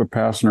type of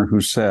passenger who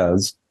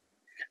says,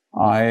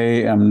 I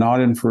am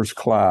not in first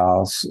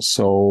class,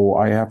 so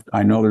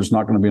I know there's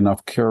not going to be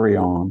enough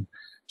carry-on.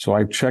 So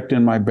I checked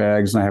in my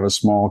bags and I have a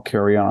small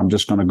carry-on. I'm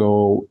just going to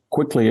go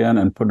quickly in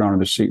and put it on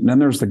the seat. And then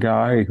there's the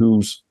guy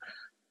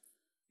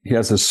he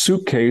has a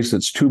suitcase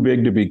that's too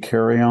big to be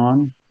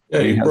carry-on.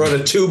 Yeah, he brought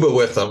a tuba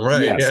with him,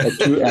 right? Yes,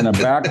 and a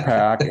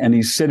backpack, and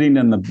he's sitting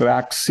in the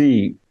back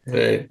seat.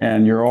 Right.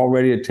 And you're all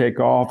ready to take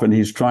off, and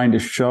he's trying to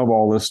shove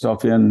all this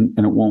stuff in,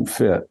 and it won't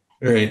fit.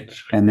 Right.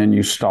 And then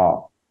you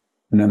stop.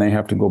 And then they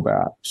have to go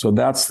back. So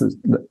that's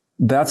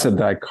a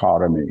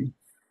dichotomy.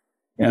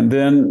 And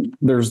then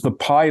there's the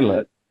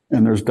pilot,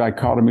 and there's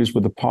dichotomies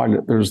with the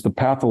pilot. There's the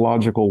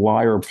pathological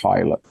liar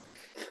pilot.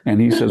 And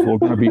he says, we're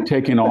going to be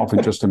taking off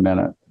in just a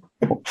minute.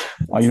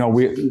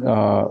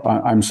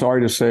 I'm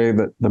sorry to say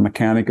that the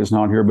mechanic is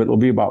not here, but it'll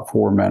be about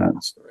 4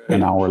 minutes,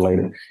 an hour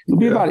later. It'll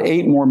be about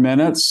 8 more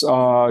minutes.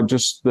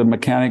 Just the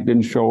mechanic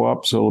didn't show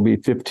up, so it'll be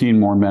 15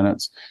 more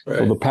minutes. Right.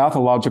 So the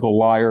pathological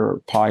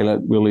liar pilot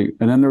really,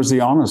 and then there's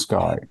the honest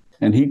guy.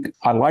 And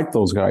I like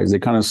those guys. They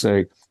kind of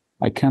say,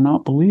 I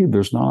cannot believe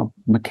there's not a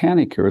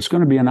mechanic here. It's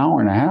going to be an hour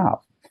and a half.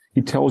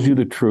 He tells you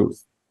the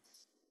truth.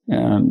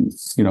 And,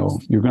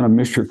 you're going to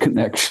miss your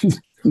connection.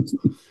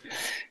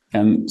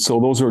 And so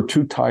those are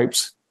two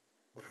types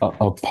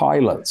of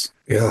pilots.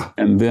 Yeah.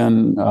 And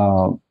then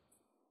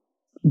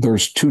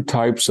there's two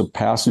types of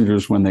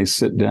passengers when they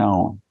sit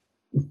down.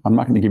 I'm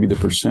not going to give you the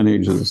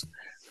percentages.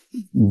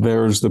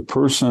 There's the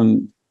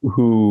person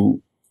who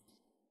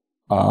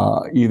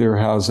either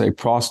has a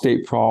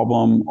prostate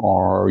problem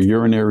or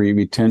urinary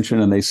retention,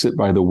 and they sit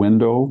by the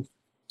window.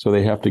 So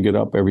they have to get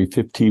up every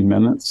 15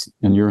 minutes,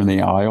 and you're in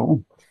the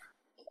aisle.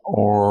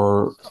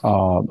 Or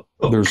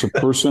there's a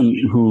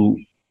person who...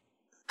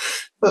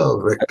 Oh,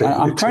 Rick,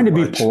 I'm trying to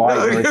be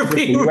polite. No,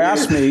 you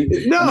asked me.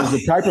 No. There's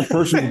the type of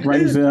person who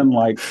brings in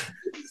like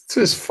it's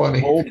just funny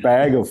a whole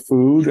bag of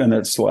food, and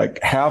it's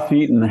like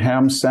half-eaten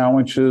ham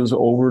sandwiches,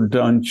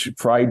 overdone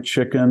fried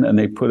chicken, and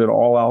they put it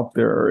all out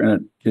there,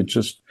 and it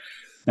just.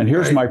 And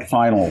here's my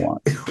final one.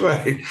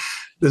 Right.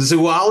 The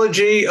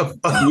zoology of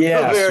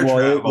air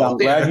travel. I'm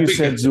glad you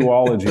said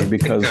zoology,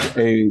 because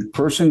a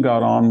person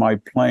got on my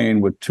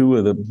plane with two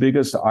of the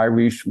biggest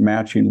Irish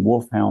matching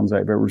wolfhounds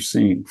I've ever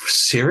seen.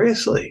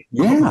 Seriously?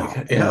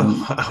 Yeah.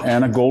 Oh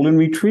and a golden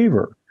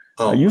retriever.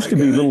 Used to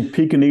be little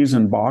Pekingese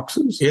in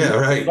boxes. Yeah,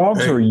 right.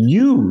 Dogs are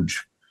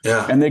huge.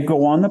 Yeah. And they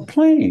go on the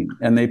plane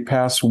and they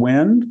pass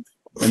wind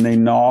and they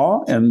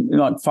gnaw. And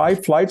like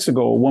 5 flights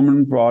ago, a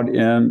woman brought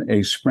in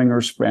a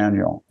Springer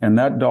Spaniel, and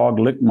that dog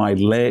licked my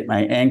leg,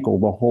 my ankle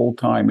the whole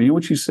time. And you know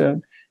what she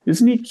said?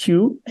 Isn't he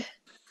cute?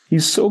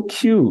 He's so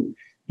cute.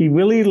 He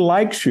really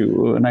likes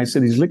you. And I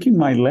said, he's licking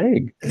my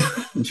leg.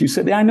 And she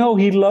said, I know,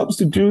 he loves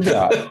to do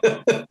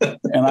that.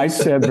 And I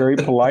said very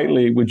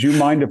politely, would you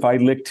mind if I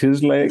licked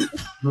his leg?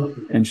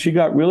 And she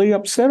got really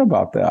upset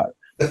about that.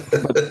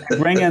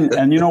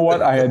 And you know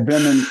what?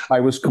 I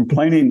was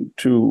complaining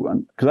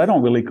to, because I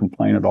don't really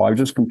complain at all. I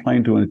just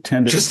complained to an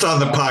attendant. Just on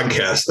the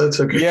podcast. That's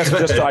okay. Yes,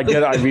 I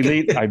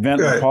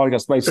vent the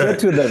podcast. But I said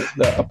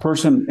to a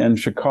person in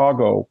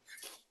Chicago,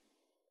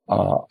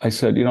 I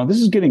said,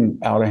 this is getting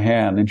out of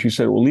hand. And she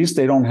said, well, at least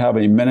they don't have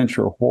a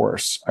miniature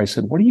horse. I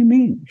said, what do you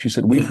mean? She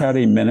said, we've had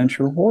a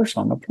miniature horse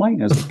on the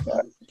plane as a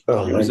pet.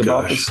 It was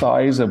about the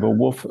size of a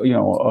wolf,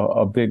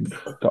 a big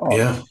dog.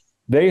 Yeah.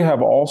 They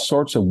have all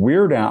sorts of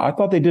weird. I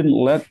thought they didn't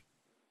let,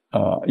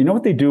 you know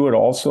what they do it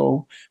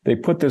also? They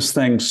put this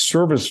thing,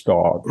 service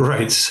dog.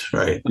 Right.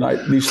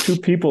 And these 2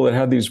 people that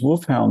had these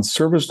wolfhounds,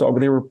 service dog,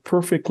 they were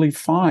perfectly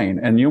fine.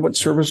 And you know what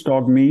service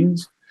dog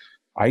means?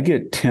 I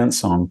get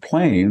tense on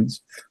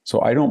planes,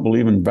 so I don't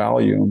believe in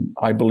Valium.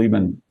 I believe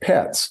in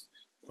pets.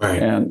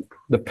 Right. And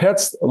the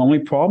pets, the only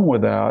problem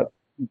with that,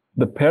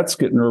 the pets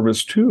get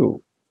nervous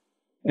too.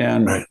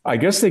 And I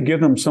guess they give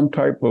them some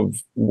type of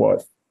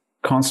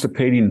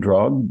constipating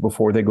drug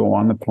before they go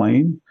on the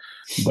plane,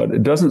 but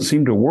it doesn't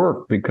seem to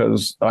work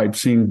because I've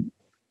seen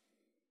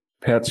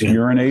pets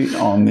urinate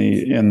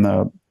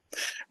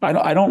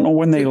I don't know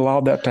when they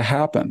allowed that to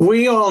happen.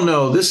 We all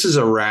know this is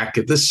a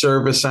racket, this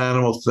service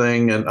animal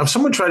thing. And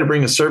someone tried to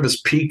bring a service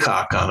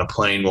peacock on a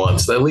plane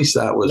once. At least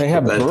that was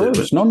prevented. Have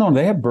birds. No,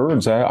 they have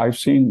birds. I've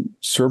seen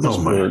service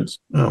birds.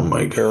 Oh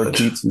my God.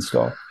 Parakeets and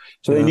stuff.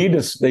 So they need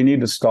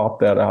to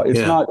stop that out. It's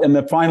not. And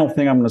the final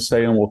thing I'm going to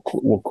say, and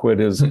we'll quit,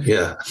 is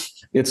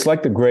it's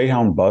like the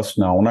Greyhound bus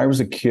now. When I was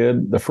a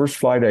kid, the first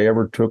flight I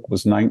ever took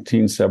was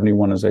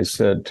 1971, as I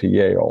said, to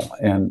Yale.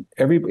 And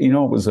it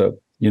was a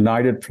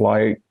United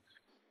flight,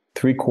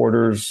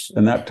 3/4.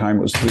 And that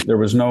time there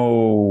was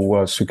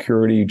no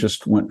security,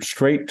 just went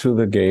straight to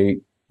the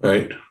gate.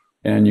 Right.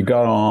 And you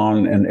got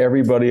on, and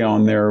everybody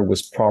on there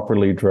was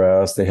properly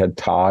dressed. They had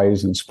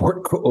ties and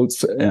sport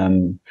coats,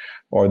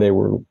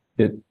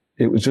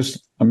 it was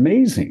just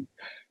amazing.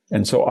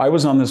 And so I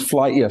was on this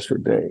flight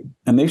yesterday,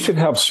 and they should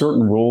have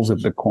certain rules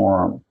of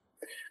decorum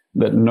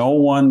that no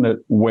one that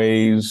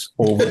weighs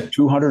over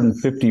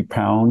 250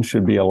 pounds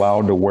should be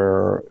allowed to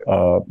wear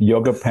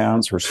yoga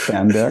pants or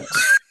spandex.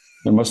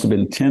 There must have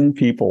been 10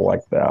 people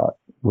like that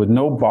with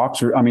no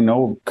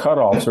no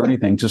cutoffs or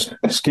anything, just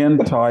skin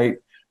tight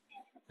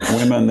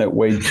women that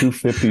weighed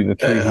 250 to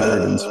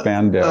 300 in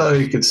spandex. Oh,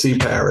 you could see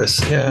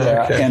Paris.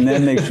 Yeah. Okay. And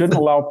then they shouldn't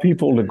allow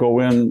people to go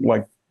in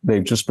like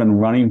they've just been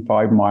running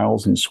 5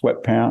 miles in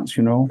sweatpants,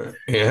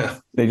 Yeah.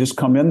 They just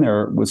come in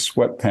there with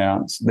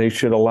sweatpants. They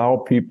should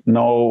allow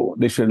people,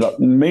 they should at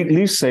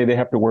least say they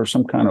have to wear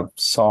some kind of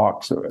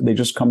socks. They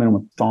just come in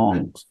with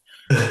thongs.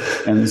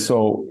 And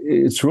so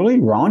it's really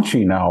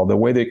raunchy now, the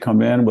way they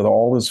come in with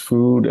all this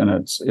food.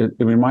 And it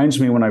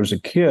reminds me when I was a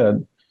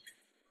kid,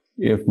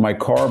 if my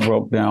car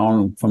broke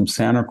down from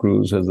Santa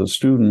Cruz as a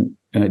student,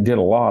 and it did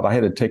a lot, I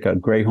had to take a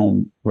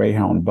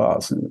Greyhound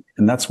bus.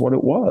 And that's what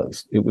it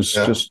was. It was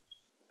just,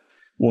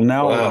 well,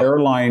 now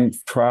airline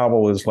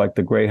travel is like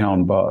the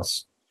Greyhound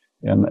bus.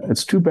 And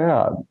it's too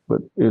bad, but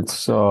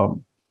it's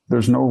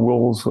there's no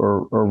rules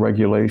or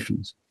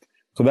regulations.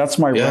 So that's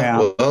my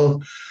rant.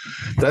 Well,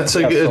 it's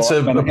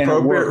an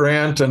appropriate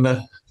rant, and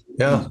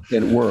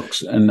it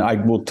works. And I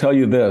will tell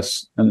you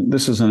this, and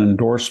this is an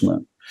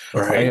endorsement.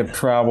 Right. I have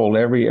traveled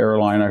every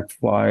airline. I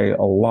fly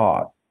a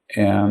lot,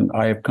 and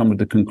I have come to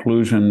the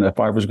conclusion, if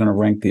I was going to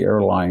rank the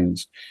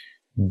airlines,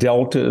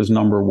 Delta is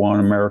number 1,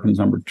 American's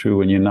number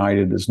 2, and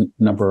United is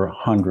number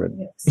 100.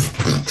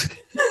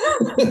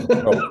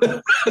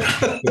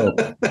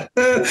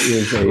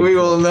 We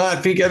will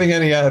not be getting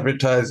any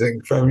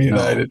advertising from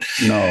United.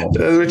 No,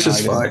 which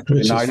is fine.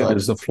 United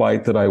is the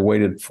flight that I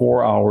waited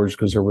 4 hours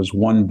because there was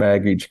one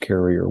baggage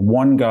carrier,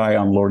 one guy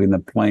unloading the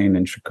plane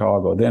in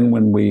Chicago. Then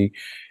when we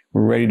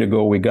were ready to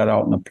go, we got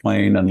out in the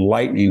plane and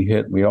lightning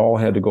hit. We all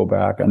had to go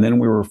back. And then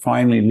we were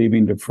finally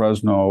leaving to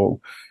Fresno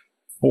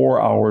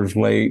 4 hours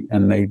late,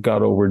 and they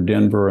got over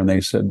Denver and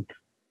they said,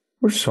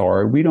 we're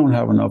sorry, we don't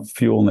have enough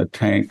fuel in the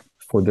tank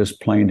for this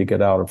plane to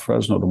get out of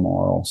Fresno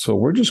tomorrow. So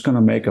we're just going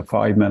to make a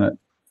 5-minute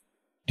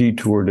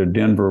detour to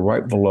Denver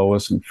right below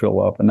us and fill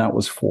up. And that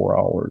was 4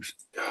 hours.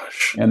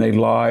 Gosh. And they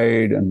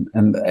lied.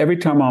 And every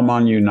time I'm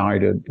on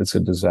United, it's a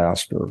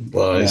disaster.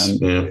 Lies.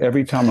 And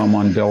every time I'm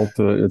on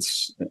Delta,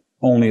 it's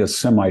only a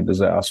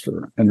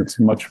semi-disaster. And it's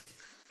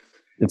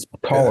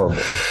tolerable.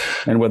 Yeah.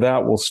 And with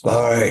that, we'll stop.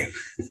 All right.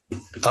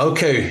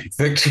 Okay,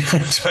 Victor,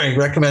 I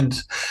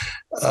recommend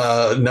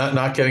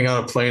not getting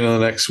on a plane in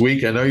the next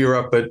week. I know you're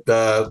up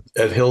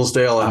at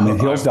Hillsdale. I'm in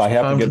Hillsdale. I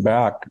have to get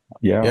back.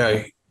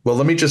 Yeah. Well,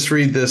 let me just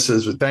read this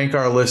as we thank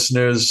our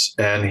listeners.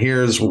 And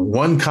here's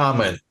one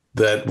comment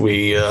that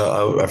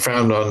I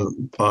found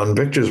on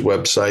Victor's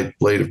website,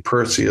 Blade of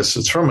Perseus.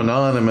 It's from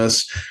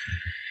Anonymous,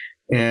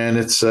 and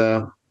it's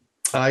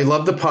I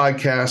love the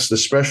podcast,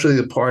 especially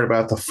the part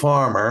about the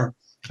farmer.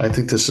 I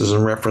think this is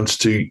in reference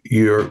to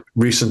your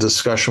recent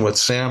discussion with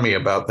Sammy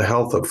about the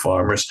health of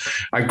farmers.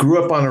 I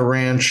grew up on a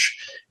ranch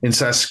in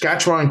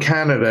Saskatchewan,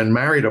 Canada, and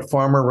married a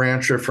farmer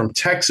rancher from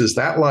Texas.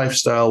 That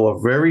lifestyle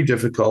was very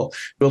difficult,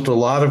 built a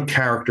lot of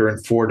character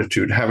and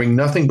fortitude, having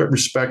nothing but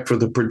respect for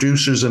the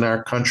producers in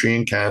our country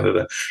and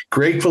Canada.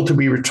 Grateful to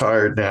be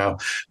retired now,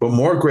 but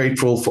more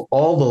grateful for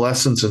all the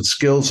lessons and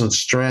skills and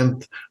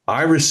strength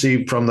I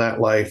received from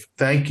that life.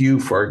 Thank you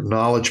for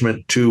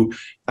acknowledgement to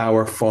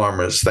our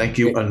farmers. Thank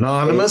you,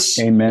 Anonymous.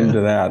 Amen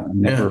to that.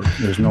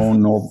 There's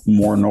no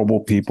more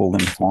noble people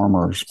than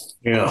farmers.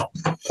 Yeah.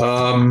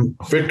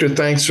 Victor,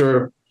 thanks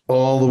for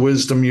all the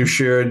wisdom you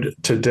shared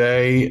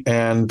today,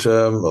 and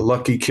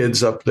lucky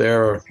kids up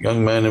there,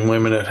 young men and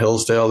women at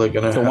Hillsdale. They're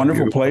going to. It's a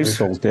wonderful place,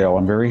 Hillsdale.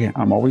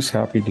 I'm always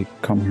happy to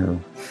come here.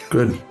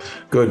 Good.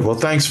 Well,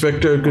 thanks,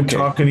 Victor. Good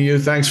talking to you.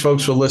 Thanks,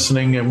 folks, for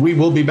listening, and we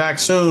will be back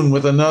soon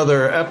with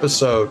another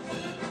episode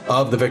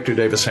of the Victor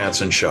Davis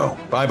Hanson Show.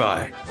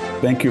 Bye-bye.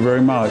 Thank you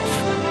very much.